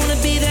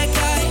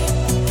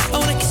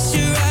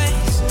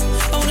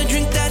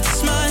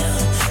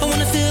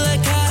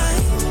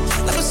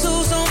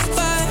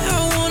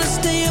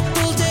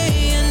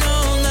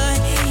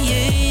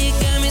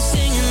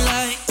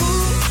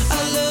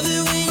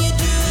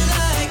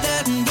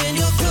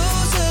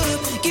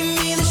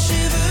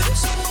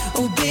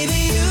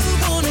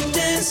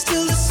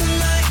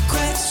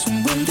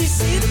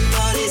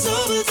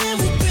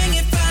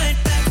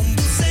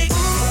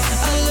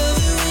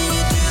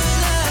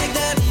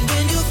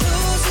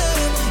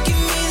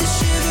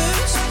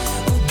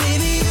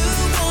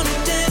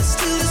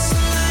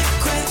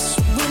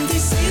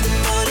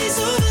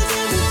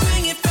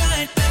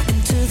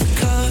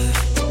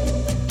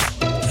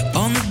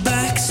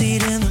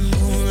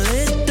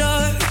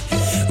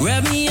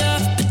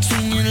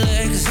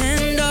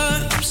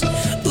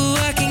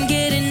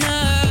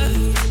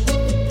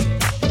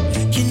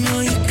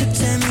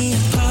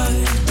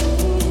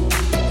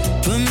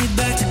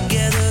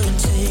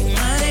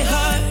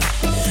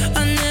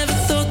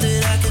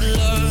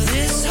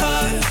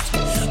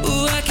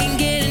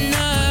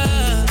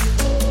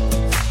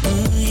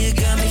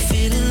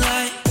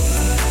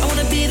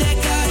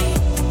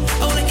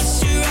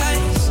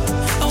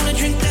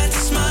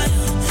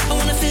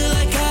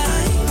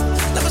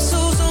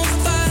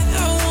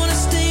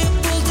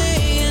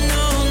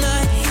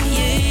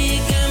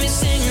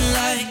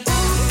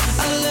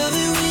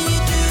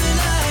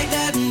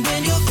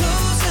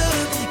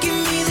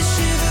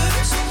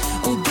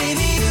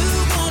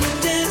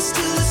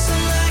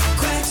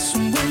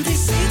When they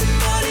say the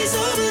party's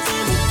over,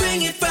 then we'll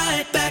bring it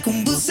right back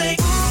and we'll say,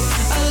 ooh,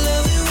 I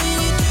love it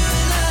when you do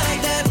it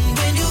like that. And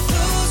when you're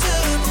closer,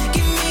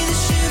 give me the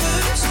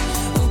shivers.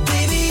 Oh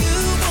baby, you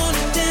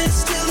wanna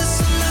dance till the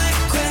sunlight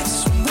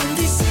cracks. When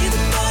they say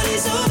the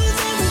party's over,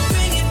 then we'll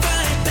bring it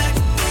right back.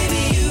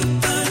 Baby, you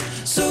burn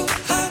so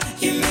hot,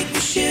 you make me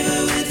shiver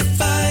with the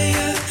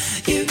fire.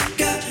 You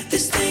got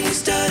this thing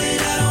started,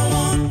 I don't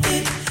want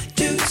it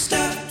to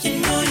stop. You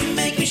know you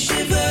make me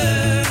shiver.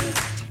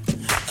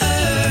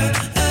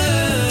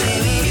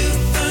 Baby, you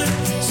burn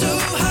so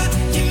hot,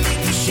 you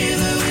make me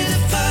shiver with the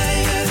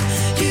fire.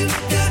 You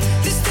got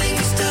this thing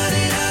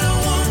started, I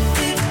don't want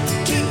it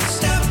to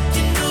stop.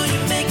 You know you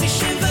make me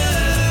shiver.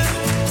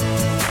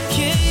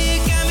 Yeah, you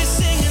got me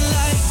singing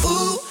like,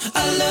 ooh,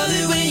 I love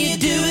it when you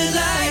do it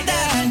like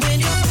that. And when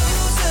you're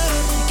closer,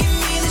 give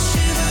me the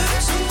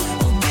shivers.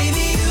 Oh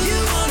baby, you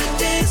wanna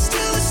dance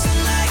till the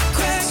sunlight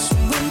cracks.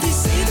 When they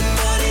say the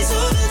party's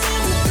over, then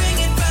we'll bring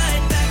it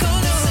right back.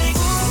 Gonna say,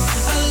 ooh,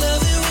 I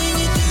love it when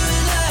you do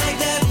it like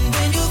that. And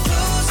when you're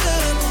closer,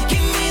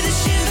 give me the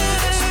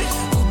shivers.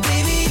 Oh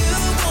baby, you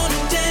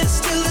wanna dance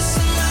till the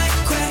sunlight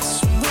cracks.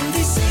 When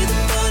they say the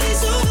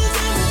party's over,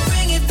 then we'll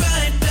bring it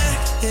right back.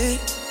 Yeah.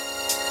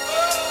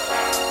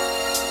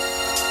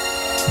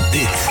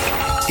 Dit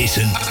is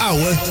een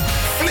oude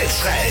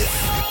flitsschijf.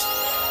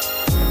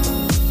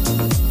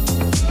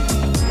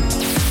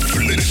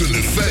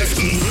 Flitsende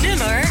 50.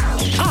 Nummer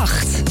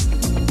 8.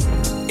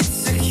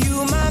 It's a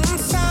human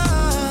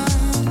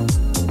sign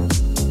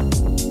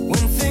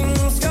when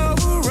things go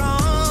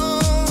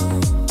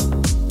wrong.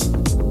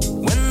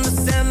 When the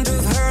scent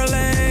of her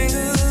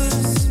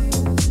lingers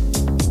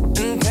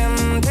and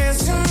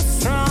temptation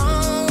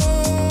strong.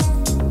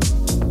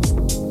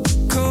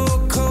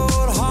 Cold,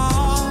 cold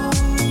heart,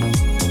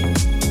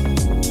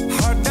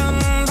 hard done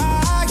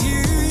by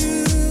you.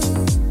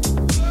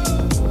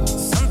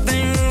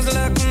 Something's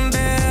looking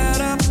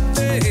better,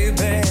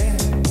 baby.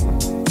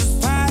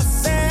 Just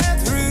passing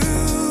through.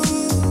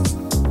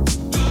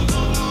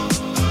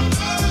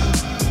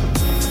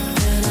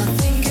 And I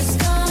think it's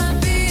gonna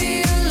be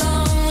a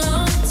long,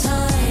 long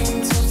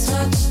time till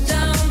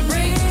touchdown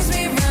brings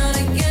me round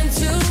again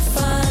to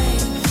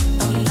find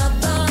I'm not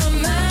the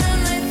man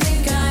they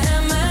think I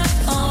am at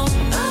home.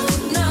 Oh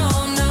no,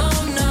 no,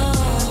 no.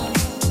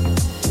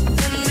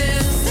 And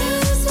this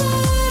is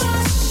what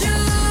I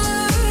should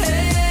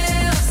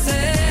have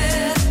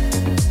said.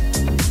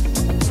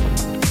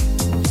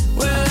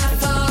 Well, I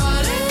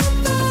thought it,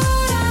 but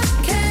I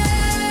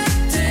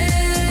kept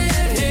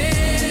it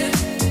hid.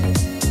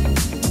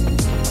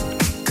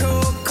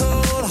 Cold,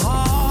 cold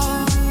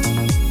heart,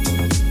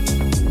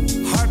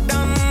 hard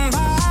done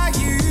by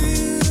you.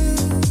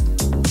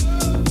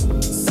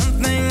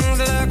 Something's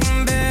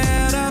looking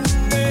better,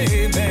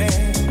 baby.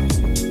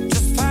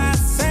 Just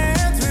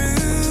passing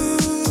through.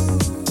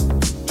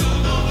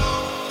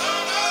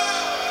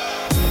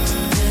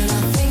 And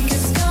I think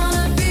it's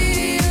gonna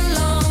be a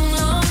long,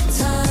 long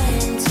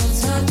time till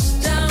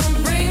touchdown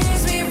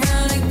brings me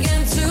round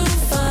again to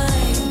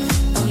find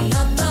I'm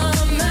not the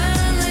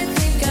man they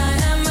think I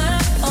am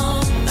at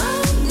home.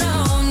 Oh no,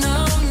 no,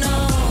 no.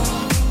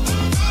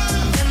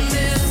 And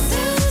this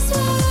is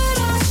what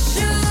I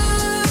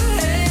should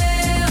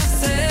have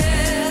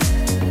said.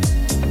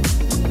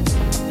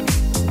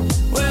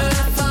 Well,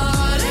 I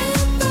thought it,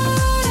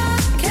 but I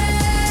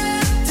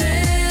kept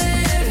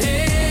it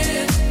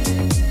hid.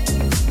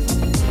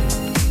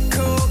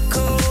 Cold,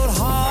 cold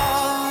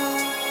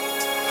heart,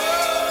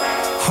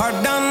 hard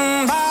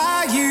done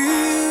by you.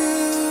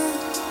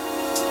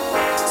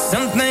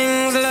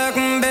 Something's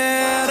looking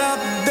better,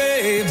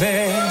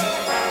 baby.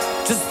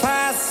 Just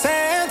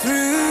passing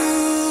through.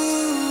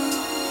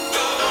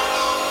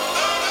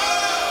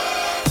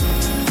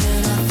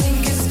 And I think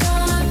it's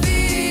gonna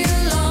be a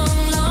long,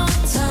 long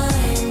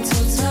time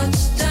till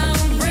touchdown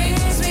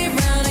brings me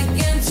round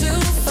again to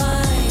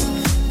find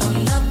I'm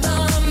not the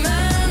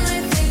man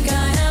they think I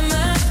am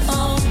at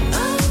home.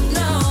 Oh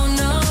no,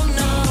 no,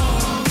 no.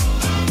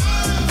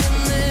 And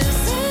this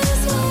is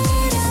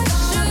what I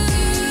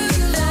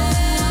should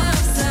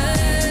have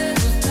said.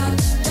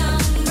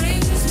 Touchdown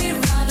brings me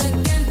round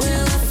again.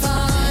 Well, I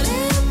thought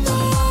it,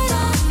 but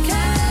I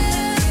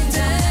kept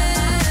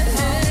it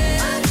hid.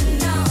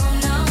 No,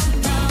 no,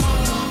 no.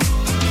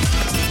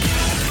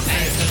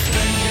 50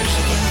 kanjers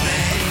op een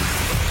rij.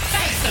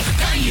 50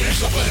 kanjers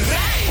op een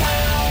rij.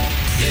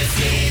 De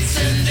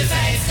flitsende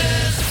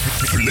 50.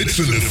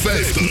 Flitsende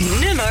 50.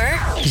 Nummer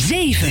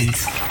 7.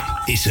 Dit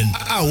is een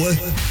oude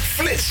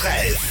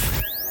flitsschijf.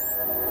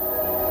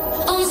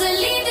 Onze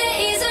liefde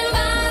is een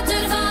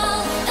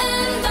waterval,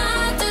 hey,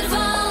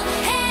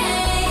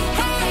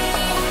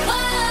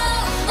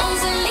 wow.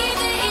 Onze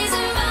liefde is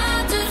een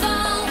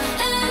waterval,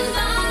 hey,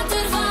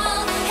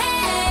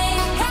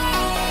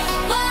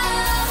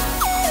 wow.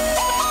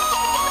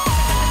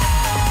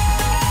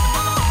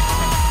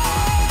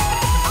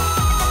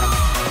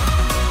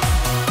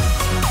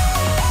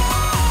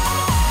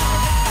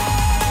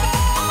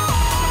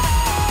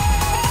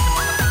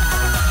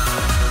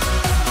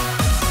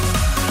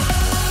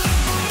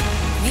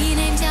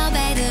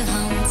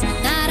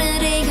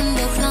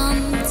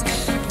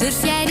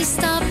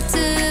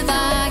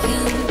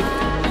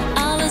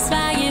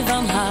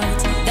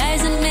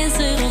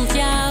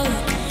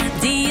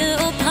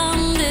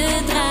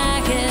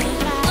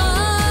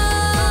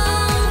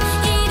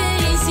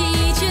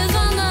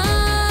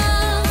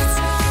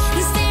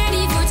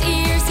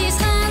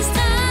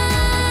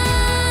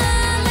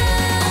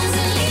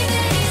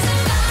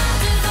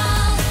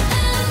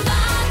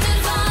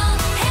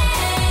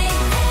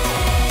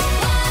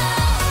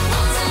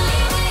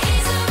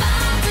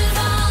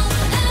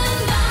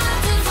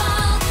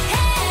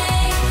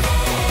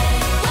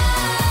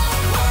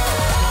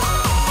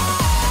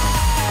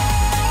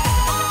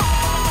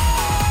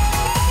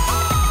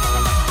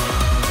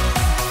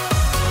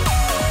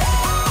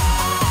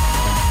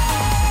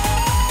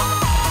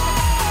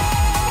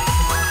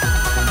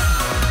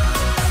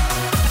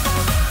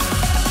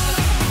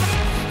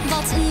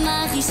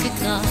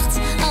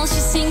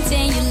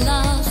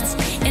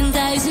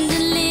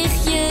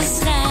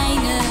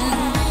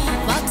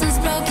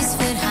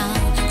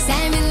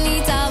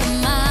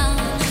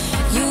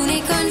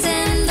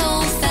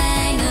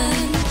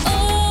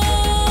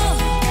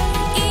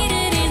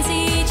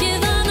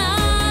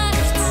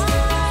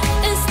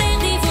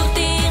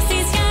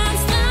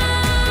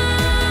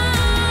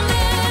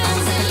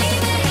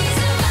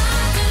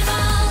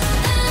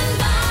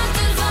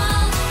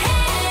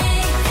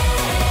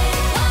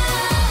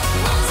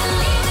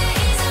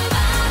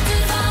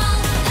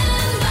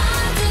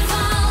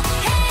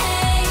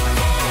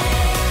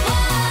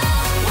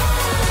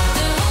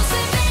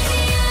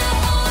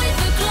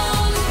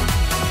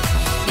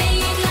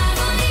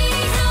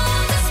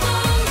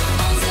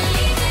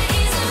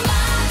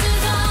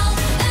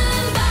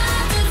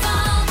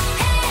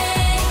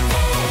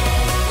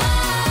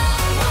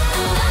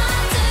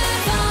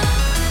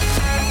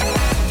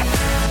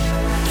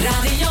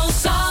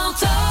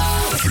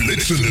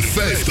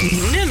 50.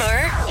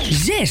 Nummer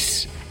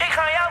 6. Ik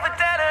ga jou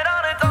vertellen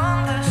dat het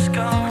anders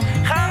kan.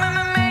 Ga met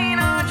me mee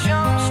naar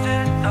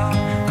Amsterdam.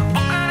 We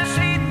boeken een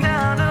suite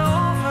aan de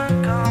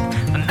overkant.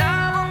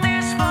 Vanavond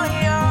is van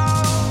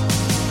jou.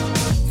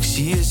 Ik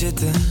zie je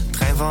zitten,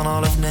 trein van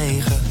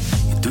 8:30.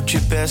 Je doet je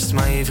best,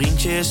 maar je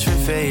vriendje is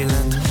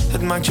vervelend.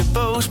 Het maakt je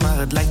boos, maar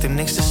het lijkt hem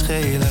niks te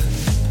schelen.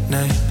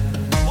 Nee.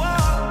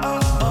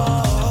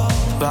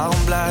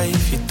 Waarom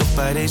blijf je toch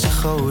bij deze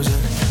gozer?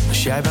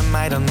 Was jij bij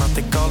mij, dan had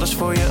ik alles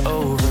voor je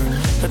over.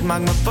 Het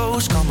maakt me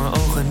boos, kan mijn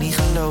ogen niet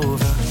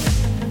geloven.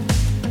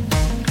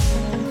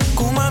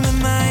 Kom maar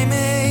met mij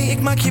mee, ik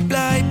maak je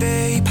blij,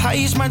 babe.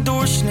 Hij is maar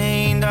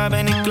doorsnee, daar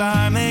ben ik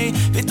klaar mee.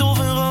 Wit of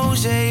een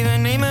roze, we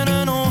nemen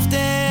een off day.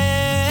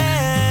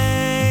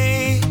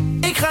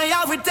 Ik ga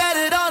jou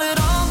vertellen dat het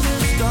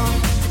anders kan.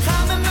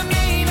 Ga met me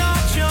mee naar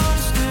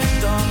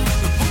Amsterdam.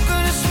 We boeken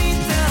een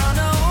suite aan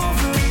de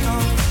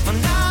overkant.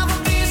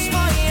 Vanavond is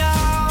van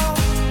jou.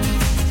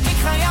 Ik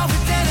ga jou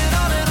vertellen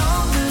dat het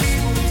anders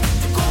moet.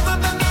 Kom maar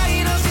bij mij,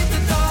 dan zit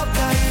het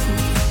altijd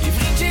goed. Je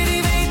vriendje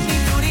die weet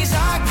niet hoe die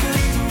zaken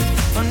doet.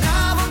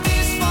 Vanavond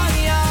is van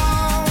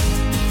jou.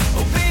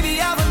 Oh baby,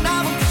 ja,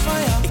 vanavond is van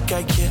jou. Ik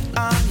kijk je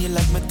aan, je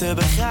lijkt me te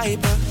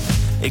begrijpen.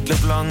 Ik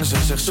loop langs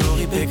en zeg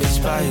sorry, pik, het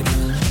spijt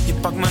me. Je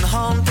pakt mijn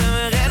hand en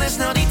we rennen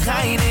snel die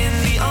trein in.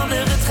 Die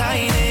andere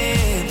trein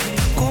in.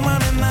 Kom maar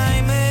met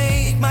mij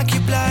mee, ik maak je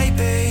blij,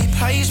 babe.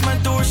 Hij is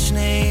maar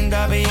doorsnee,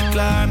 daar ben je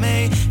klaar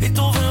mee. Wit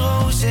of een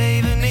roze,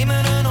 we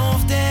nemen een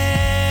off day.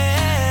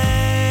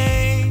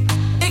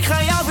 Ik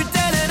ga jou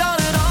vertellen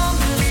dat het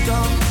anders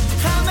kan.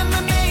 Ga met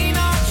me mee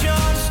naar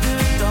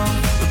Amsterdam.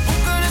 We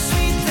boeken een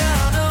suite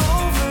aan de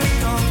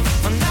overkant.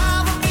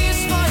 Vanavond is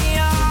van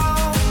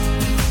jou.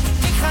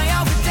 Ik ga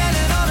jou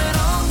vertellen dat het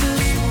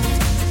anders moet.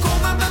 Kom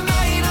maar bij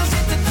mij, dan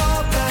zit het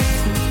altijd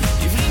goed.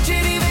 Je vriendje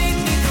die weet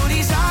niet hoe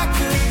die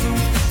zaken doet.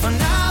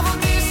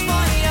 Vanavond is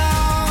van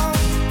jou.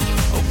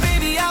 Oh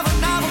baby, ja,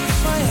 vanavond is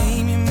van jou.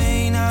 Neem je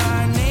mee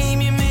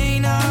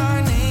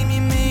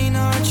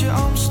naar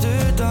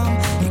Amsterdam.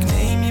 Ik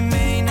neem je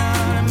mee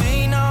naar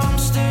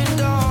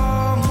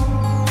Amsterdam.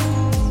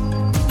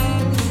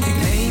 Ik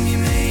neem je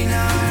mee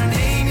naar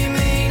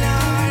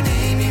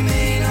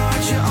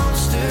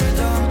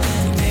Amsterdam.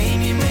 Ik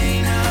neem je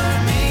mee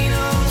naar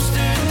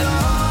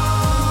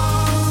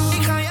Amsterdam.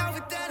 Ik ga jou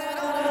vertellen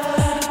dat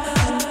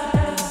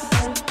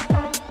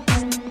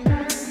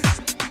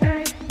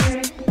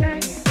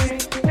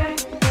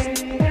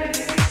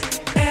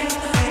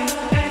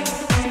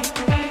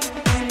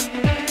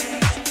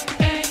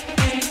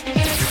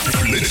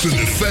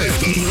Flitsende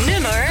 50.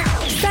 Nummer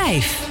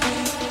 5.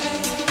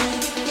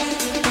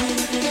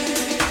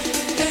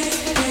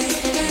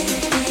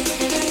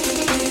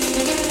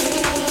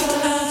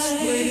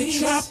 With it,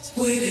 drop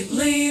with it,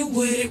 lean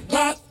with it,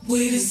 rock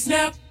with it,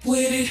 snap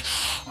with it.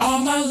 All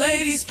my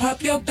ladies,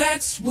 pop your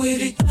backs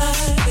with it.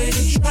 With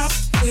it, drop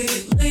with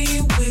it,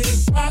 lean with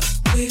it, rock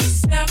with it,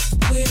 snap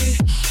with it.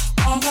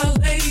 All my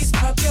ladies,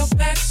 pop your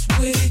backs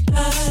with it.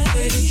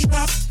 With it,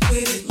 drop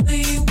with it,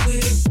 lean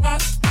with it,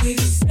 rock with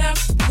it, snap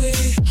with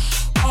it.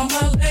 All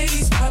my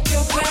ladies, pop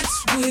your backs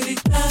with it.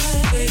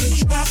 With it,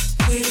 drop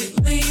with it,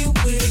 lean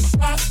with it,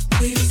 rock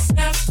with it,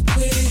 snap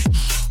with it.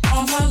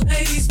 All my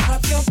ladies,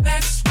 pop your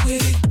backs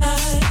with it.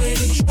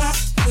 With it, drop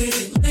with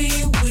it,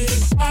 lean with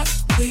it, rock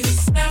with it,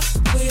 snap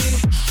with it.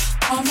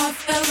 All my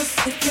fellas,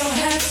 lift your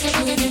hands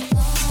with it.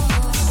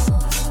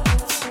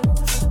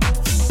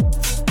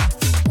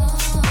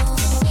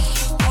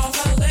 All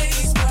my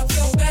ladies, pop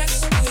your backs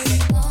with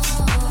it.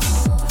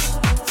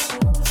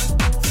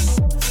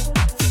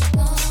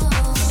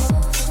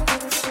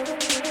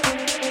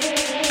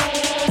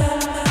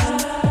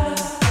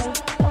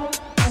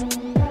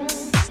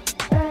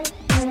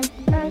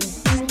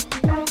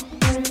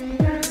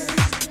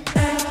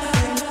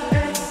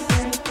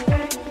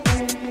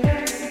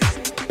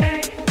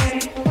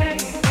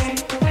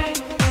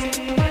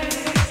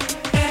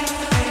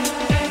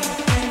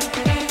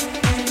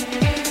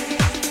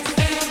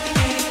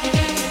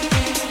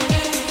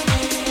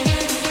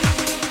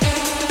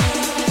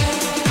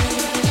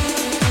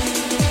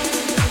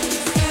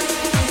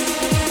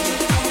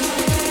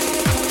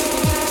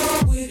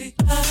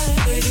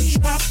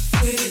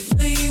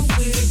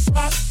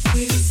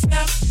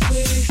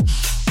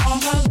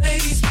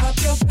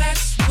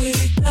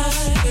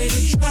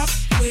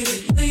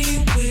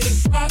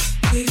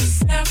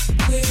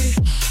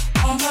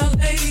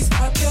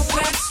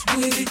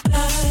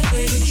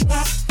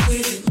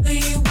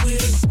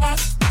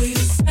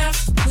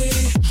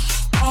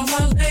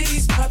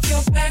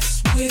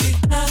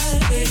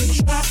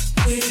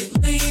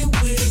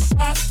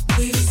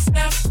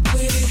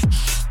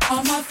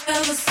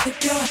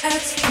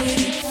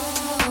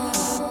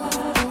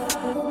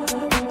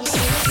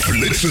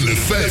 Flitsende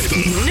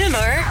 50.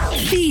 Nummer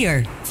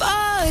 4.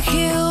 Fuck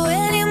you,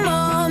 any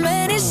mom,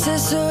 any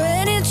sister,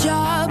 any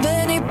job,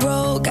 any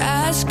broke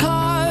ass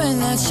car,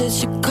 and that's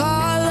shit you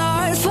call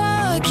art.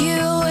 Fuck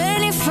you,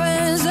 any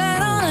friends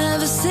that I'll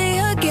never see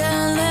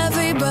again.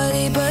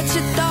 Everybody but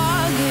your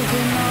dog, you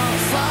can all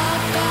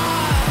fuck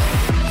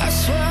off. I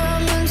swear I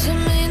meant to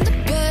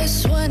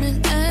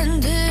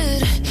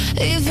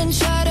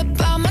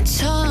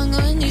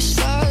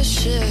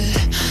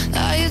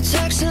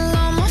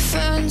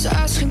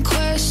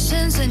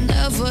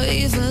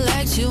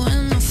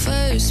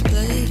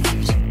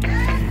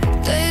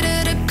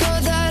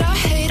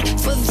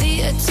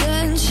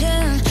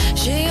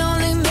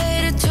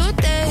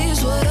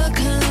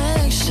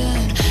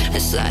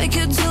I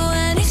could do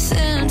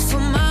anything for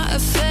my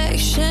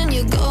affection.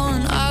 You're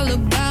going all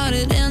about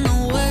it in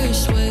the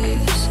worst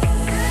ways.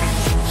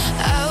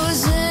 I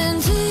was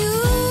into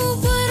you,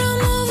 but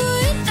I'm over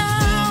it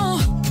now.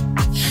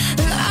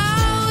 And I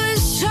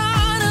was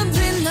trying to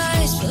be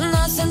nice, but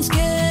nothing's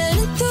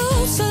getting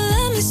through. So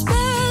let me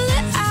spell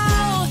it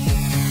out.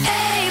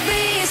 A, B,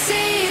 C,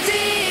 D,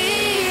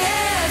 E,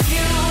 F.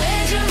 You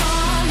and your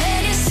mom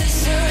and your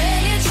sister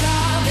and your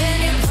job and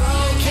your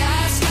broke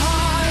ass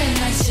car and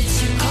that shit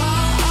you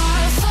call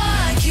art.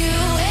 Fuck you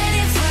and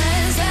your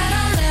friends that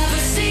I'll never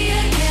see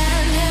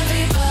again.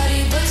 Everybody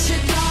but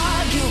your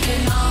dog, you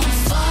can all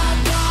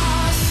fuck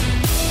off.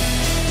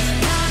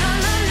 Na na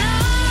na na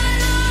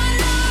na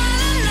na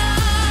na na.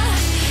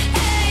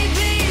 A, B,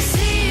 C,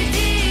 D,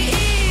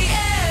 E,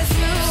 F.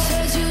 You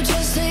said you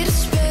just needed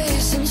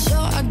space, and so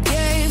I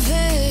gave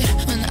it.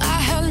 When I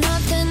had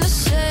nothing to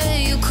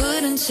say, you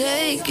couldn't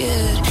take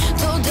it.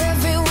 Told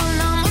everyone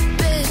I'm a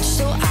bitch,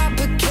 so I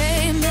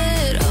became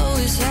it.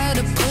 Always had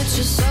to put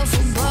yourself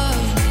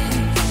above me.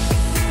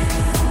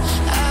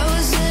 I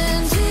was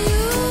into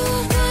you,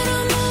 but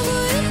I'm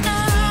over it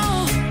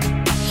now.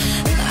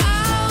 And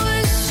I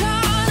was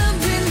trying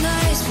to be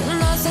nice, but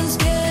nothing's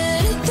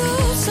getting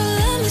through. So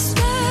let me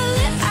spell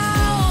it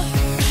out.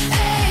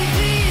 A, B,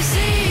 C,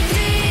 D,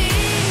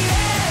 E,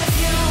 F.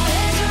 You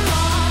and your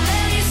mom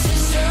and your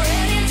sister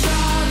and your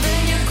job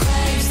and your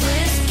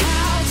Craigslist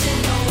couch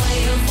and the way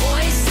your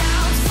voice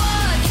sounds.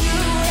 Fuck you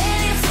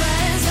and your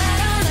friends that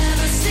I'll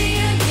never see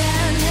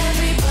again.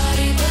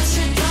 Everybody but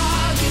your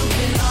dog, you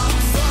can all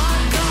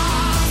fuck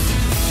off.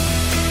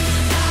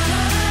 Na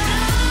na na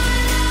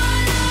na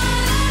na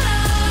na na.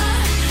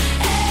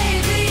 A,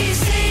 B,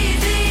 C,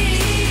 D,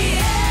 E,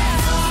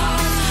 F.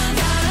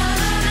 Na na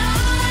na na na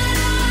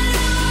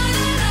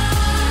na na.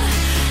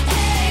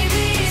 A, B,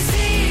 C,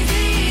 D,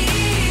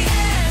 E,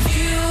 F.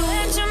 You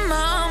and your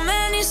mom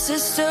and your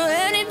sister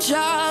and your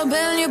job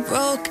and your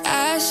broke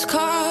ass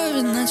car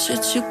and that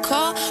shit you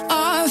call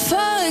art.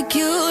 Fuck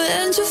you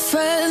and your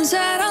friends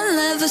that I'll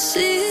never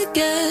see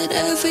again.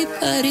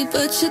 Everybody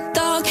but your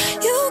dog,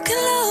 you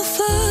can all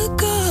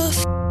fuck off.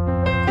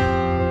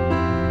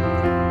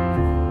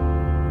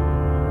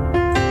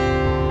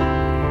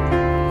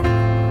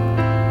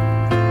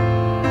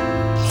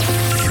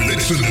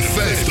 Flitsende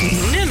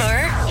 50. Nummer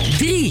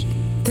 3.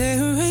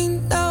 There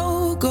ain't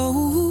no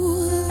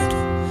gold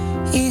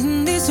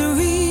in this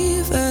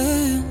river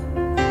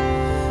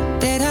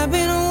that I've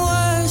been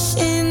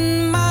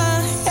washing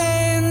my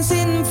hands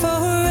in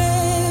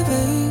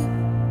forever.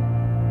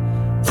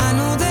 I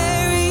know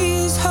there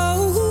is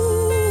hope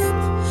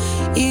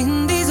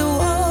in these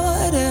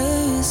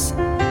waters,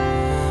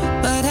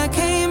 but I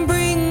can't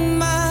bring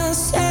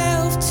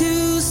myself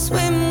to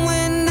swim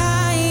when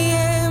I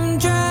am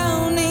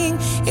drowning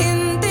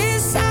in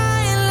this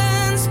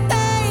silence,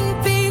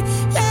 baby.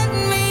 Let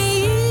me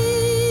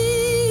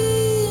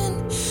in.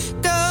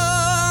 Go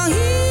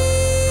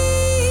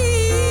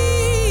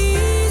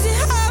easy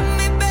on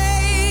me,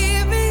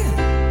 baby.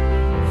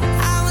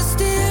 I was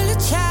still a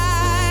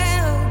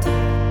child,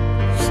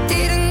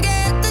 didn't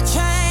get the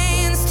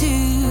chance to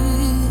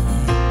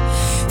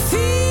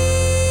feel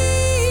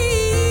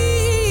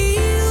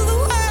the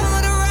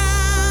world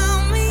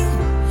around me.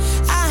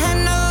 I had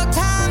no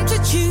time to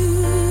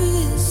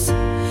choose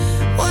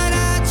what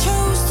I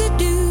chose to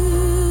do.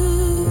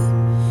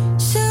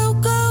 So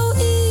go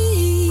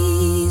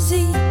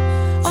easy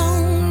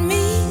on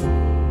me.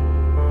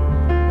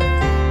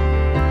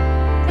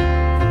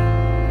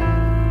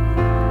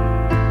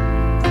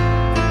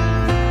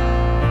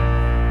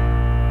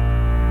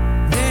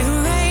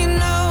 There ain't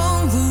no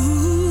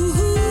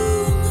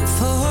room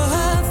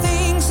for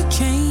things to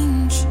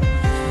change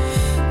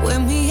when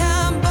we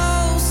are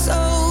both so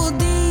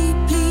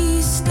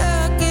deeply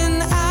stuck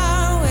in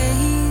our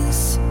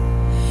ways.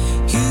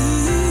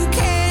 You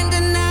can't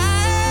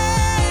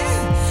deny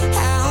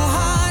how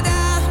hard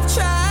I've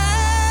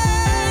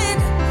tried.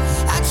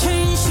 I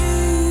changed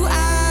who I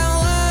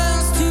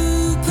was to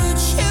put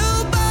you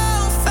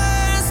both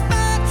first,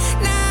 but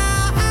now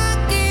I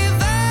give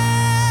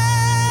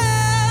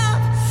up.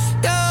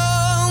 Go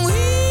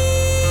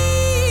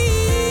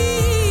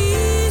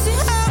easy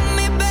on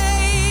me,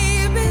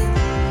 baby.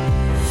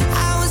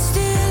 I was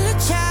still a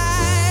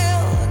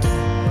child,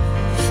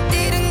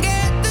 didn't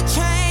get the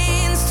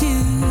chance to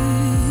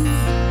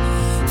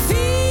feel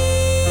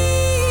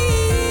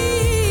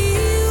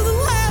the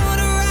world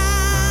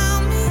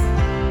around me.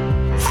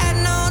 Had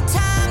no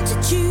time to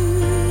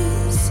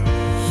choose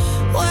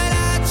what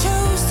I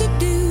chose to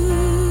do.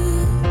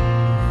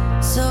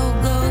 So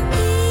go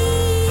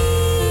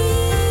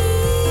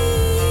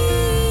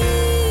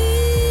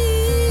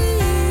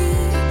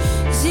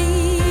easy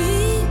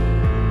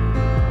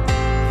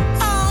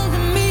on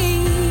me.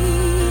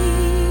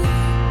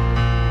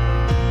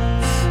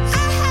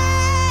 I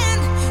had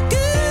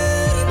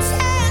good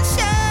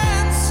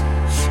intentions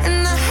and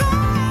the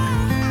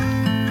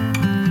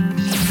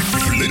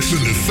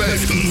Flitsende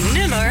 50.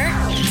 Nummer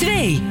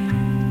 2.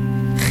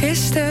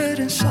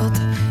 Gisteren zat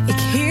ik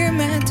hier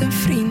met een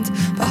vriend.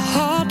 We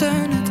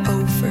hadden het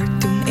over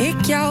toen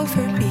jou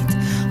verliet.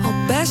 Al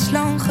best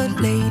lang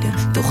geleden,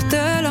 toch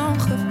te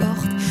lang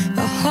gewacht.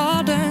 We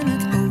hadden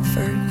het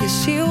over je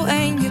ziel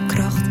en je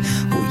kracht.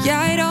 Hoe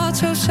jij dat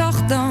zo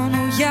zag dan,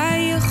 hoe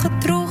jij je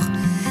gedroeg.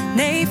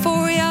 Nee,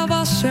 voor jou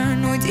was er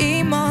nooit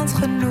iemand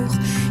genoeg.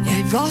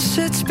 Jij was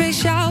het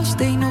speciaals,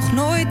 deed nog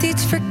nooit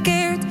iets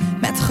verkeerd.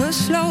 Met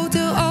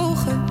gesloten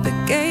ogen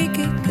bekeek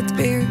ik het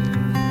weer.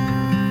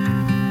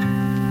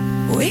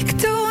 Hoe ik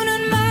toen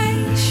een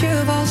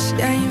meisje was,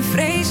 jij een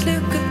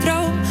vreselijke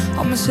droom.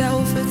 Had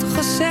mezelf het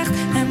gezegd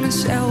en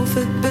mezelf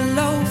het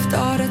beloofd.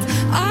 Had het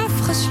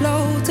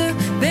afgesloten,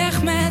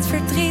 weg met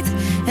verdriet.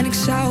 En ik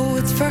zou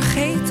het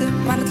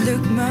vergeten, maar het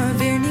lukt me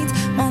weer niet.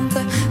 Want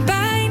de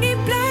pijn die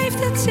blijft,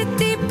 het zit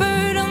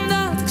dieper dan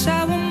dat. Ik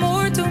zou een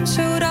moord doen,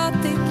 zodat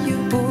ik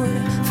je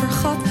woorden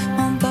vergat.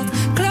 Want dat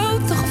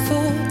klote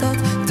gevoel dat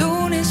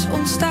toen is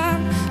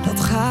ontstaan, dat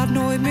gaat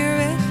nooit meer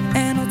weg.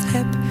 En dat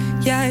heb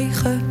jij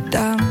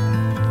gedaan.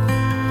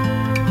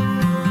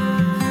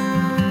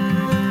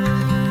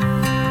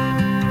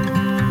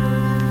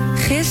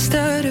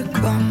 Gisteren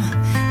kwam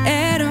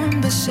er een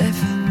besef.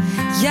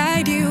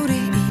 Jij duwde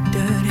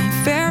iedereen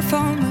ver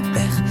van me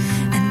weg.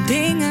 En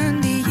dingen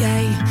die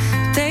jij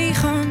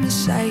tegen me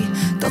zei,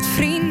 dat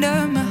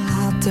vrienden me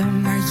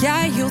haatten, maar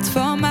jij hield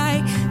van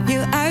mij.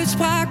 Je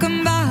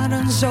uitspraken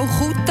waren zo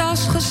goed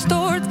als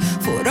gestoord.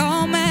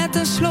 Vooral met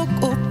een slok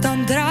op,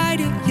 dan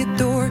draaide je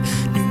door.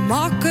 Nu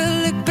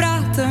makkelijk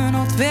praten,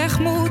 had weg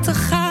moeten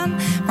gaan.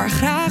 Maar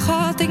graag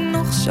had ik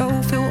nog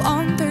zoveel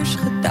anders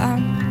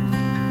gedaan.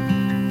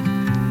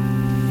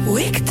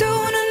 Hoe ik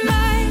toen een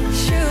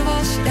meisje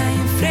was, jij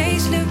een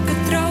vreselijke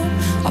droom.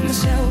 Had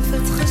mezelf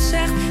het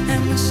gezegd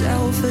en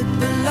mezelf het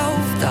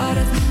beloofd. Had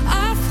het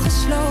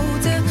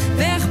afgesloten,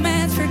 weg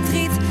met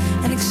verdriet.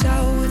 En ik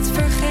zou het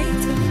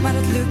vergeten, maar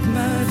dat lukt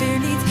me weer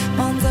niet.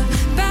 Want de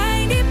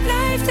pijn die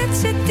blijft, het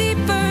zit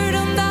dieper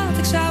dan dat.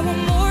 Ik zou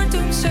een moord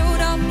doen,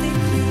 zodat ik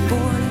je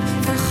woorden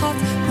vergat.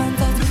 Want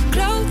dat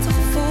klote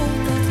gevoel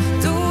dat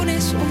toen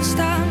is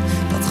ontstaan,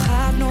 dat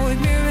gaat nooit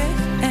meer weg.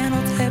 En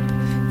dat heb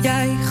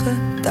jij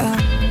gedaan.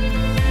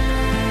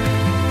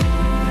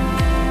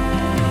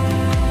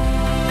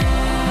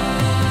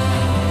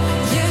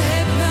 Je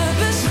hebt me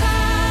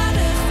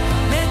beschadigd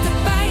met de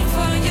pijn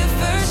van je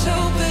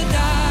verzopen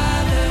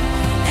daden.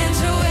 En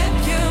zo heb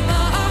je me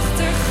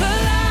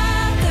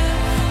achtergelaten.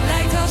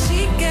 Lijkt als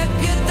ik heb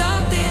je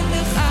dat in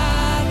de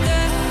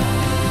gaten.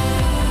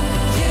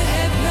 Je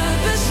hebt me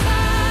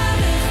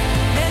beschadigd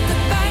met de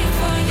pijn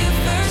van je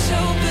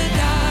verzopen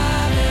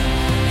daden.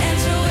 En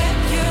zo heb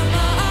je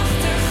me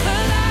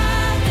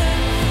achtergelaten.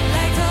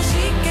 Lijkt als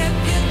ik heb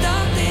je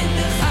dat in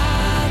de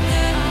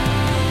gaten.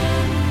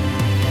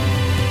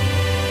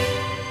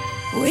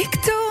 Hoe ik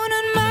toen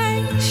een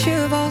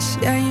meisje was,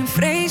 jij een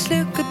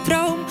vreselijke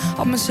droom.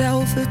 Had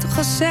mezelf het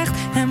gezegd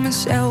en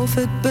mezelf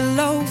het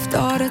beloofd.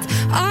 Had het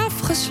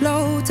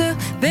afgesloten,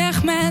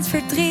 weg met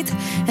verdriet.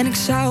 En ik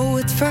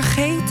zou het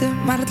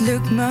vergeten, maar het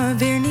lukt me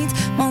weer niet.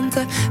 Want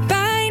de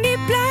pijn die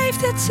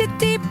blijft, het zit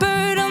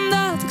dieper dan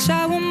dat. Ik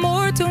zou een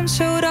moord doen,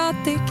 zodat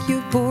ik je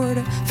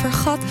woorden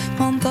vergat.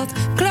 Want dat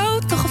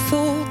klote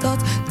gevoel dat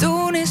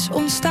toen is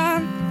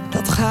ontstaan,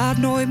 dat gaat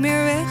nooit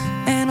meer weg.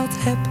 En dat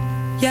heb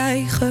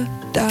jij gedaan.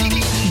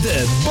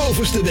 De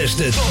bovenste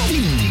beste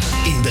 10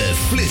 in de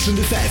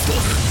flitsende 50.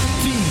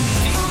 10.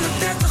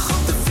 130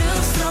 op de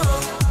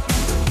veldstroom,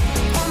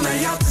 om naar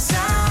jou te zijn.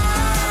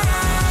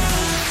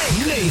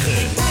 9.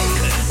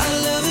 I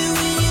love it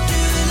when you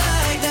do it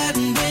like that.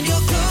 And when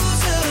you're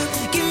closer,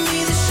 give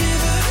me the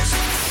shivers.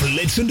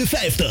 Flitsende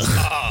 50.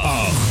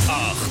 8.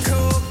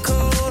 Cold,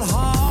 cold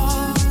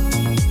heart,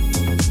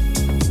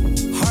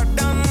 heart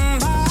done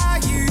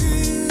by you.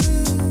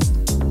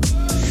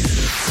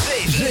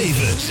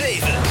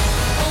 7.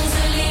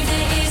 Onze liefde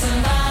is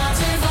een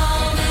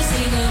waterval, we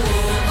zingen oh,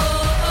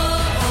 oh,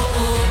 oh,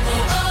 oh,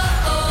 oh,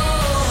 oh,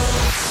 oh.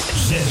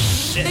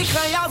 6. Ik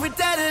ga jou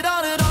vertellen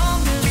dat het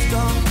anders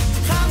kan.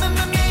 Ga met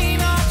me mee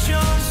naar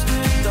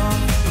Amsterdam.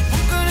 We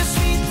boeken een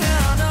suite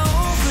aan de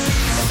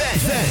overkant.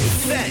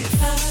 5.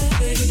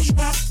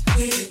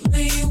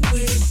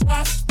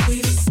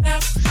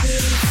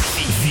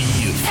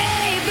 A,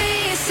 B,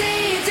 C,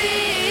 D, E,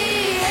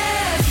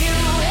 F. You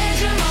and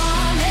your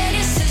mom and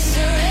your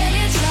sister and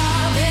your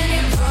job and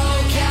your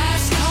broke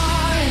ass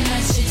car and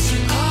that shit you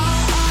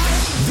call art.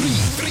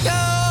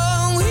 Go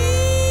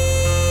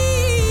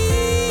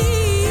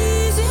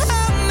easy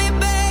on me,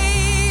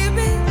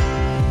 baby.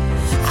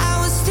 I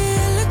was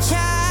still a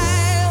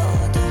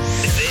child.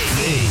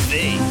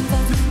 Want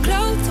dat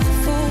klote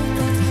gevoel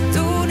dat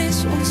toen is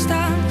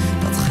ontstaan,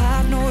 dat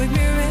gaat nooit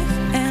meer weg.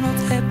 En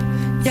dat heb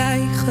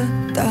jij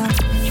gedaan.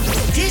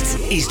 Dit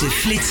is de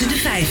Flitsende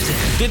 50.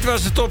 Dit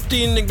was de top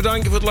 10. Ik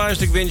bedank je voor het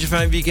luisteren. Ik wens je een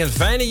fijn weekend.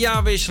 Fijne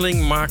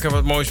jaarwisseling. Maak er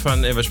wat moois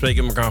van. En we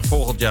spreken elkaar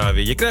volgend jaar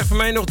weer. Je krijgt van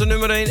mij nog de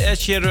nummer 1. Ed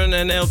Sheeran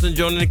en Elton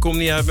John. En ik kom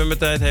niet uit met mijn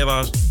tijd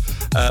helaas.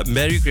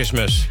 Merry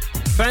Christmas.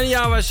 Fijne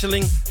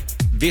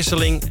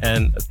jaarwisseling.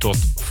 En tot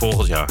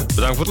volgend jaar.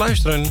 Bedankt voor het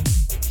luisteren.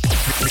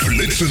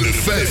 Flitsende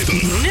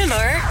 50.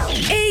 Nummer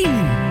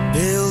 1.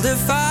 Build a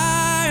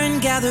fire and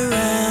gather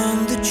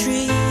round the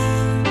tree.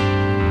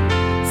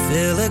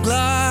 Fill a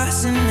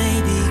glass and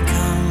maybe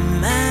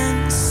come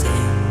and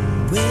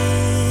sing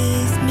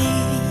with me.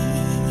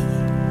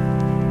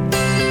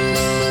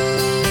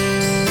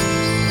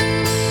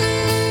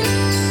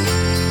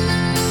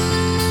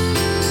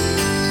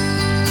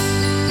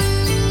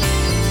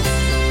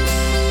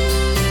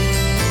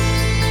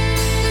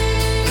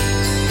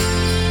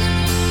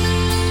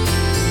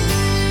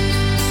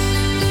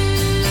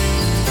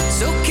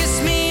 So kiss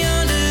me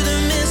under the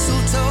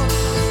mistletoe.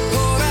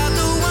 Pour out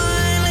the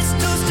wine, let's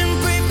toast and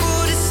pray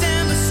for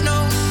December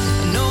snow.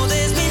 I know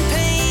there's been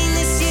pain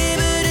this year,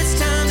 but it's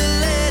time to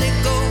let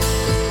it go.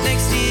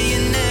 Next year you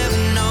never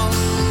know.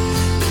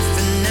 But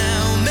for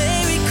now,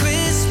 Merry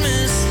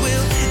Christmas.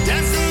 We'll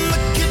dance in the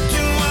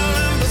kitchen while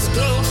embers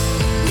glow.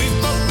 We've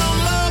both known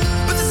love,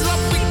 but this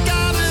love we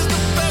got is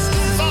the best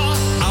of all.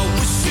 I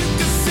wish you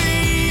could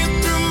see it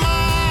through my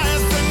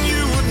eyes, then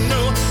you would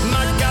know.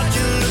 My God,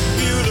 you look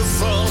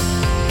beautiful.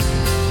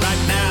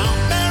 Right now,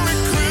 Merry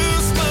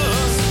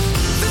Christmas.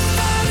 The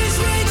fire is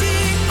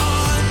raging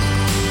on,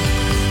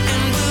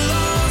 and we'll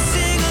all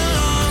sing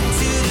along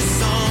to the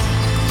song.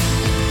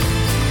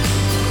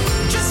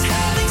 Just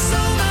having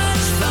so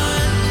much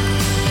fun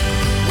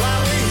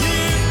while we're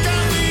here.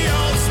 Can we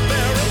all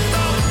spare a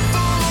thought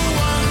for the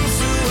ones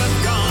who have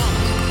gone?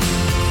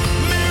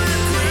 Merry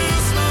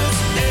Christmas,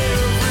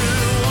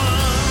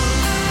 everyone.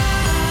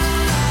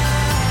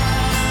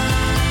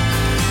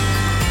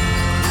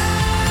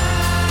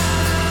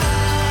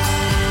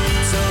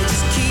 So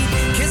just keep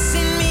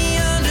kissing me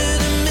under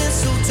the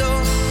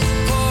mistletoe.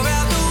 Pour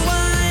out the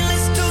wine,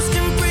 let's toast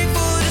and pray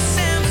for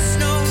December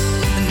snow.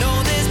 I know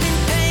there's been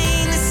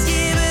pain this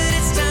year, but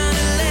it's time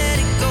to let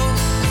it go.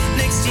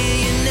 Next year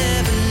you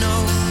never know.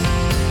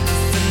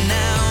 For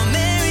now,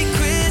 Merry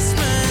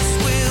Christmas.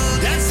 We'll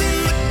dance in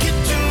the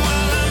kitchen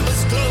while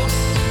embers glow.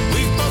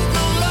 We've both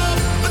known love,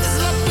 but this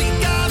love we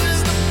got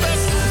is the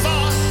best of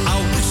all. I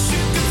wish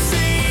you could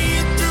see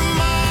it through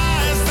my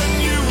eyes, then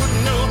you would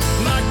know.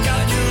 My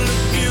God, you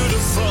look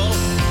beautiful.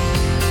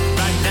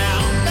 Right now,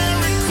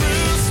 Merry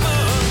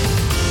Christmas.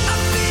 I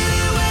feel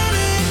it when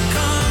it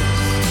comes.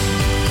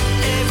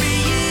 Every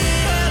year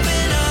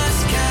helping us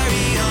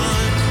carry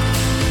on.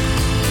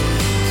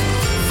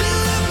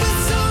 Fill up with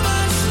so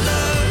much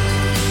love.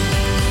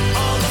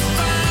 All the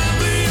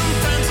family and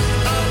friends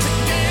are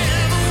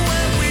together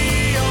where we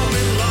all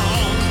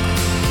belong.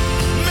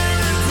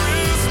 Merry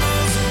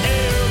Christmas,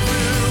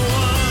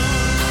 everyone.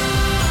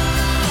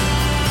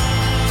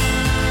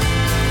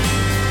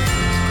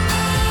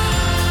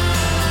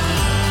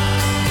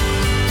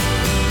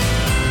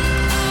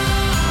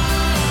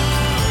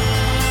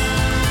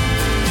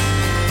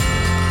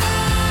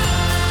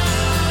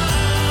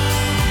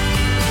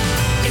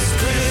 It's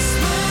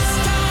Christmas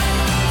time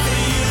for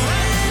you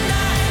and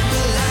I.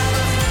 We'll have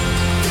a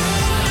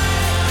good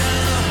night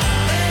and a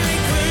Merry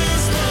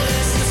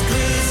Christmas. It's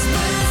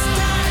Christmas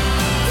time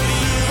for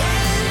you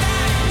and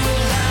I.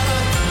 We'll have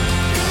a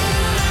good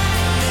night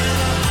and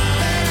a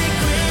Merry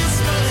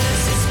Christmas.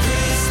 It's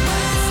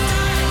Christmas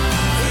time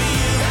for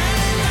you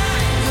and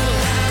I. We'll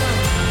have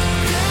a good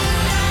night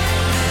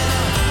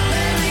and a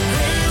Merry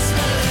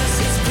Christmas.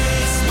 It's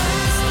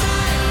Christmas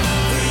time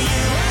for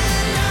you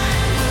and I.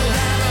 We'll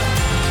have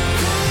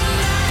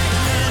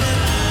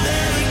a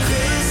Merry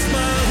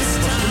Christmas.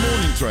 Dit was de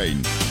Morning Train.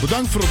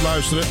 Bedankt voor het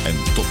luisteren en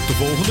tot de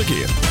volgende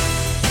keer.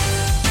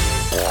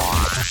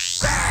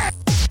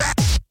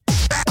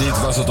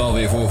 Dit was het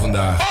alweer voor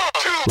vandaag.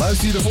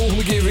 Luister je de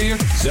volgende keer weer.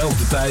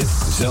 Zelfde tijd,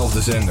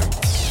 zelfde zender.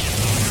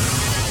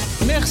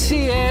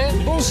 Merci, hè.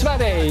 Bonsoir.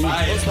 Bye.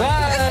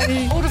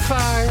 Au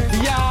revoir.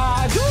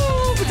 Ja,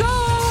 doe,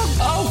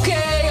 bedankt.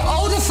 Oké,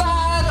 au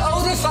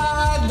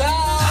revoir,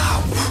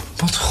 dag.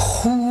 Wat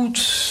goed.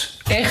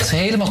 Echt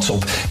helemaal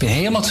top. Ik ben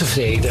helemaal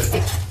tevreden.